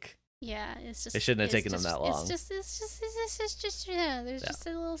already. Like, Yeah, it's just. It shouldn't have it's taken them just- that long. It's just yeah. There's Yeah. just a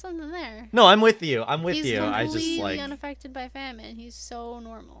little something there. no, I'm with you. I'm with He's you. I completely just like, unaffected by famine. He's so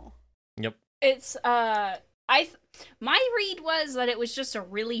normal. yep. It's my read was that it was just a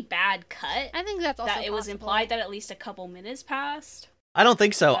really bad cut. I think that's also That it was possible. implied that at least a couple minutes passed. I don't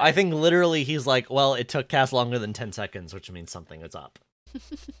think so. I But- think literally he's like, well, it took Cass longer than 10 seconds, which means something is up.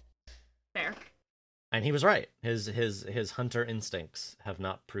 Fair. And he was right. His hunter instincts have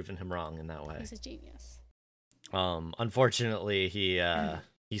not proven him wrong in that way. He's a genius. Unfortunately,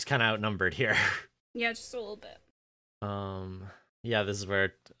 he's kind of outnumbered here. Yeah, just a little bit. Yeah, this is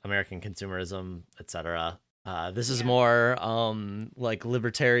where American consumerism, etc. This is Yeah. more like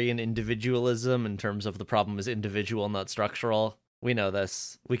libertarian individualism in terms of the problem is individual, not structural. We know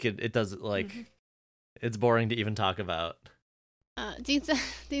this. It does like Mhm. it's boring to even talk about. Dean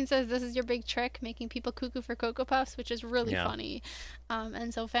says this is your big trick, making people cuckoo for Cocoa Puffs, which is really Yeah. funny.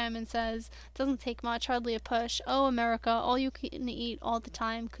 And so Famine says, doesn't take much, hardly a push. Oh, America, all you can eat all the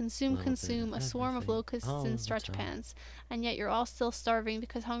time. Consume, Well, consume, a swarm of everything, locusts all in the stretch time. pants. And yet you're all still starving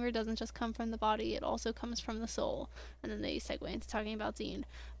because hunger doesn't just come from the body, it also comes from the soul. And then they segue into talking about Dean.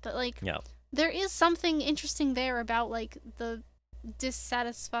 But, like, Yeah. there is something interesting there about, like, the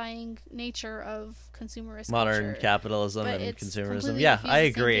dissatisfying nature of consumerist Modern culture. capitalism But and it's consumerism. completely Yeah, refuses I to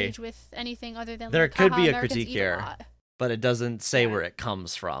agree. engage with anything other than There like, could haha, be a Americans critique eat here. lot. But it doesn't say Yeah. where it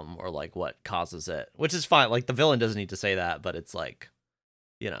comes from or like what causes it, which is fine. Like the villain doesn't need to say that, but it's like,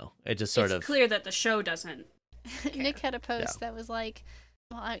 it just sort it's of clear that the show doesn't. Nick had a post that was like,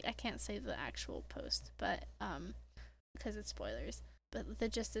 well, I can't say the actual post, but because it's spoilers. But the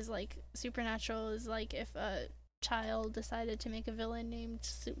gist is like, Supernatural is like if a child decided to make a villain named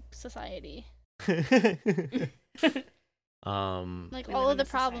Society. Like We all live of the in a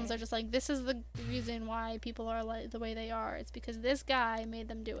problems society. are just like, this is the reason why people are like the way they are. It's because this guy made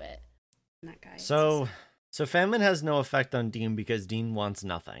them do it. That guy. so Famine has no effect on Dean because Dean wants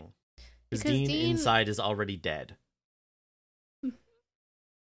nothing. Because Because Dean Dean- inside is already dead.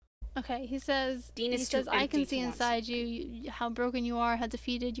 Okay, he says, Dean is too I can empty see to want inside you how broken you are, how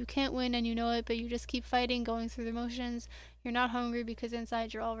defeated. You can't win and you know it, but you just keep fighting, going through the motions. You're not hungry because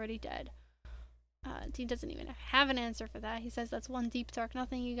inside you're already dead. Dean doesn't even have an answer for that. He says that's one deep dark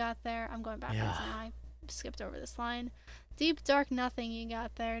nothing you got there. I'm going backwards Yeah. now. I skipped over this line. Deep dark nothing you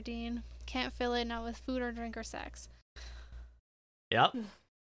got there, Dean. Can't fill it, not with food or drink or sex. Yep.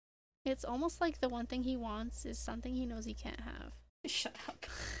 It's almost like the one thing he wants is something he knows he can't have. Shut up.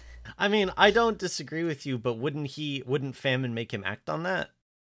 I mean, I don't disagree with you, but wouldn't famine make him act on that?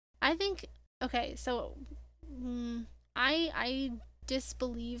 I think okay, so I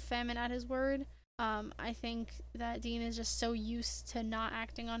disbelieve Famine at his word. I think that Dean is just so used to not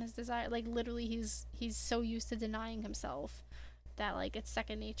acting on his desire. Like literally, he's so used to denying himself that like it's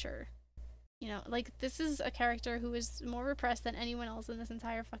second nature. You know, like this is a character who is more repressed than anyone else in this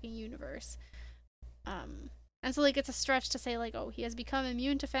entire fucking universe. And so like it's a stretch to say like, oh, he has become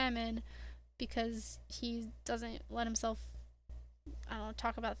immune to famine because he doesn't let himself, I don't know,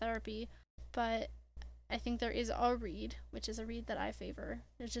 talk about therapy. But I think there is a read, which is a read that I favor.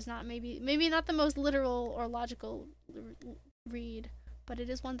 It's just not maybe not the most literal or logical read, but it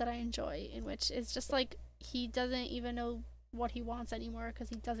is one that I enjoy, in which it's just like he doesn't even know what he wants anymore because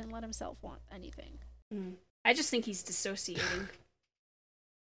he doesn't let himself want anything. I just think he's dissociating.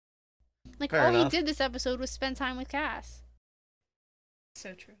 Like Fair all enough. he did this episode was spend time with Cass.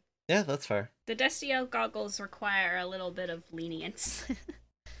 So true. Yeah, that's fair. The Destiel goggles require a little bit of lenience.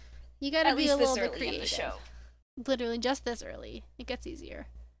 You gotta At be least a little this bit early creative. in the show. Literally just this early. It gets easier.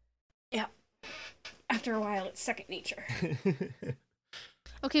 Yeah. After a while, it's second nature.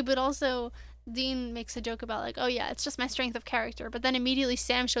 Okay, but also Dean makes a joke about like, oh yeah, it's just my strength of character. But then immediately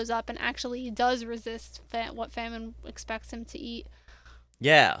Sam shows up and actually does resist what Famine expects him to eat.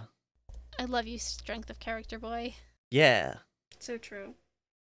 Yeah. I love you, strength of character boy. Yeah. So true.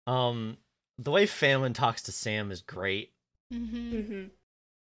 The way Famine talks to Sam is great. Mm-hmm. Mm-hmm.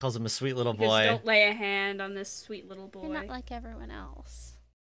 Calls him a sweet little Because boy. don't lay a hand on this sweet little boy. You're not like everyone else.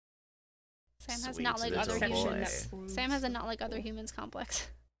 Sam has Sweet not like little other boy. humans. Sam has a not like other humans complex.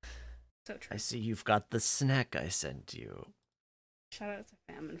 So true. I see you've got the snack I sent you. Shout out to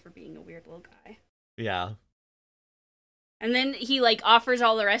Famine for being a weird little guy. Yeah. And then he like offers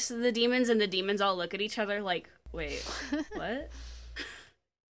all the rest of the demons, and the demons all look at each other like, "Wait, what?"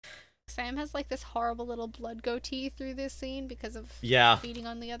 Sam has like this horrible little blood goatee through this scene because of Yeah. feeding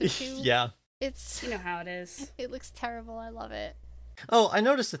on the other two. Yeah. It's You know how it is. it looks terrible. I love it. Oh, I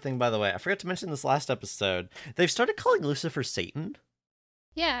noticed a thing, by the way. I forgot to mention this last episode. They've started calling Lucifer Satan.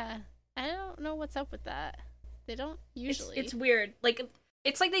 Yeah, I don't know what's up with that. They don't usually. It's weird. Like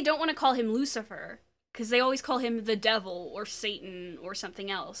it's like they don't want to call him Lucifer because they always call him the devil or Satan or something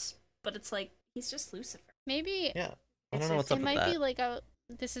else. But it's like he's just Lucifer. Maybe Yeah. I It's don't know what's it up with might that. be like a.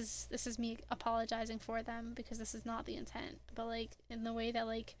 This is me apologizing for them because this is not the intent. But like in the way that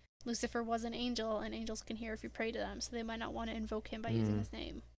like Lucifer was an angel and angels can hear if you pray to them, so they might not want to invoke him by using his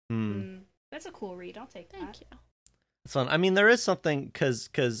name. That's a cool read. I'll take that. Thank you. It's fun. I mean, there is something, because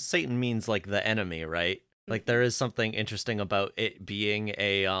Satan means, like, the enemy, right? Like, there is something interesting about it being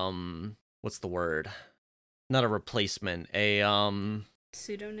a, what's the word? Not a replacement, a,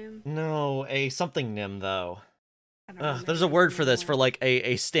 Pseudonym. no, a something nim, though. I don't know. There's a word for this, for, like,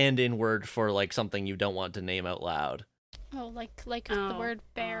 a stand-in word for, like, something you don't want to name out loud. Oh, like the Oh, word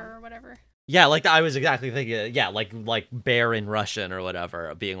bear or whatever. Yeah, like, I was exactly thinking, yeah, like bear in Russian or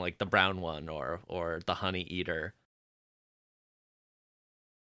whatever, being, like, the brown one or the honey eater.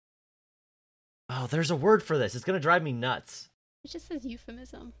 Oh, there's a word for this. It's gonna drive me nuts. It just says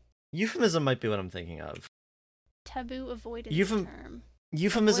euphemism. Euphemism might be what I'm thinking of. Taboo avoidance term.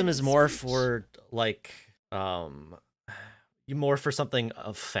 Euphemism is Avoidance more speech. for, like, more for something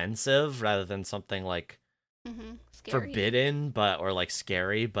offensive rather than something, like, Mm-hmm. Scary. forbidden, or, like,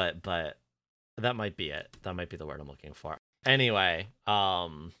 scary, but that might be it. That might be the word I'm looking for. Anyway,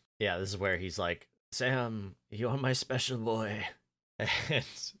 yeah, this is where he's like, Sam, you're my special boy. And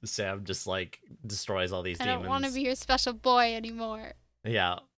Sam just, like, destroys all these I demons. don't want to be your special boy anymore.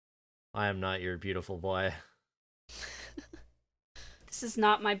 Yeah. I am not your beautiful boy. This is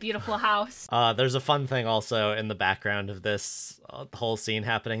not my beautiful house. There's a fun thing also in the background of this whole scene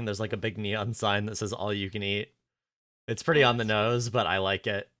happening. There's, like, a big neon sign that says all you can eat. It's pretty on the nose, but I like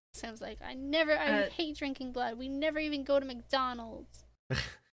it. Sam's like, I hate drinking blood. We never even go to McDonald's.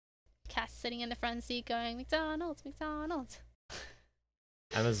 Cass sitting in the front seat going, McDonald's, McDonald's.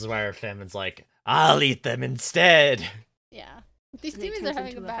 And this is where Famine's like, I'll eat them instead. Yeah. These And it demons are turns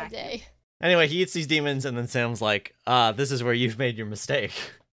having a into a bad vacuum. day. Anyway, he eats these demons, and then Sam's like, this is where you've made your mistake.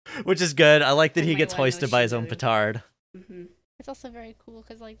 Which is good. I like that Oh he my gets God, I know hoisted by she his own would. petard. Mm-hmm. It's also very cool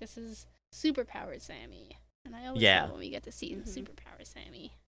because like this is superpowered Sammy, and I always Yeah. love when we get to see Mhm. superpowered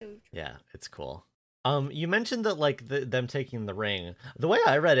Sammy. Yeah, it's cool. You mentioned that like them taking the ring. The way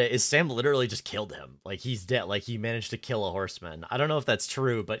I read it is Sam literally just killed him. Like he's dead. Like he managed to kill a horseman. I don't know if that's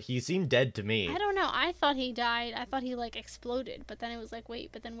true, but he seemed dead to me. I don't know. I thought he died. I thought he like exploded, but then it was like,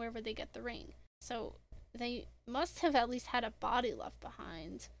 wait, but then where would they get the ring? So they must have at least had a body left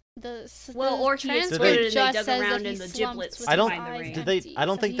behind. Or he transcript exploded and they just dug says around that in he the slumped giblets with I his don't- behind the eyes ring. Did they- empty, I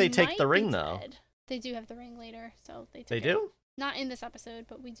don't so think he they take the might ring, be though. dead. They do have the ring later, so they took They it. do? Not in this episode,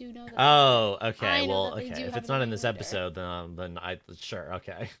 but we do know that. Oh, I okay. know Well, that they do okay. If have it's the not in ring this later. episode, then I sure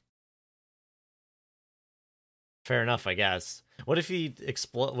okay. Fair enough, I guess. What if he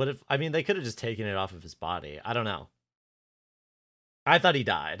explode? What if? I mean, they could have just taken it off of his body. I don't know. I thought he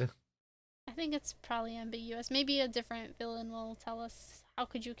died. I think it's probably ambiguous. Maybe a different villain will tell us, how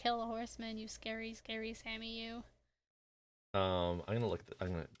could you kill a horseman, you scary, scary Sammy, you. I'm gonna look.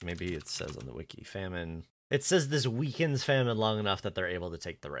 Maybe it says on the wiki, famine. It says this weakens famine long enough that they're able to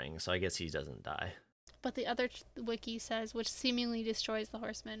take the ring. So I guess he doesn't die. But the other wiki says, which seemingly destroys the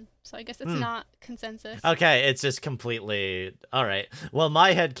horseman. So I guess it's not consensus. Okay, it's just completely all right. Well,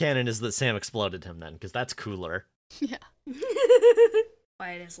 my headcanon is that Sam exploded him then, because that's cooler. Yeah.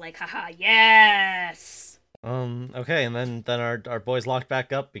 Wyatt is like, haha, yes! Okay, and then our boy's locked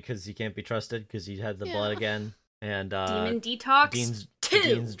back up because he can't be trusted because he had the blood Yeah. again. And Demon detox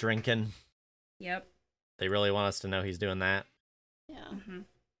Dean's drinking. Yep. They really want us to know he's doing that. Yeah. Mm-hmm.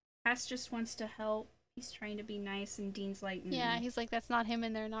 Cass just wants to help. He's trying to be nice, and Dean's like, Yeah, he's like, that's not him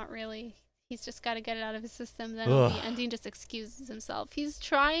in there, not really. He's just got to get it out of his system, then it'll be. And Dean just excuses himself. He's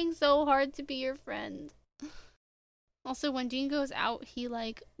trying so hard to be your friend. Also, when Dean goes out, he,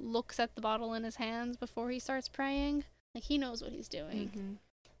 like, looks at the bottle in his hands before he starts praying. Like, he knows what he's doing. Mhm.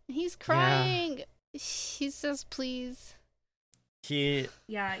 And he's crying. He says, please.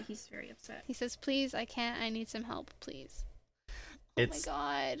 Yeah, he's very upset. He says, please, I can't. I need some help, please. It's- Oh, my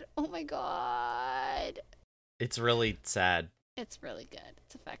God. Oh, my God. It's really sad. It's really good.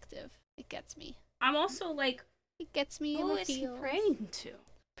 It's effective. It gets me. I'm also like, It gets me in who the is he feels. praying to?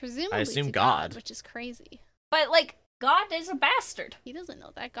 Presumably I assume to God. which is crazy. But, like, God is a bastard. He doesn't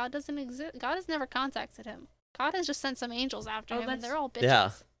know that. God doesn't exist. God has never contacted him. God has just sent some angels after him, and that's- they're all bitches.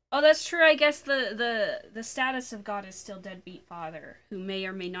 Yeah. Oh, that's true. I guess the status of God is still deadbeat father, who may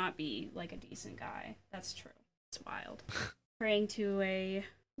or may not be, like, a decent guy. That's true. It's wild. Praying to a...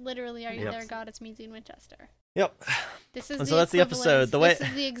 Literally, are you Yep. there, God? It's me, Dean Winchester. Yep. This is And the so that's the equivalent- episode. The way- This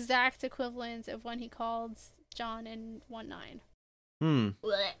is the exact equivalent of when he called John in 1-9.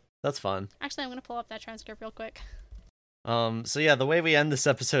 That's fun. Actually, I'm going to pull up that transcript real quick. So yeah, the way we end this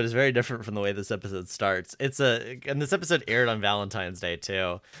episode is very different from the way this episode starts. And this episode aired on Valentine's Day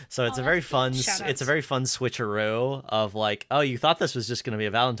too. So it's Oh, a very that's good. fun Shout it's a outs. very fun switcheroo of like, oh, you thought this was just going to be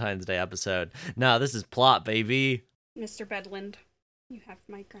a Valentine's Day episode. No, this is plot, baby. Mr. Bedland, you have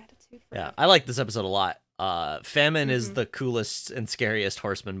my gratitude for Yeah, I like this episode a lot. Famine is Mhm. the coolest and scariest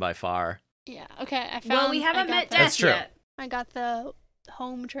horseman by far. Yeah, okay. I found. Well, we haven't met the, Death That's true. yet. I got the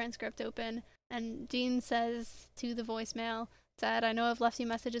home transcript open, and Dean says to the voicemail, Dad, I know I've left you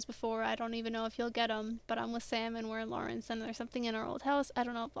messages before. I don't even know if you'll get them, but I'm with Sam and we're in Lawrence, and there's something in our old house. I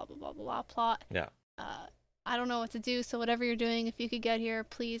don't know, blah, blah, blah, blah, blah, plot. Yeah. I don't know what to do, so whatever you're doing, if you could get here,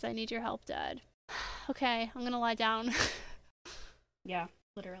 please, I need your help, Dad. Okay, I'm gonna lie down. Yeah,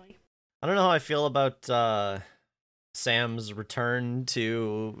 literally. I don't know how I feel about Sam's return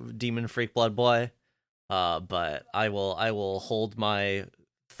to Demon Freak Blood Boy. But I will hold my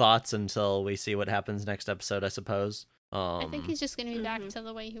thoughts until we see what happens next episode, I suppose. I think he's just gonna be back Mhm. to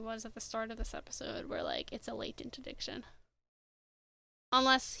the way he was at the start of this episode, where, like, it's a latent addiction.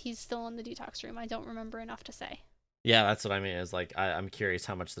 Unless he's still in the detox room. I don't remember enough to say. Yeah, that's what I mean. Is like I'm curious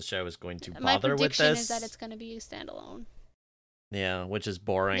how much the show is going to My bother with prediction this. is that it's going to be standalone. Yeah, which is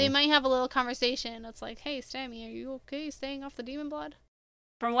boring. They might have a little conversation. It's like, hey, Sammy, are you okay staying off the demon blood?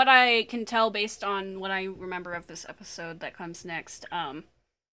 From what I can tell based on what I remember of this episode that comes next,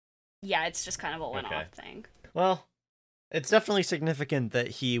 yeah, it's just kind of a one-off Okay. thing. Well, it's definitely significant that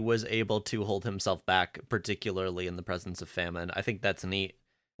he was able to hold himself back, particularly in the presence of famine. I think that's neat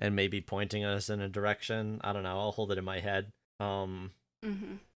and maybe pointing us in a direction. I don't know. I'll hold it in my head.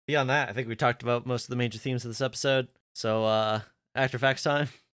 Mm-hmm. Beyond that, I think we talked about most of the major themes of this episode. So, actor facts time.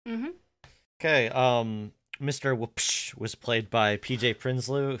 Mm-hmm. Okay, Mr. Whoopsh was played by PJ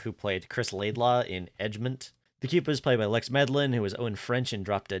Prinsloo, who played Chris Laidlaw in Edgemont. The Keeper is played by Lex Medlin, who was Owen French in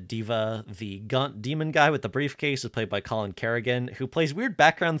Drop Dead Diva. The Gaunt Demon guy with the briefcase is played by Colin Kerrigan, who plays weird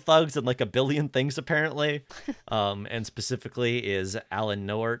background thugs in like a billion things, apparently. And specifically is Alan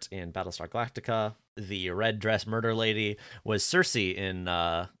Noort in Battlestar Galactica. The red dress murder lady was Cersei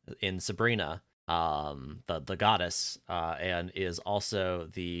in Sabrina, the goddess, and is also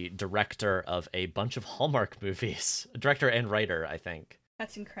the director of a bunch of Hallmark movies. Director and writer, I think.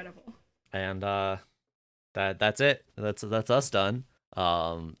 That's incredible. And that's it. That's us done.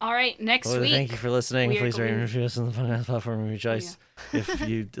 All right, next week. Thank you for listening. we are Please rate and going- review us on the podcast platform of your choice. Yeah. If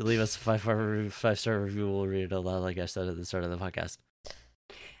you leave us a 5-star review, we'll read it aloud, like I said at the start of the podcast.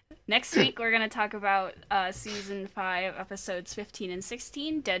 Next week, we're going to talk about season 5, episodes 15 and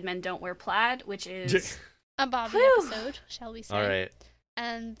 16, Dead Men Don't Wear Plaid, which is A Bobby Whew. episode, shall we say. All right.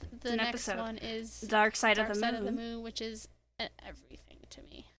 And the an next episode. one is Dark Side, Dark of, the Side Moon. of the Moon, which is everything to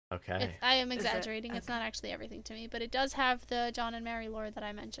me. Okay. I am Is it? exaggerating. It's Okay. not actually everything to me, but it does have the John and Mary lore that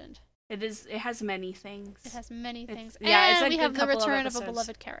I mentioned. It has many things. It has many It's- things. yeah, and it's a we good have the couple of return of a episodes.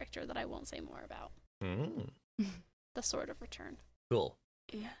 beloved character that I won't say more about. Mm, The sort of return. cool.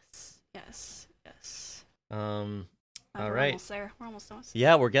 Yes. All We're right. almost there. We're almost done.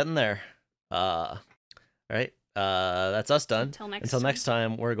 Yeah, we're getting there. All right. That's us done. Until next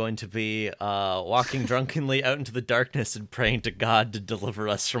time, we're going to be walking drunkenly out into the darkness and praying to God to deliver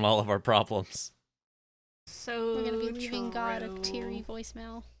us from all of our problems. So We're going to be leaving God a true. teary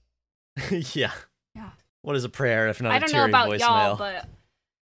voicemail. Yeah. Yeah. What is a prayer if not I a don't know teary about voicemail? y'all,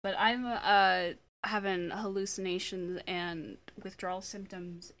 but I'm having hallucinations and withdrawal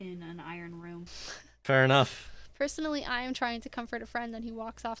symptoms in an iron room. Fair enough. Personally, I am trying to comfort a friend and he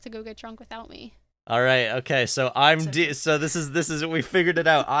walks off to go get drunk without me. All right. Okay. So I'm So- Dean. So this is we figured it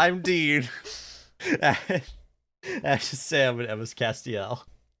out. I'm Dean. Ash is Sam and Emma's Castiel.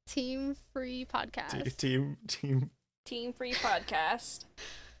 Team Free Podcast. Team. Team Free Podcast.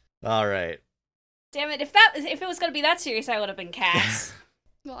 All right. Damn it! If it was gonna be that serious, I would have been Cass.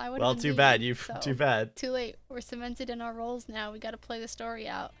 Well, I would. Well, too bad. Too bad. Too late. We're cemented in our roles now. We got to play the story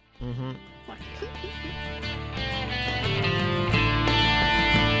out. Mm-hmm.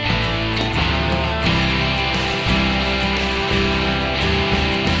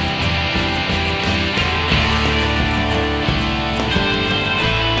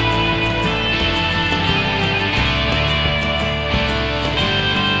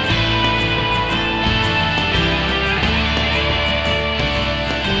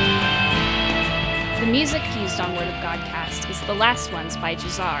 The music used on Word of Godcast is The Last Ones by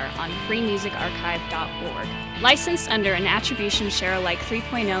Jazar on freemusicarchive.org, licensed under an Attribution Share Alike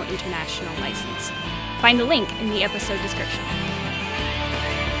 3.0 international license. Find the link in the episode description.